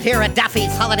the limit here at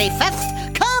Daffy's Holiday Fest.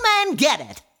 Come and get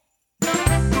it.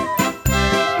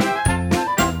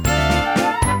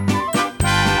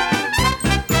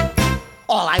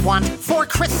 All I want for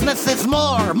Christmas is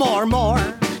more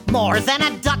than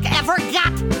a duck ever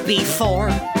got before.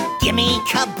 Gimme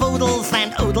caboodles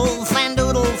and oodles and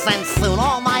oodles, and soon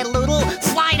all my loodle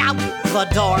slide out the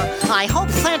door. I hope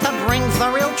Santa brings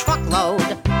a real truckload.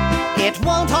 It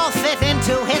won't all fit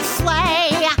into his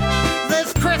sleigh.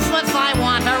 This Christmas I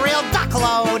want a real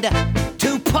duckload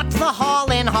to put the hall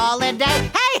in holiday.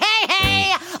 Hey, hey,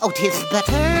 hey! Oh, 'tis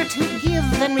better to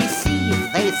give than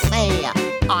receive, they say.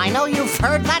 I know you've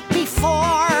heard that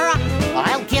before.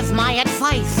 I'll give my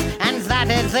advice, and that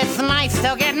is it's nice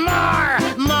to get more.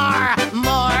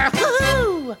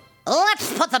 Woo-hoo!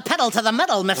 Let's put the pedal to the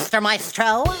metal, Mr.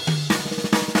 Maestro.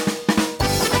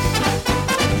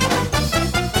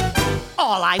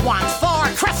 All I want for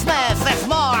Christmas is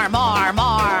more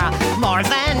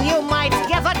than you might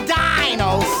give a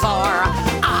dinosaur.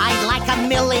 I'd like a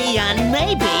million,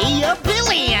 maybe a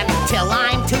billion, till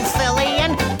I'm too silly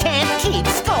and can't keep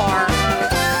score.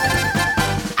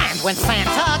 And when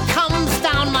Santa comes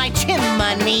down my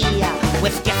chimney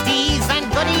with gifties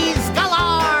and goodies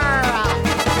galore,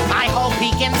 I hope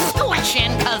he can squish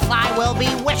in, 'cause I will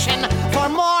be wishing for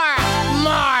more.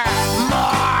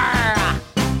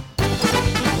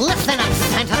 Listen up,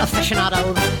 Santa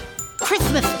aficionados.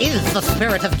 Christmas is the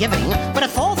spirit of giving, but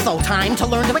it's also time to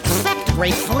learn to accept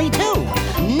gracefully, too.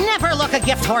 Never look a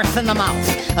gift horse in the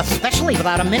mouth, especially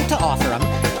without a mint to offer him.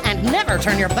 And never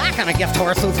turn your back on a gift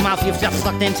horse whose mouth you've just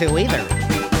looked into, either.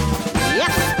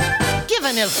 Yes,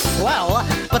 giving is swell,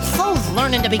 but so's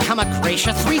learning to become a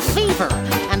gracious receiver.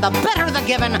 And the better the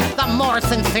giving, the more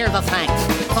sincere the thanks.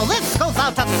 So this goes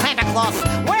out to Santa Claus,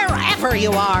 wherever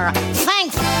you are.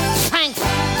 Thanks.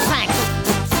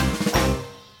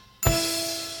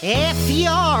 If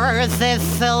yours is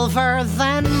silver,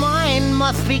 then mine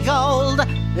must be gold.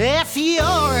 If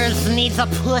yours needs a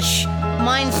push,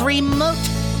 mine's remote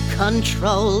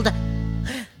controlled.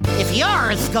 If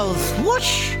yours goes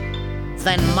whoosh,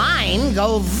 then mine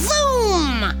goes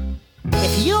zoom.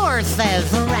 If yours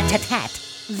says rat-a-tat,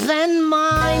 then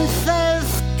mine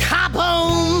says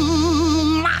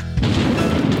kaboom.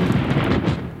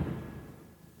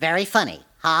 Very funny.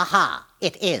 Ha ha.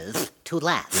 It is to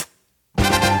laugh.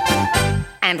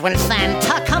 And when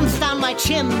Santa comes down my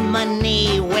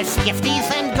chimney with gifties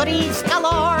and goodies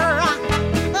galore,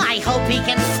 I hope he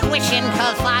can squish in,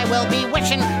 'cause I will be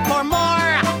wishing for more.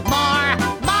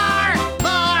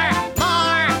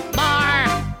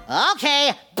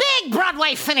 Okay, big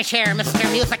Broadway finish here,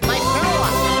 Mr. Music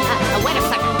Maestro. Wait a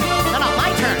second.